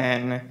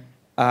 then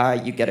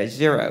you get a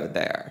 0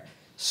 there.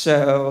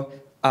 So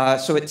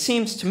it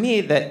seems to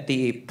me that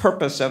the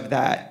purpose of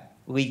that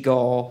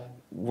legal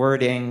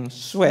wording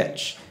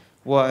switch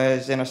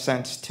was, in a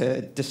sense,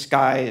 to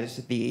disguise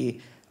the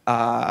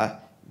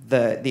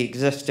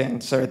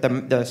existence or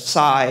the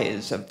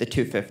size of the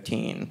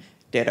 215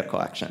 data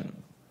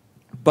collection.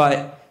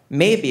 But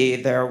maybe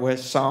there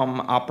was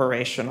some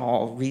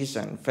operational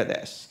reason for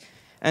this.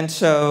 And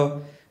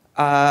so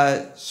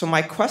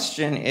my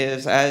question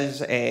is, as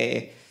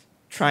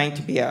trying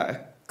to be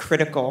a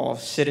critical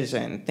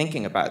citizen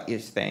thinking about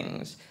these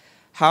things,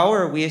 how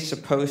are we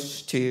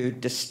supposed to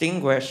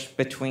distinguish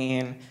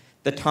between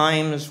the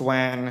times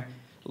when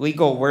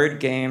legal word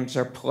games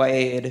are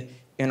played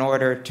in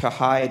order to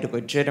hide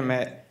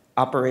legitimate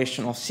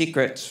operational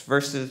secrets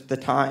versus the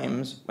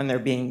times when they're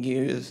being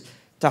used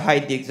to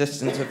hide the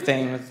existence of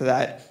things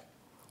that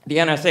the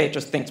NSA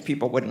just thinks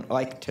people wouldn't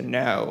like to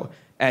know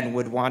and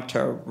would want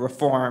to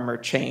reform or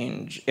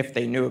change if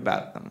they knew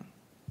about them?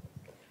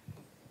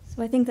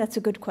 So I think that's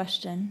a good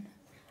question.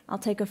 I'll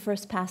take a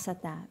first pass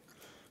at that.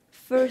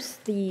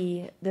 First,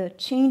 the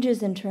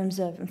changes in terms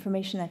of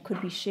information that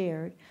could be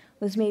shared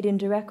was made in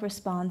direct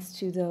response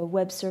to the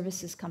web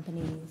services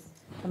companies,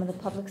 some of the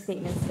public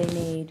statements they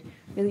made,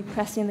 really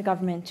pressing the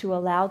government to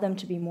allow them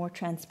to be more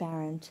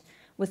transparent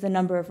with the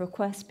number of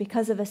requests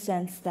because of a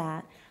sense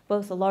that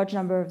both a large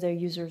number of their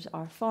users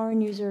are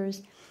foreign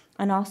users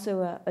and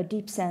also a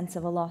deep sense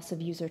of a loss of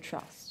user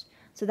trust.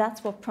 So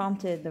that's what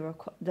prompted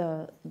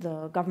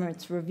the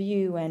government's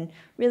review and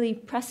really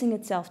pressing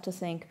itself to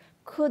think,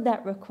 could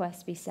that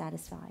request be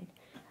satisfied?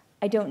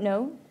 I don't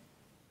know,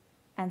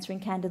 answering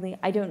candidly,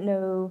 I don't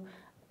know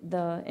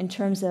in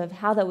terms of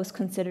how that was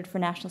considered for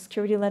national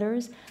security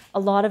letters. A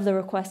lot of the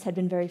requests had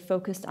been very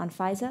focused on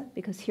FISA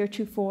because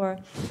heretofore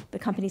the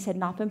companies had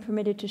not been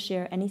permitted to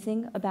share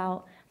anything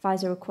about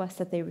FISA requests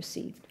that they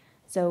received.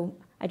 So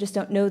I just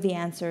don't know the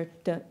answer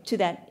to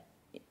that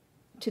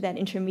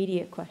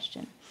intermediate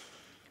question.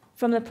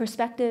 From the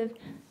perspective,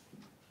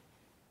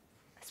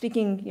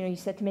 speaking, you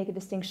said to make a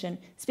distinction,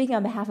 speaking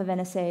on behalf of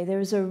NSA,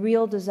 there's a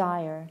real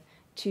desire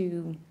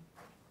to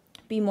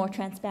be more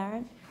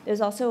transparent. There's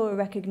also a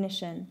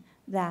recognition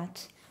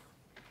that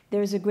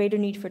there's a greater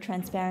need for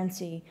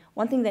transparency.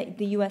 One thing that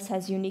the US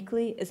has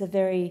uniquely is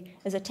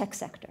a tech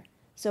sector.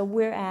 So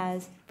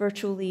whereas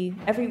virtually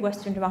every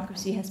Western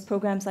democracy has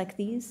programs like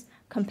these,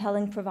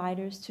 compelling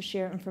providers to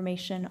share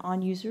information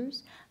on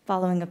users,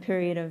 following a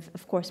period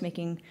of course,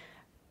 making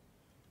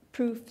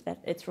proof that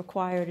it's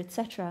required, et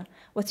cetera.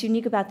 What's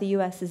unique about the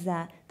US is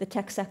that the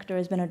tech sector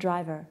has been a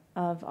driver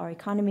of our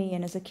economy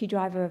and is a key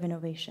driver of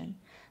innovation.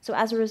 So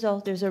as a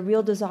result, there's a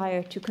real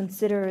desire to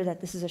consider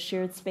that this is a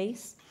shared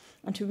space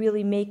and to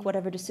really make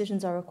whatever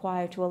decisions are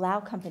required to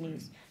allow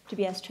companies to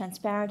be as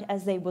transparent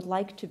as they would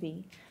like to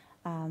be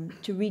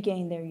to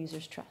regain their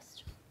users'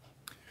 trust.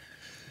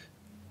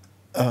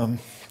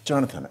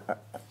 Jonathan,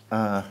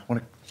 I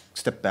want to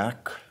step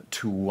back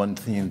to one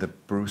theme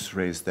that Bruce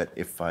raised that,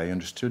 if I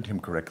understood him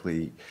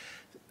correctly,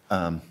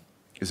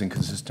 is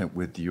inconsistent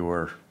with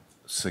your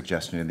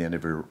suggestion at the end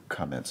of your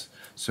comments.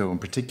 So in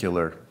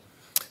particular,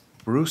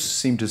 Bruce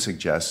seemed to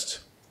suggest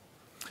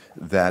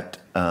that,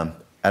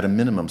 at a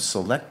minimum,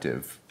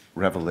 selective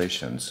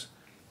revelations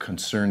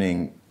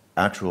concerning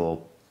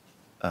actual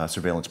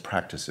surveillance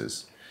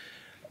practices,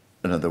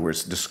 in other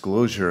words,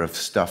 disclosure of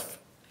stuff,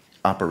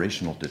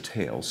 operational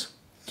details,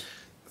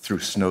 through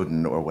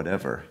Snowden or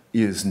whatever,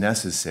 is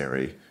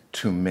necessary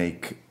to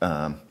make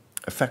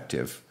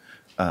effective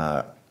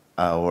the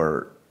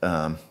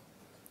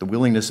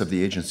willingness of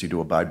the agency to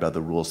abide by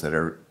the rules that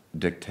are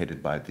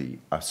dictated by the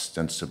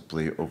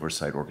ostensibly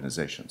oversight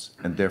organizations.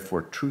 And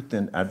therefore, truth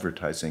in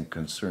advertising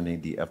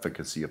concerning the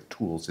efficacy of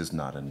tools is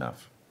not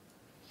enough.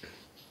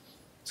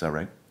 Is that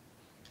right?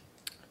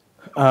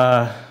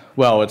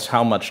 Well, it's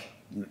how much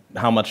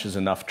is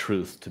enough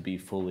truth to be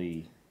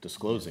fully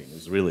disclosing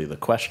is really the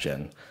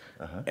question.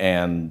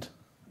 And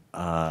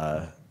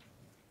I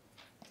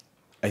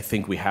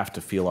think we have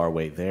to feel our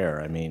way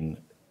there. I mean,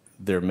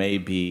 there may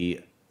be,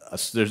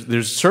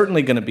 there's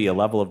certainly going to be a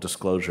level of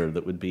disclosure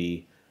that would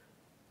be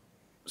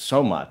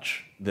so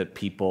much that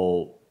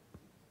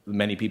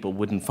many people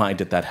wouldn't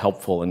find it that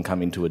helpful in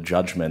coming to a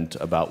judgment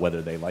about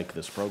whether they like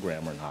this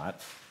program or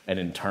not. And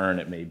in turn,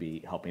 it may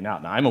be helping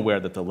out. Now, I'm aware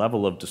that the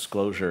level of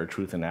disclosure,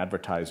 truth in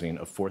advertising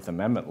of Fourth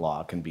Amendment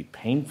law can be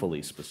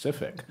painfully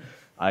specific.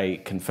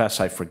 I confess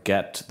I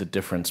forget the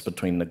difference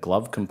between the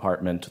glove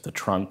compartment, the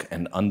trunk,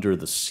 and under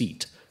the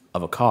seat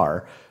of a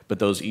car, but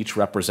those each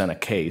represent a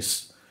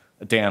case.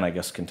 Dan, I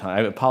guess, can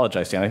I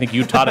apologize, Dan. I think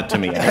you taught it to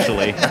me,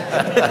 actually.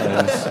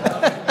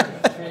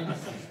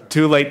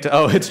 Too late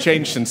to, it's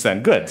changed since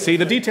then. Good. See,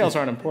 the details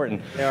aren't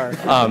important. They are.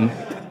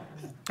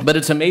 But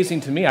it's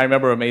amazing to me, I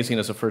remember amazing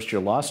as a first-year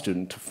law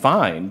student, to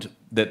find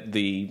that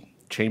the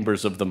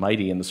chambers of the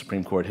mighty in the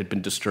Supreme Court had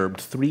been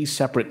disturbed 3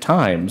 separate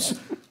times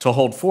to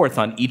hold forth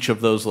on each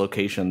of those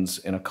locations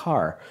in a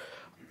car.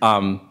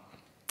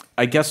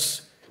 I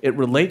guess it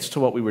relates to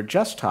what we were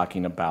just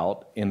talking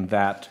about in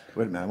that...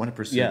 Wait a minute, I want to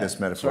pursue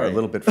this metaphor a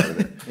little bit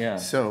further.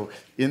 So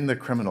in the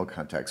criminal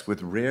context,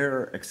 with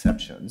rare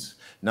exceptions,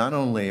 not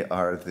only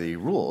are the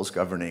rules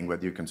governing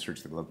whether you can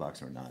search the glove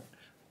box or not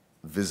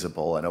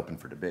visible and open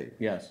for debate,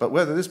 but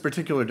whether this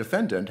particular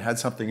defendant had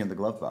something in the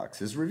glove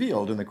box is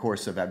revealed in the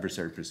course of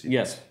adversary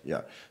proceedings.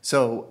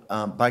 So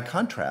by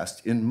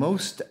contrast, in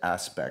most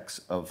aspects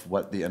of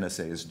what the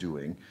NSA is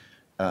doing,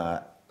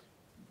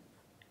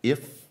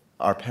 if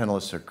our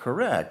panelists are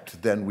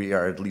correct, then we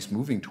are at least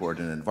moving toward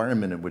an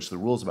environment in which the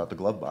rules about the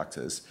glove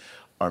boxes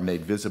are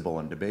made visible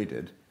and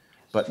debated,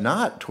 but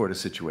not toward a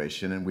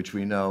situation in which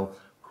we know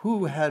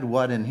who had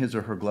what in his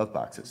or her glove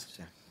boxes.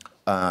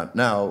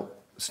 Now,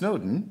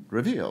 Snowden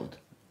revealed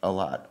a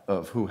lot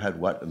of who had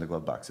what in the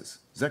glove boxes.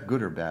 Is that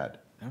good or bad?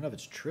 I don't know if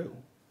it's true.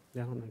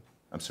 Yeah, I don't know.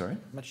 I'm sorry? I'm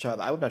not sure.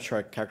 I'm not sure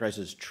I characterize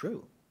it as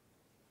true.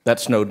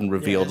 That Snowden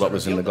revealed what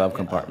was in the glove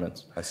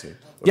compartments. I see.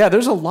 Yeah,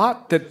 there's a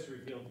lot that...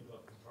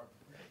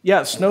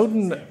 Yeah,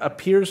 Snowden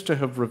appears to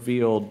have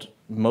revealed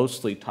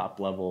mostly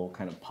top-level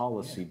kind of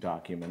policy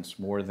documents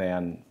more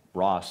than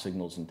raw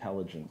signals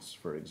intelligence,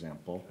 for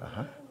example.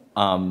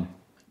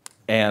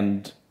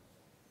 And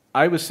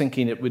I was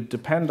thinking it would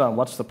depend on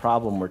what's the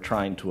problem we're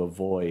trying to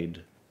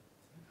avoid,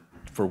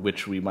 for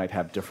which we might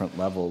have different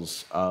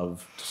levels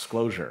of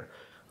disclosure.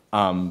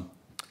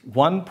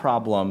 One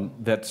problem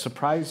that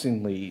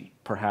surprisingly,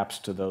 perhaps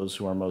to those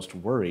who are most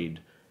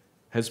worried,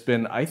 has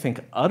been, I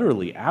think,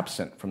 utterly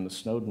absent from the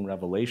Snowden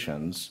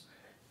revelations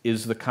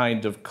is the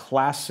kind of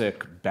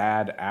classic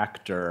bad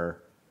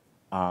actor,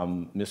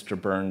 Mr.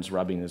 Burns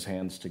rubbing his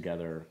hands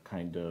together,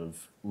 kind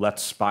of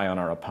let's spy on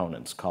our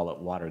opponents, call it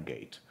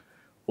Watergate.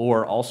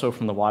 Or also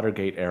from the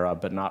Watergate era,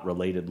 but not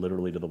related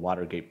literally to the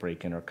Watergate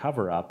break-in or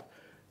cover-up,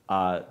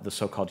 the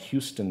so-called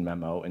Houston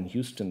memo and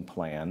Houston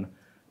plan,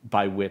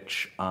 by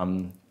which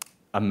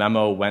a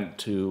memo went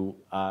to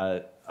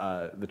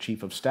the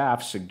chief of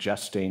staff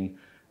suggesting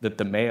that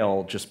the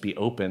mail just be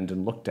opened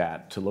and looked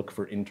at to look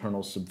for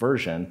internal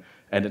subversion.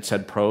 And it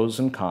said pros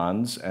and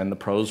cons, and the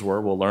pros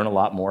were, we'll learn a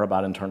lot more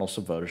about internal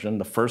subversion.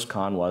 The first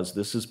con was,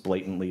 this is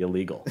blatantly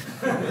illegal.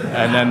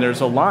 And then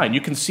there's a line.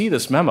 You can see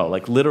this memo,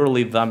 like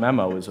literally the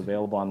memo is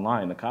available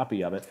online, a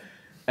copy of it.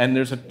 And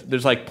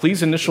there's like,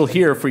 please initial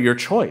here for your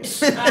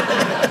choice.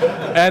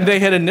 And they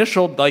had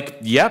initialed like,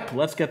 yep,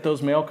 let's get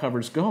those mail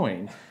covers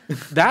going.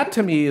 That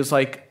to me is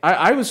like,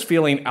 I was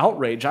feeling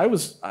outraged.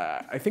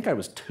 I think I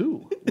was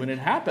 2 when it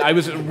happened. I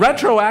was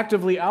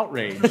retroactively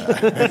outraged.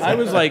 I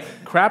was like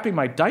crapping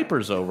my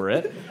diapers over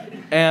it.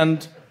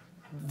 And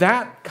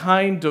that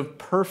kind of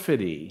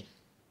perfidy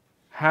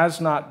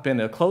has not been,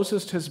 the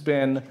closest has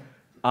been,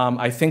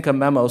 I think, a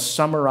memo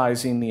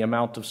summarizing the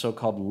amount of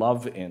so-called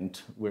love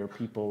int, where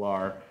people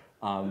are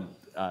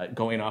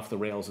going off the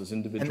rails as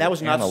individual And that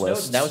was not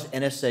analysts. Snowden,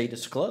 that was NSA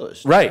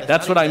disclosed. Right,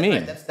 that's what I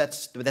mean.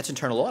 That's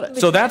internal audit.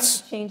 So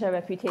that's change our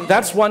reputation.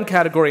 That's one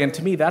category, and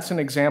to me, that's an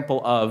example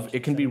of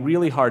it can be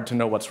really hard to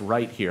know what's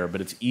right here,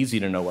 but it's easy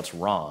to know what's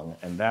wrong,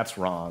 and that's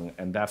not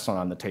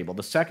on the table.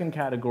 The second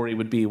category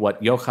would be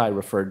what Yochai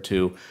referred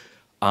to,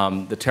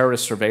 the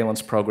terrorist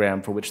surveillance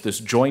program, for which this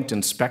Joint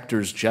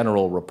Inspectors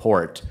General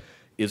report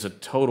is a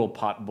total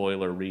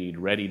potboiler read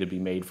ready to be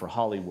made for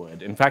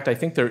Hollywood. In fact, I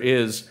think there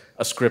is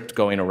a script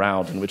going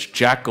around in which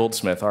Jack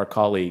Goldsmith, our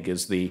colleague,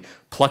 is the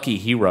plucky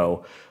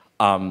hero,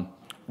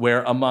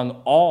 where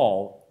among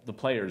all the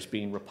players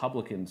being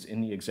Republicans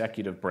in the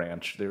executive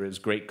branch, there is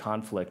great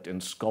conflict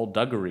and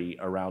skullduggery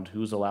around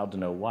who's allowed to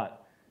know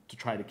what to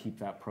try to keep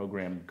that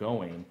program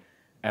going.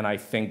 And I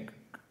think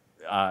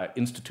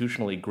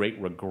institutionally great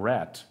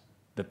regret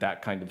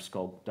that kind of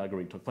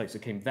skullduggery took place.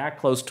 It came that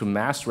close to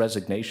mass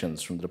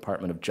resignations from the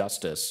Department of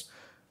Justice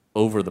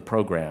over the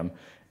program,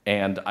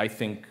 and I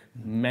think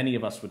many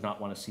of us would not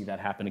want to see that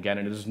happen again.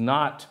 And it is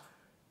not,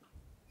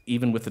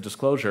 even with the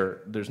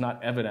disclosure, there's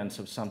not evidence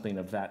of something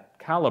of that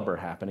caliber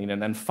happening.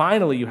 And then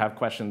finally, you have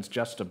questions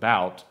just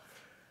about,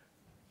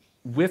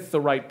 with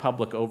the right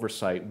public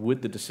oversight,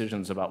 would the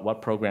decisions about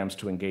what programs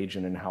to engage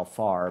in and how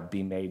far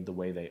be made the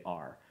way they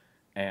are?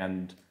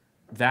 And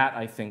that,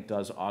 I think,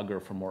 does augur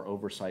for more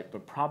oversight,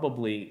 but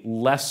probably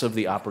less of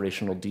the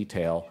operational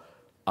detail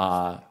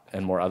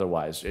and more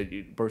otherwise.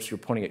 Bruce, you're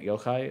pointing at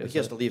Yochai? He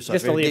has to leave. So He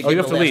has to leave. Oh, you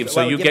have to leave,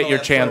 so you get your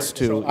chance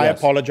to... So I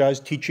apologize.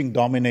 Teaching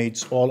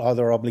dominates all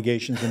other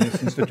obligations in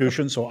this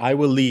institution, so I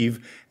will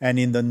leave. And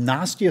in the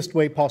nastiest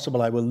way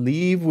possible, I will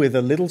leave with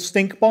a little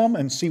stink bomb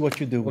and see what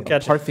you do with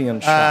it.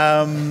 Parthian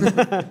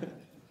shot.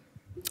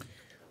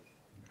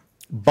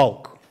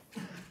 Bulk.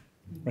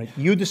 Right.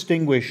 You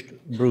distinguished,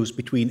 Bruce,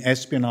 between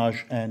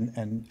espionage and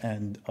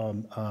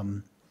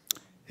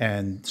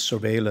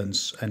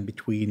surveillance, and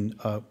between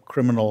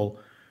criminal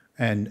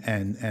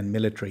and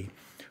military.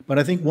 But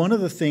I think one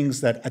of the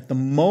things that at the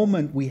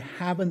moment we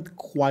haven't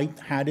quite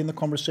had in the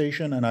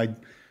conversation, and I'd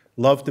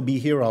love to be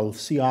here, I'll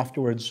see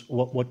afterwards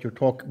what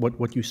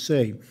you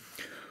say.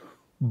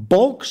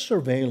 Bulk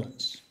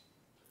surveillance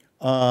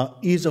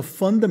is a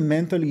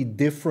fundamentally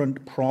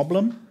different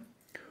problem,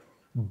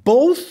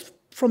 both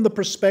from the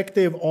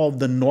perspective of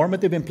the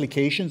normative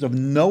implications of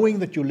knowing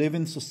that you live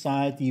in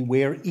society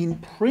where, in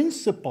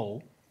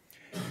principle,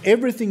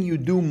 everything you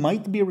do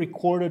might be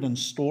recorded and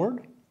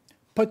stored,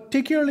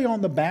 particularly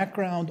on the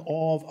background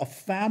of a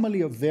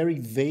family of very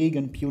vague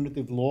and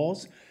punitive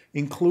laws,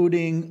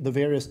 including the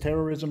various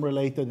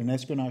terrorism-related and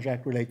Espionage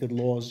Act-related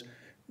laws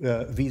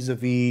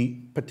vis-a-vis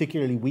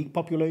particularly weak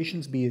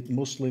populations, be it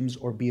Muslims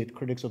or be it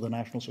critics of the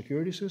national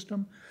security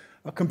system,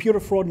 a Computer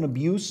Fraud and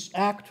Abuse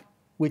Act,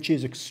 which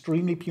is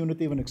extremely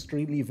punitive and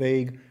extremely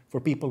vague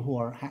for people who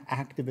are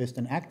activists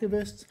and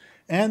activists,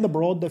 and the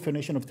broad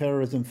definition of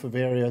terrorism for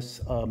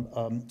various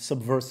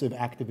subversive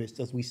activists,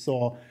 as we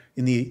saw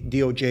in the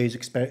DOJ's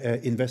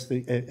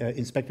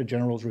Inspector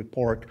General's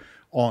report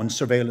on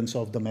surveillance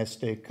of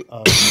domestic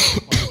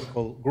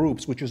political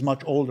groups, which is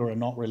much older and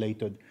not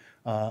related.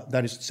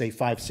 That is to say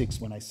 5-6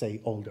 when I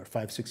say older,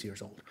 5-6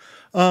 years old.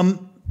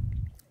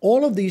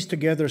 All of these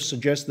together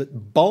suggest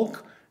that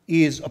bulk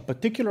is a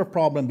particular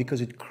problem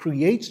because it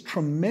creates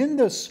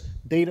tremendous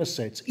data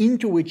sets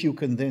into which you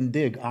can then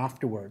dig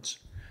afterwards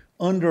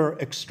under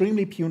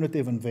extremely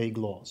punitive and vague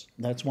laws.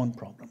 That's one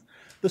problem.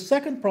 The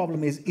second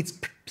problem is it's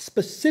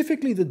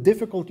specifically the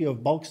difficulty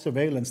of bulk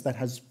surveillance that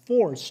has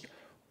forced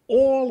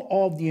all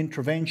of the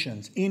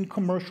interventions in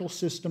commercial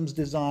systems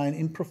design,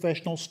 in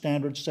professional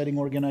standard setting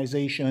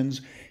organizations,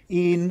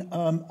 in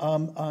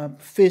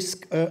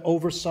FISC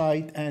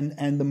oversight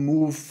and the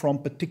move from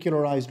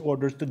particularized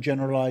orders to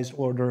generalized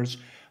orders,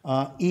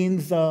 in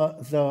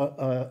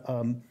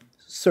the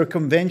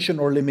circumvention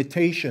or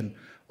limitation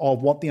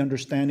of what the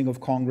understanding of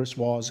Congress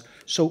was.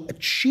 So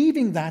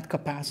achieving that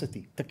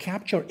capacity to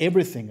capture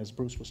everything, as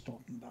Bruce was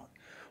talking about,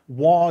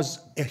 was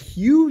a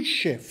huge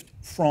shift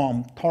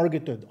from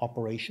targeted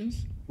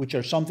operations, which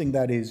are something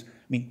that is,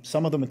 I mean,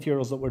 some of the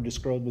materials that were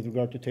described with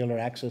regard to tailored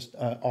access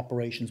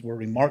operations were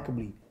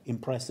remarkably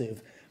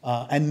impressive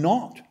and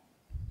not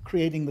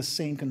creating the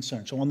same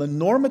concern. So on the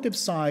normative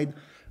side,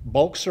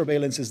 bulk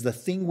surveillance is the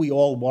thing we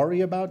all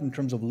worry about in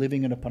terms of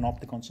living in a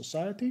panopticon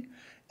society.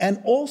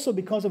 And also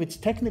because of its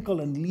technical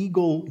and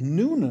legal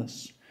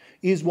newness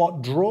is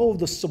what drove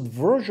the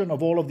subversion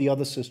of all of the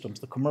other systems,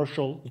 the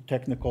commercial, the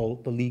technical,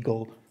 the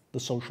legal, the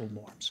social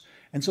norms.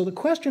 And so the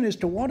question is,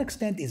 to what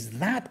extent is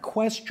that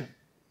question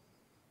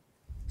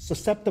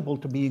susceptible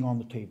to being on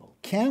the table?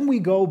 Can we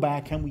go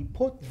back, can we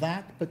put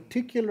that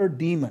particular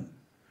demon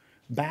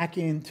back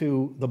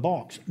into the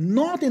box?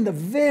 Not in the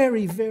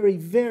very, very,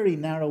 very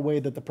narrow way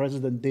that the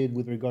president did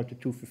with regard to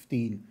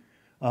 215,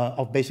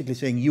 of basically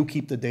saying, you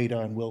keep the data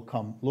and we'll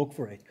come look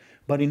for it.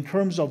 But in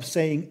terms of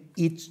saying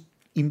it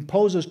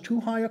imposes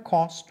too high a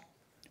cost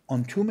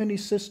on too many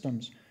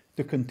systems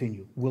to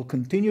continue. We'll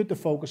continue to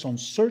focus on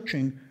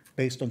searching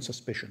based on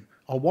suspicion.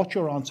 I'll watch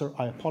your answer.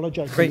 I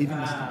apologize for leaving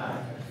this.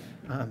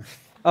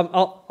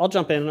 I'll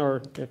jump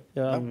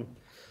in.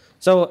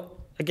 So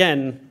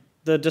again,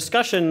 the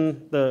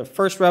discussion, the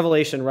first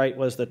revelation, right,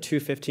 was the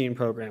 215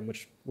 program,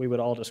 which we would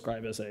all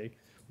describe as a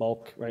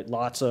bulk, right,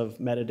 lots of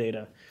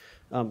metadata.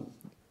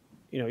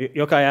 You know,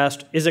 Yochai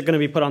asked, is it going to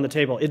be put on the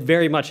table? It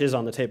very much is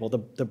on the table.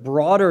 The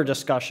broader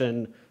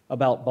discussion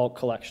about bulk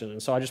collection.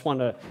 And so I just want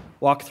to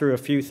walk through a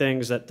few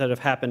things that have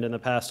happened in the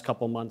past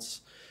couple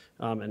months.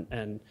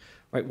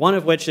 Right, one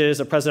of which is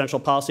a Presidential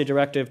Policy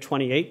Directive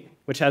 28,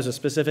 which has a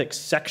specific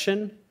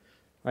section,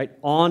 right,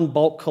 on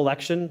bulk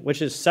collection,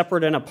 which is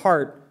separate and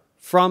apart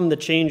from the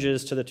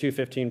changes to the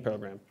 215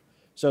 program.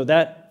 So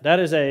that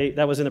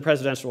was in the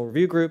Presidential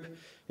Review Group.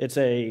 It's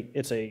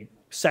a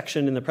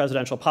section in the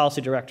Presidential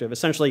Policy Directive,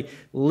 essentially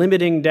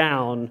limiting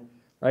down,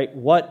 right,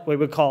 what we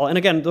would call, and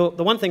again, the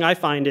one thing I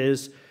find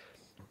is,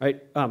 right,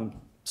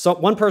 so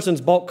one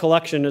person's bulk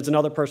collection is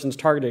another person's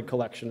targeted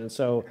collection. And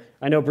so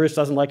I know Bruce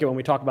doesn't like it when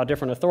we talk about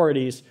different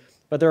authorities,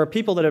 but there are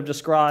people that have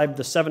described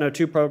the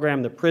 702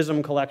 program, the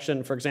PRISM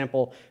collection, for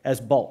example,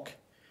 as bulk.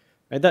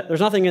 Right?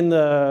 There's nothing in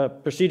the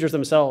procedures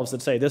themselves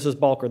that say this is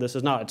bulk or this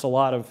is not. It's a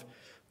lot of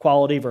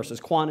quality versus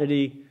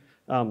quantity,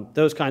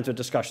 those kinds of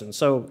discussions.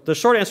 So the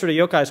short answer to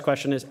Yochai's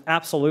question is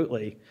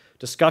absolutely.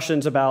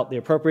 Discussions about the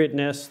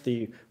appropriateness,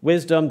 the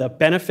wisdom, the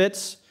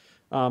benefits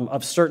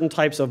of certain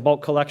types of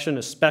bulk collection,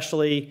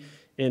 especially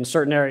in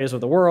certain areas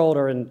of the world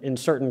or in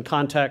certain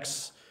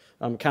contexts.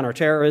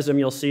 Counterterrorism,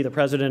 you'll see the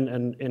president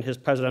and in his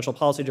presidential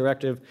policy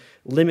directive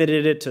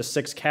limited it to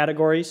 6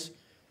 categories,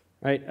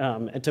 right?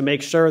 And to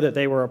make sure that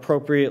they were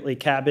appropriately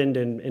cabined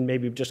in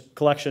maybe just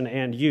collection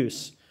and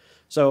use.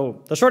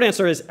 So the short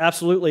answer is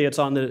absolutely it's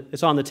on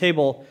the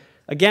table.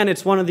 Again,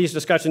 it's one of these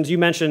discussions. You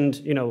mentioned,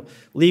 you know,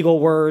 legal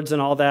words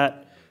and all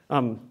that.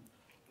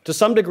 To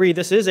some degree,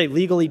 this is a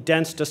legally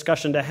dense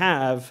discussion to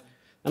have.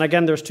 And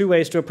again, there's 2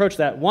 ways to approach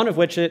that. One of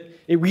which it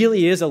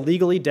really is a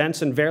legally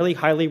dense and very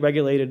highly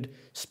regulated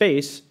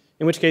space,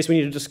 in which case we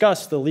need to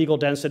discuss the legal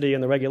density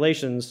and the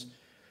regulations,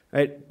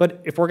 right?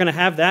 But if we're going to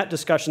have that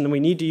discussion, then we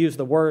need to use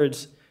the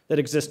words that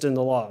exist in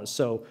the laws.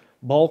 So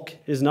bulk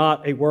is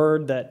not a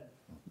word that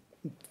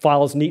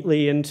files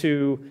neatly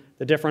into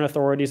the different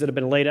authorities that have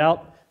been laid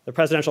out. The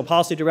Presidential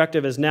Policy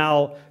Directive has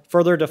now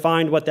further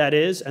defined what that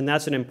is, and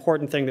that's an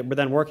important thing that we're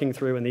then working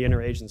through in the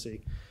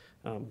interagency.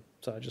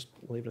 So I just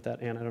leave it at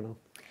that. Anne, I don't know.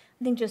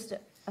 I think just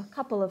a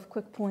couple of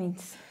quick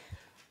points.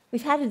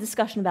 We've had a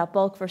discussion about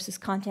bulk versus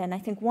content. I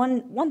think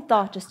one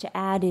thought just to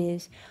add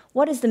is,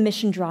 what is the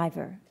mission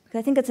driver? Because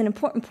I think it's an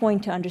important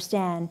point to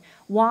understand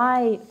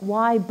why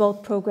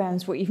bulk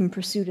programs were even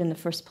pursued in the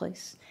first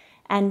place.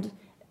 And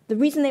the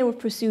reason they were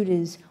pursued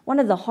is one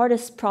of the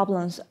hardest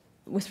problems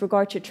with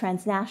regard to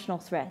transnational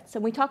threats. So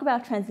when we talk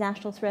about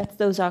transnational threats,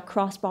 those are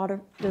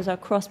cross-border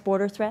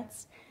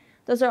threats.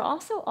 Those are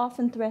also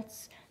often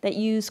threats that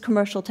use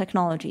commercial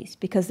technologies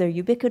because they're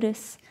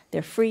ubiquitous,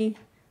 they're free,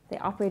 they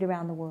operate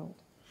around the world.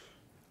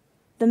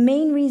 The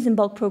main reason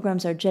bulk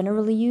programs are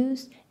generally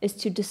used is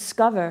to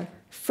discover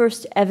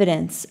first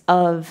evidence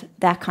of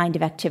that kind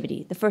of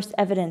activity, the first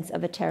evidence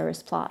of a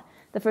terrorist plot,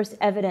 the first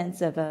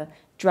evidence of a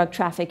drug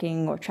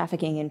trafficking or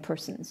trafficking in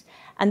persons.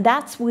 And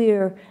that's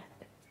where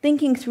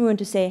thinking through and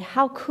to say,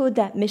 how could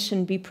that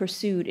mission be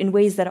pursued in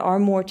ways that are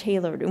more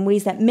tailored, in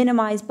ways that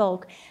minimize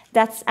bulk?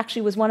 That's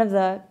actually was one of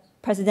the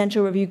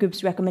Presidential Review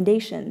Group's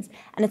recommendations.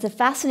 And it's a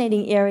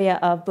fascinating area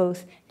of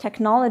both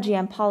technology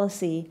and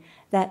policy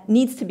that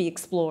needs to be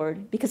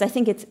explored, because I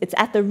think it's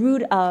at the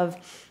root of,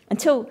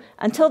 until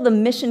the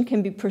mission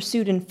can be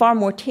pursued in far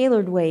more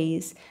tailored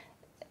ways,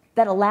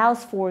 that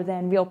allows for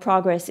then real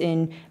progress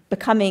in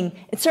becoming,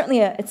 it's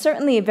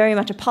certainly very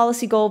much a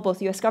policy goal, both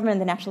the US government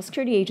and the National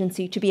Security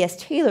Agency, to be as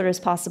tailored as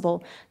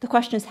possible. The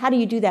question is, how do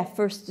you do that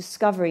first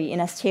discovery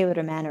in as tailored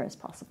a manner as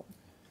possible?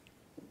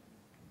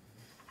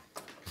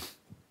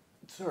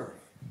 Sir.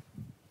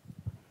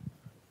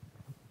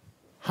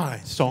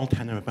 Hi, Saul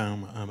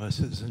Tenenbaum. I'm a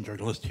citizen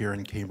journalist here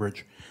in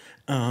Cambridge.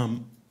 I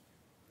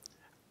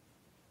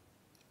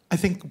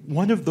think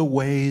one of the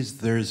ways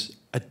there's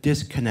a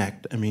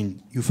disconnect, I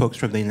mean, you folks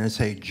from the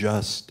NSA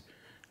just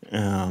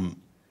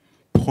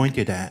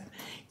pointed at,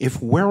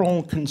 if we're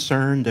all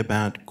concerned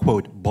about,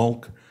 quote,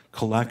 bulk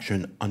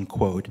collection,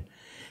 unquote,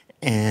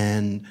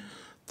 and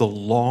the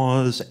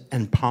laws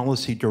and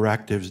policy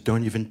directives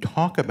don't even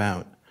talk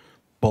about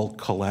bulk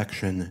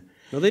collection.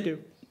 No, they do.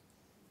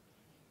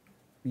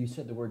 You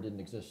said the word didn't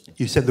exist.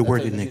 You said the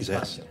word didn't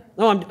exist.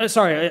 No, I'm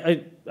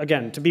sorry.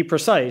 Again, to be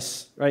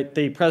precise, right,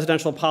 the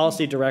presidential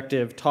policy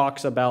directive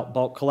talks about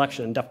bulk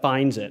collection,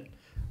 defines it.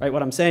 Right?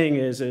 What I'm saying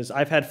is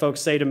I've had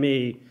folks say to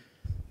me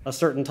a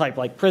certain type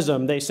like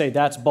PRISM, they say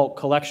that's bulk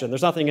collection.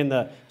 There's nothing in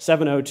the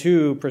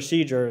 702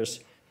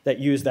 procedures that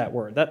use that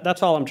word.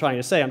 That's all I'm trying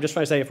to say. I'm just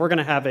trying to say if we're going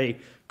to have a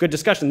good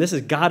discussion, this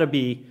has got to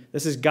be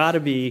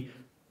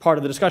part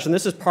of the discussion.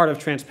 This is part of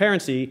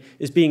transparency,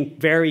 is being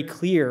very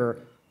clear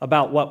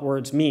about what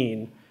words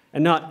mean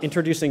and not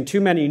introducing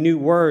too many new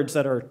words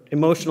that are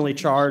emotionally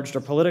charged or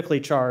politically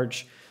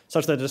charged,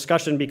 such that the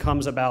discussion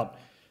becomes about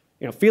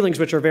feelings,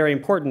 which are very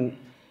important.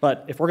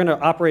 But if we're going to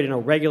operate in a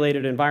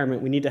regulated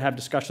environment, we need to have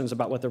discussions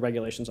about what the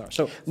regulations are.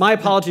 So my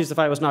apologies if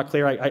I was not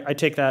clear. I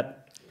take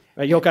that.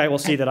 Yochai will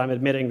see that I'm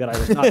admitting that I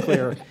was not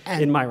clear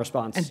in my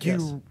response. And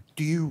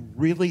do you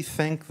really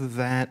think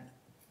that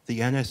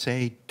the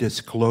NSA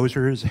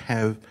disclosures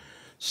have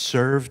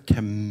served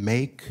to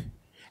make,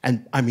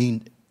 and I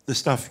mean, the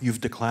stuff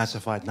you've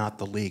declassified, not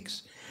the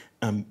leaks,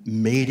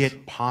 made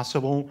it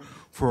possible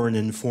for an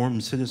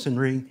informed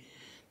citizenry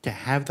to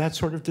have that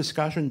sort of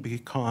discussion?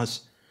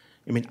 Because,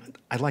 I mean,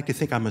 I like to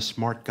think I'm a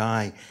smart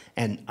guy,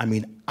 and I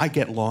mean, I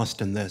get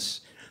lost in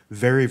this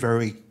very,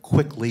 very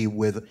quickly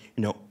with,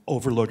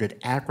 overloaded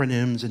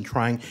acronyms and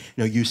trying,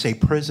 you say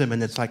PRISM,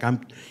 and it's like,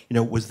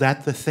 was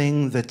that the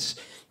thing that's,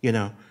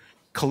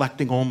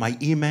 collecting all my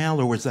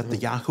email, or was that the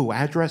Yahoo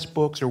address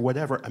books, or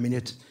whatever? I mean,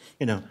 it's,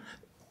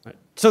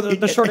 So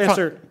the short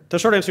answer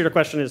to your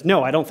question is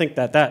no, I don't think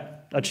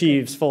that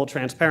achieves full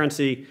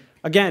transparency.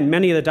 Again,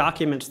 many of the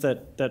documents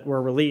that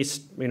were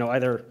released,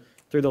 either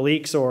through the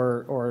leaks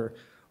or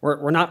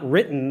were not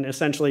written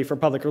essentially for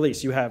public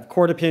release. You have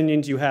court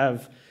opinions, you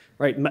have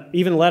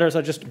even letters.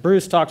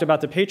 Bruce talked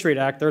about the Patriot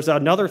Act. There's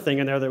another thing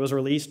in there that was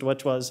released,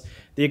 which was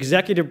the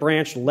executive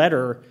branch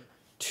letter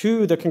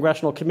to the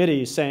congressional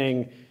committees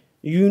saying,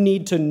 you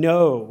need to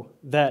know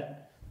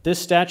that this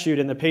statute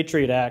in the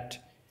Patriot Act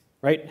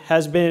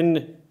has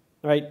been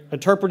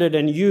interpreted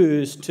and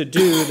used to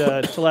do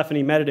the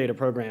telephony metadata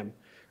program.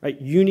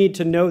 You need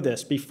to know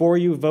this before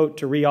you vote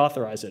to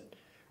reauthorize it.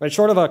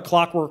 Short of a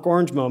Clockwork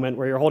Orange moment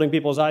where you're holding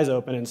people's eyes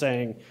open and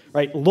saying,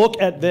 look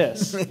at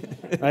this.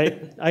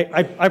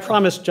 I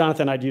promised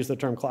Jonathan I'd use the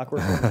term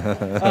Clockwork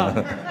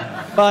Orange.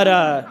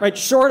 But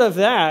short of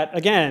that,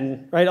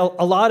 again,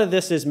 a lot of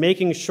this is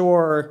making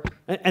sure,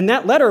 and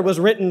that letter was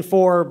written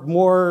for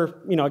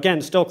more, again,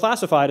 still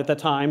classified at the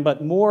time,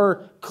 but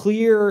more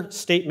clear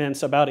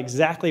statements about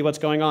exactly what's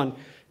going on.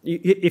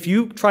 If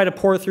you try to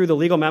pour through the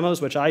legal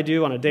memos, which I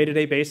do on a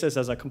day-to-day basis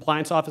as a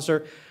compliance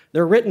officer,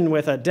 they're written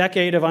with a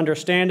decade of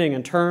understanding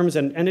and terms,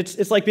 and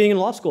it's like being in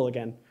law school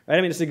again. I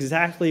mean, it's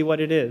exactly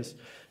what it is.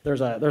 There's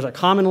a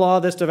common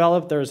law that's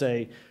developed, there's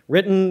a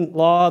written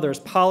law, there's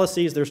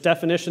policies, there's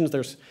definitions,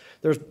 there's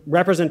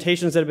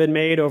representations that have been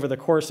made over the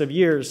course of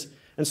years.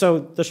 And so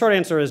the short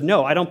answer is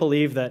no, I don't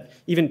believe that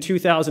even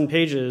 2,000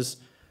 pages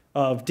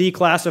of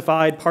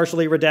declassified,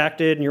 partially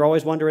redacted, and you're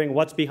always wondering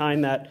what's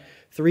behind that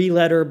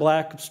 3-letter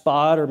black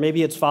spot, or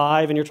maybe it's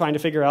 5, and you're trying to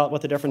figure out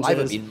what the difference is. 5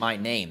 would be my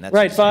name.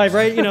 That's 5,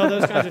 right?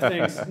 Those kinds of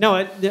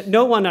things.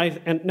 No one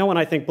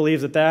I think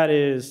believes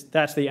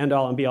that's the end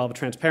all and be all of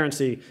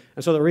transparency.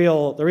 And so the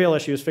real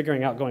issue is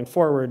figuring out going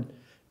forward,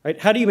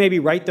 how do you maybe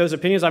write those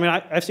opinions? I mean,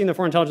 I've seen the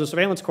Foreign Intelligence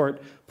Surveillance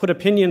Court put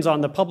opinions on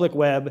the public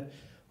web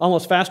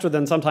almost faster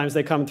than sometimes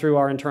they come through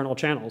our internal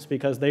channels,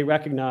 because they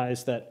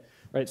recognize that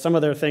some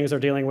of their things they're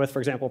dealing with, for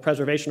example,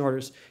 preservation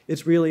orders.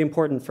 It's really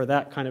important for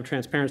that kind of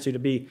transparency to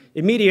be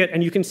immediate,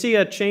 and you can see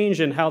a change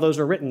in how those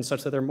are written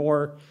such that they're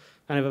more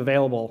kind of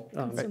available.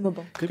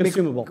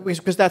 Consumable.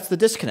 Because that's the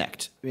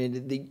disconnect. I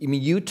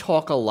mean, you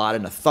talk a lot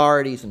in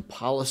authorities and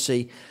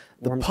policy.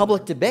 The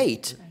public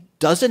debate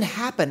doesn't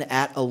happen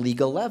at a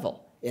legal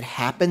level. It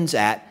happens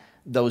at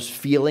those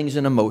feelings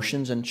and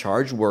emotions and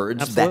charged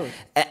words. Absolutely.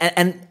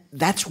 And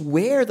that's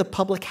where the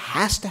public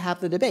has to have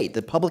the debate.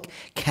 The public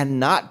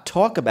cannot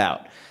talk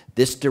about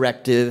this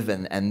directive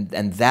and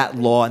that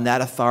law and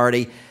that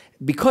authority,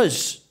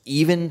 because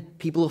even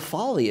people who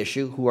follow the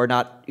issue, who are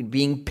not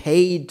being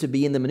paid to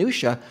be in the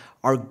minutia,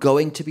 are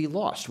going to be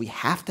lost. We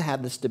have to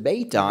have this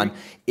debate on,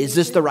 is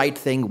this the right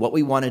thing, what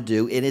we want to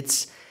do? And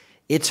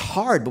it's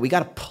hard, but we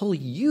got to pull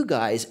you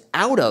guys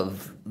out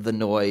of the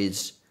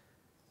noise,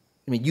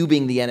 I mean, you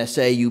being the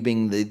NSA, you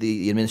being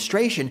the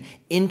administration,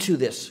 into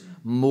this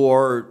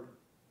more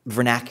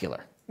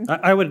vernacular?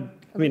 I would,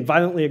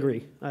 violently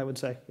agree, I would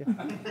say. Yeah.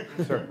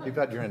 Sir, you've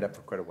had your hand up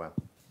for quite a while.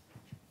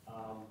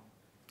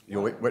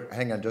 Wait,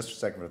 hang on just a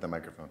second with the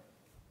microphone.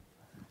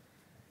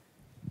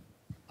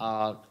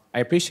 I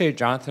appreciate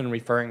Jonathan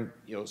referring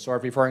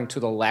to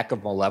the lack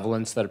of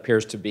malevolence that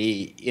appears to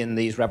be in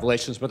these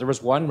revelations, but there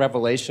was one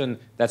revelation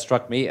that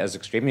struck me as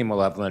extremely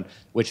malevolent,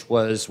 which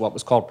was what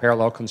was called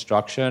parallel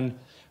construction,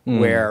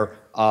 where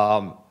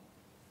the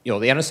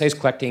NSA is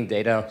collecting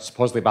data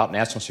supposedly about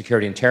national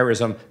security and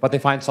terrorism, but they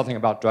find something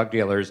about drug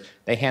dealers.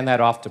 They hand that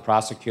off to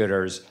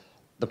prosecutors.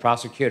 The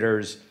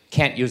prosecutors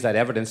can't use that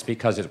evidence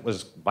because it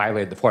was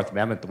violated the Fourth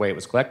Amendment the way it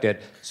was collected,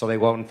 so they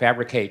won't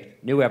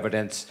fabricate new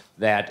evidence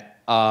that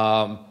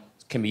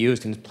can be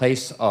used in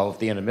place of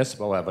the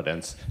inadmissible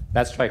evidence.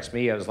 That strikes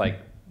me as like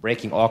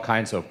breaking all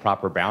kinds of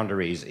proper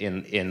boundaries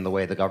in the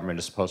way the government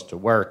is supposed to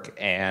work.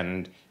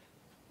 And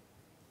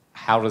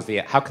how can the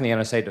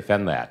NSA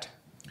defend that?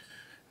 Do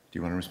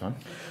you want to respond?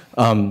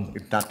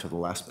 Not to the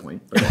last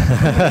point.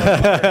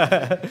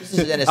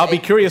 I'll be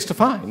curious to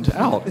find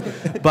out.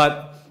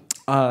 But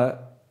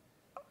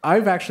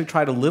I've actually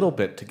tried a little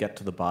bit to get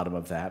to the bottom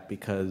of that,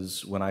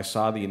 because when I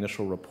saw the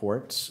initial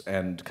reports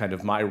and kind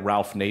of my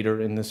Ralph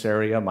Nader in this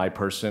area, my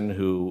person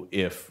who,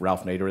 if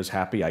Ralph Nader is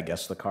happy, I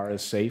guess the car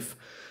is safe,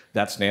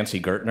 that's Nancy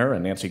Gertner.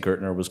 And Nancy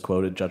Gertner was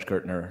quoted,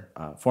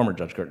 former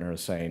Judge Gertner,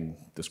 as saying,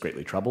 "This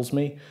greatly troubles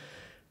me."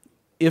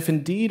 If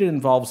indeed it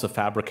involves the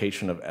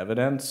fabrication of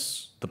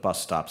evidence, the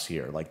bus stops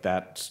here. Like,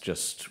 that's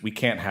just, we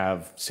can't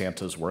have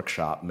Santa's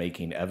workshop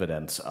making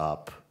evidence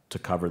up to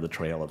cover the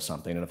trail of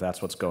something. And if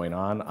that's what's going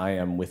on, I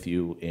am with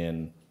you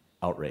in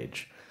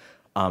outrage.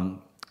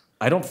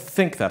 I don't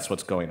think that's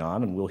what's going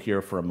on, and we'll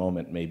hear for a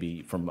moment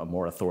maybe from a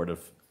more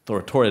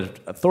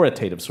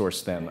authoritative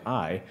source than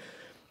I.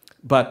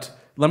 But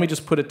let me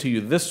just put it to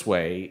you this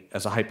way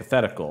as a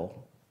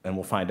hypothetical, and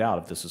we'll find out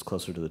if this is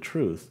closer to the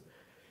truth.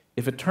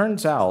 If it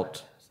turns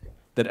out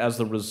that as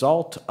the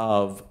result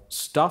of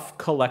stuff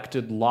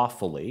collected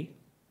lawfully,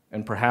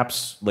 and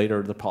perhaps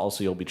later the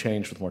policy will be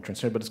changed with more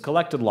transparency, but it's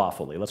collected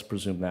lawfully, let's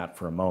presume that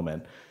for a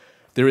moment,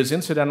 there is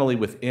incidentally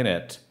within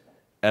it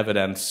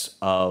evidence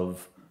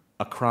of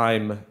a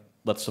crime,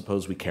 let's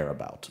suppose we care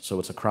about. So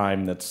it's a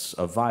crime that's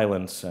of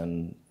violence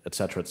and et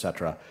cetera,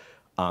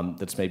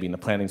 that's maybe in the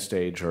planning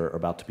stage or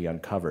about to be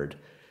uncovered.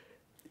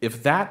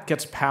 If that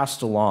gets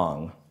passed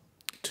along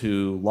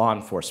to law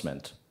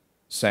enforcement,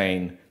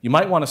 saying, you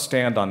might want to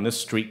stand on this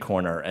street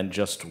corner and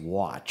just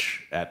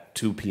watch at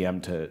 2 p.m.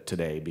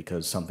 today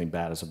because something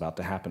bad is about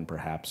to happen,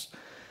 perhaps.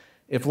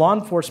 If law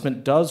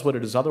enforcement does what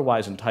it is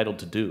otherwise entitled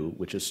to do,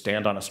 which is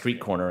stand on a street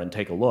corner and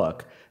take a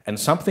look, and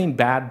something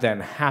bad then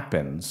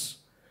happens,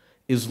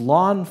 is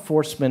law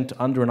enforcement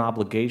under an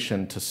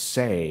obligation to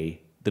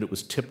say that it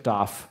was tipped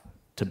off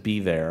to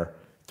be there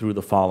through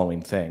the following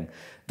thing?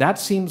 That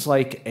seems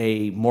like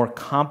a more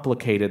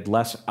complicated,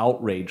 less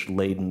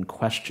outrage-laden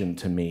question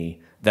to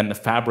me than the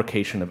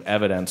fabrication of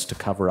evidence to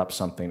cover up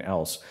something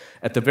else.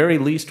 At the very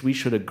least, we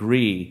should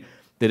agree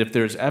that if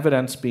there's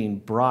evidence being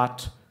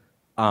brought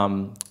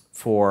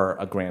for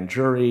a grand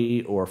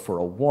jury or for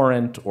a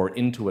warrant or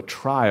into a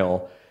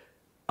trial,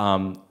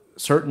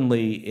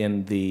 certainly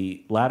in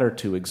the latter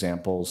two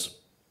examples,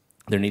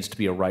 there needs to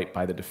be a right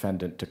by the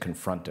defendant to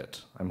confront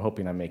it. I'm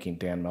hoping I'm making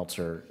Dan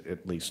Meltzer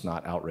at least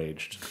not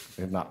outraged,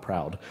 if not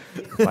proud,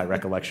 with my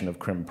recollection of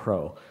Crim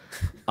Pro.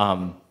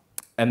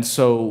 And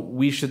so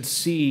we should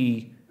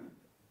see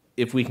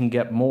if we can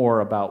get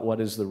more about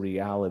what is the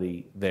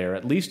reality there.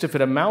 At least if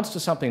it amounts to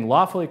something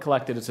lawfully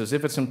collected, it's as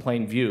if it's in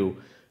plain view,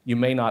 you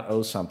may not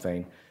owe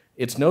something.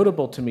 It's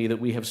notable to me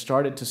that we have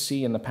started to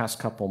see in the past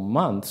couple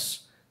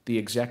months the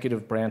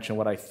executive branch, and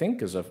what I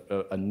think is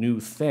a new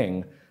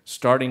thing,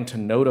 starting to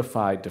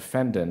notify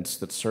defendants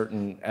that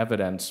certain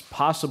evidence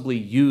possibly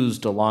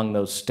used along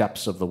those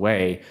steps of the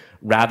way,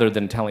 rather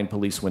than telling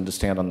police when to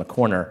stand on the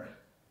corner,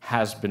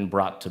 has been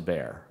brought to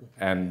bear.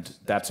 And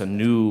that's a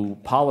new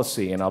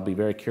policy, and I'll be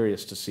very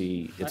curious to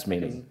see its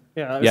meaning.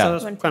 So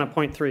that's kind of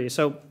point three.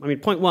 So,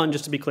 point one,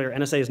 just to be clear,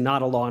 NSA is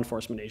not a law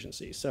enforcement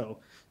agency. So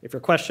if your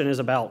question is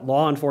about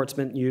law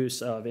enforcement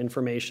use of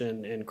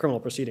information in criminal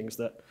proceedings,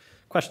 that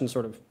question is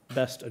sort of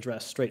best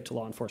addressed straight to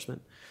law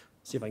enforcement.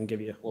 See if I can give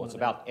you. Well, it's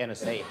about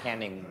NSA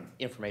handing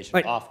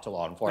information off to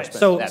law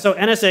enforcement. Right. So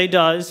NSA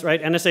does,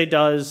 right? NSA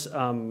does,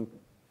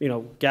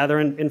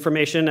 gather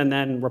information and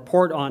then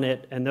report on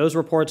it, and those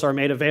reports are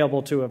made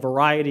available to a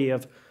variety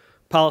of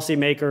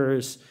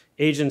policymakers,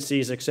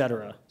 agencies, et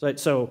cetera. Right?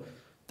 So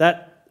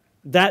that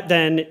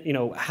then,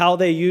 how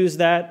they use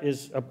that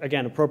is,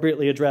 again,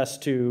 appropriately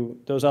addressed to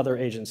those other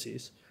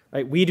agencies.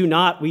 Right?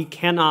 We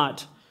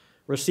cannot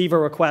receive a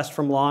request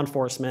from law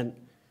enforcement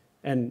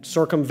and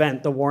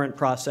circumvent the warrant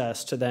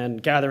process to then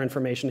gather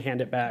information,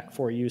 hand it back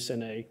for use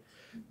in a,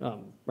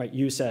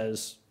 use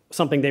as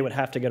something they would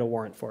have to get a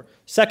warrant for.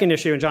 Second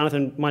issue, and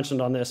Jonathan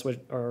mentioned on this,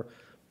 or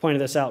pointed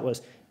this out,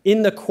 was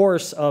in the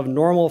course of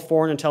normal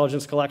foreign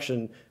intelligence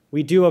collection,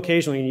 we do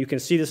occasionally, and you can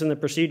see this in the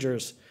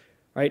procedures,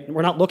 right?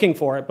 We're not looking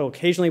for it, but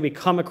occasionally we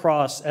come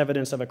across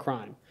evidence of a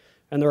crime.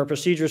 And there are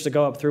procedures to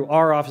go up through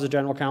our Office of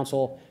General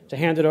Counsel to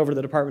hand it over to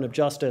the Department of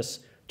Justice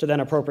to then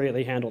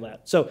appropriately handle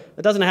that. So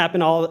it doesn't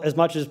happen as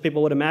much as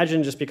people would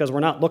imagine just because we're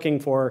not looking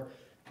for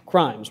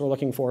crimes. We're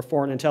looking for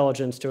foreign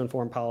intelligence to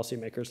inform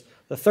policymakers.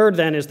 The third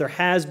then is there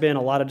has been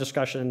a lot of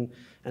discussion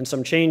and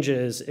some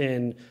changes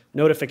in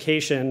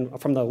notification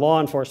from the law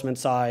enforcement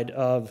side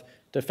of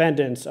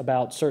defendants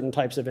about certain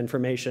types of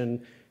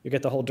information. You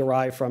get the whole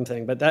derived from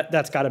thing, but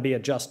that's got to be a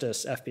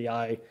Justice,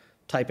 FBI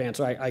type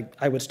answer.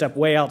 I would step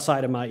way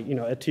outside of my,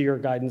 to your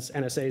guidance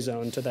NSA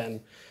zone to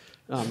then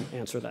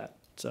answer that.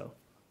 So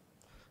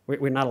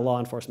we're not a law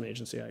enforcement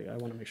agency. I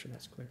want to make sure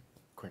that's clear.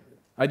 Great.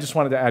 I just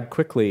wanted to add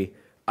quickly,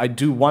 I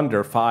do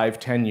wonder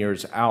 5-10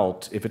 years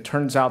out, if it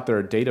turns out there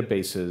are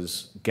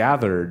databases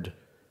gathered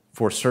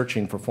for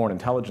searching for foreign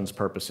intelligence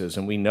purposes,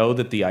 and we know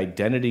that the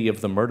identity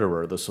of the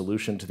murderer, the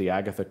solution to the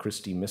Agatha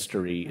Christie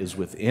mystery, is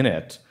within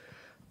it.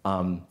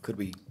 Could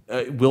we?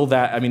 Will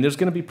that, there's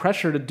going to be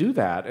pressure to do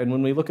that. And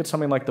when we look at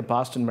something like the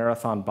Boston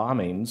Marathon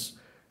bombings,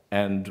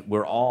 and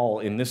we're all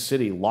in this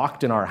city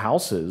locked in our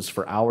houses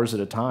for hours at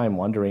a time,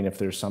 wondering if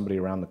there's somebody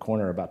around the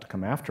corner about to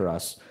come after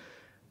us,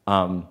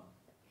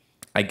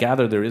 I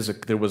gather there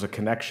was a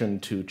connection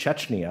to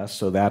Chechnya,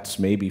 so that's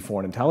maybe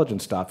foreign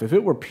intelligence stuff. If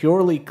it were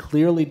purely,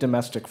 clearly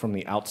domestic from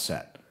the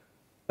outset,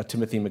 a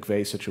Timothy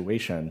McVeigh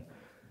situation,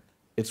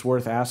 it's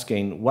worth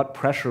asking, what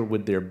pressure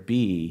would there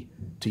be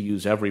to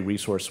use every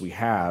resource we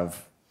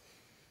have?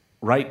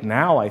 Right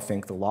now, I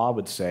think the law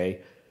would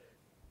say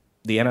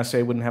the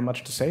NSA wouldn't have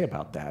much to say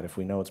about that if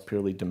we know it's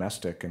purely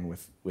domestic and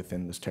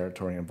within this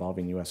territory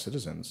involving U.S.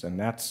 citizens. And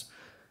that's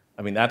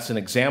an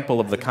example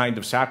of the kind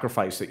of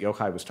sacrifice that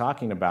Yochai was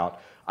talking about.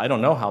 I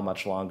don't know how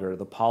much longer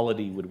the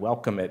polity would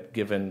welcome it,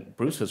 given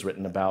Bruce has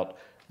written about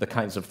the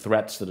kinds of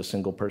threats that a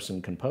single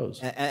person can pose.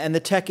 And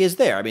the tech is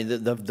there.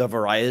 The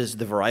Verizon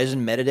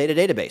metadata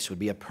database would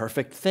be a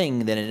perfect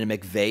thing. Then in a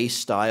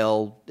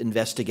McVeigh-style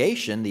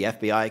investigation, the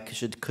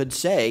FBI could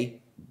say,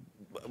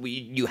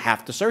 you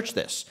have to search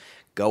this.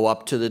 Go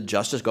up to the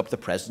justice, go up to the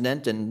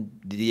president, and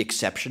the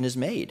exception is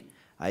made.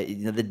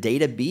 The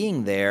data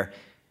being there,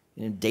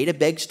 data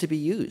begs to be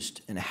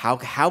used. And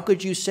how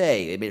could you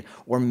say,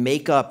 or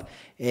make up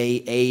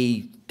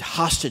a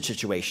hostage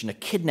situation, a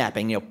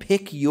kidnapping,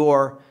 pick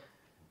your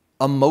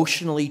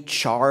emotionally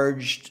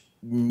charged,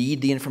 need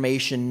the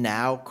information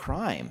now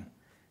crime.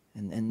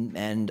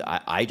 And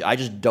I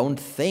just don't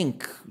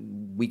think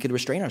we could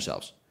restrain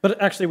ourselves. But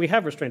actually, we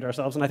have restrained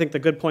ourselves, and I think the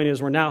good point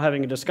is we're now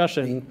having a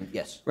discussion,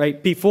 yes,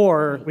 right,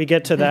 before we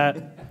get to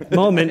that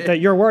moment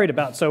that you're worried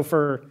about. So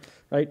for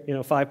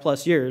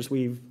 5+ years,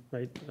 we've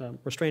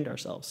restrained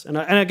ourselves. And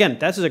again,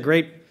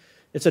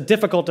 it's a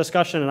difficult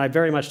discussion, and I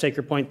very much take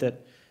your point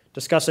that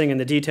discussing in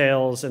the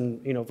details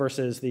and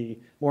versus the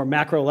more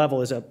macro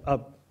level is a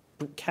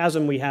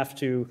chasm we have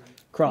to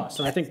cross.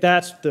 And I think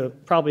that's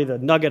probably the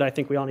nugget I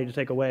think we all need to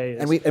take away.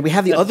 And we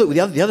have the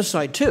other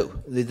side too.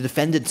 The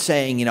defendant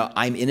saying,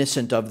 I'm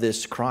innocent of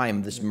this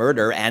crime, this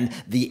murder, and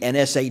the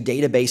NSA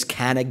database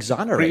can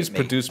exonerate me. Please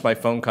produce my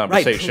phone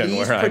conversation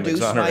where I'm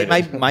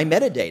exonerated. My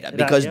metadata,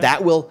 because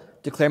that will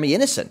declare me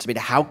innocent.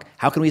 How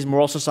can we as a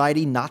moral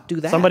society not do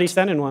that? Somebody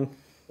sent in one.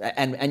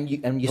 And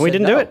you said we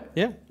didn't no, do it.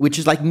 Yeah. Which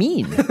is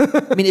mean.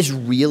 It's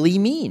really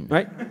mean.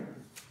 Right.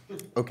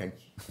 Okay.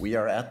 We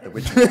are at the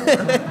witching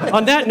hour.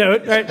 On that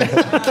note, right?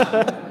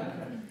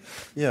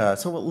 Yeah,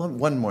 so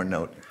one more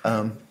note.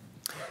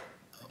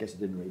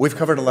 We've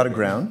covered a lot of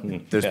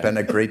ground. There's been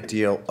a great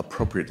deal,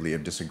 appropriately,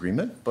 of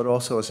disagreement, but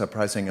also a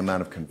surprising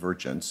amount of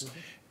convergence.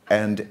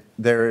 And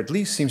there at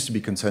least seems to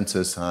be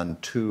consensus on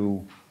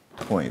 2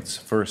 points.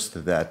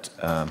 First, that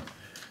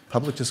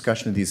public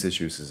discussion of these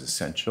issues is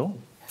essential,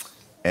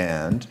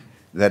 and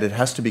that it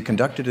has to be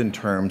conducted in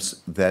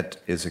terms that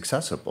is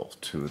accessible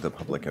to the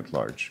public at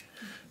large.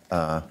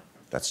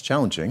 That's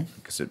challenging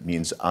because it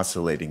means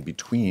oscillating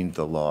between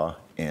the law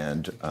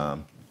and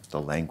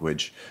the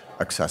language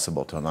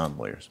accessible to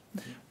non-lawyers.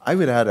 I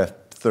would add a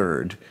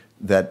third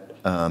that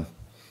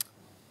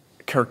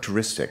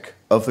characteristic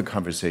of the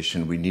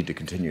conversation we need to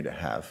continue to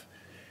have,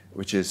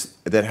 which is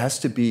that has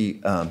to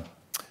be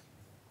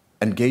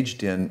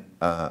engaged in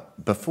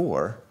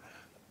before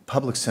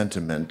public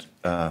sentiment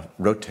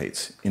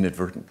rotates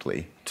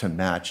inadvertently to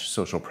match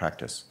social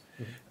practice.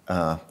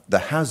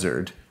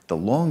 The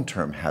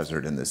long-term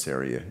hazard in this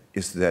area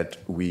is that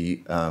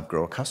we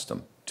grow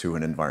accustomed to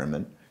an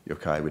environment,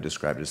 Yochai would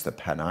describe it as the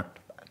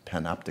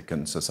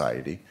panopticon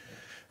society,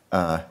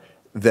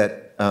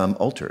 that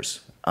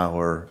alters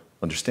our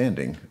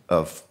understanding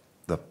of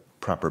the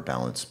proper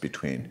balance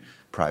between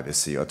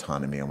privacy,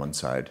 autonomy on one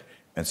side,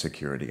 and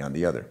security on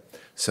the other.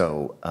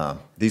 So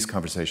these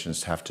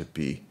conversations have to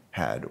be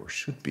had, or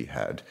should be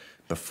had,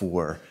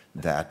 before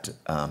that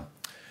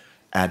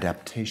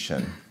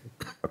adaptation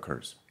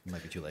occurs. It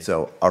might be too late.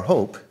 So our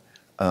hope,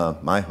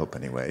 my hope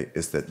anyway,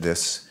 is that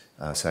this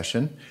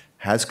session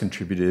has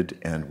contributed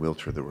and will,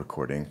 through the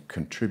recording,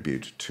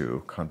 contribute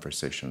to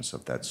conversations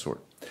of that sort.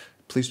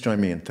 Please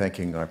join me in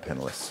thanking our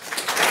panelists.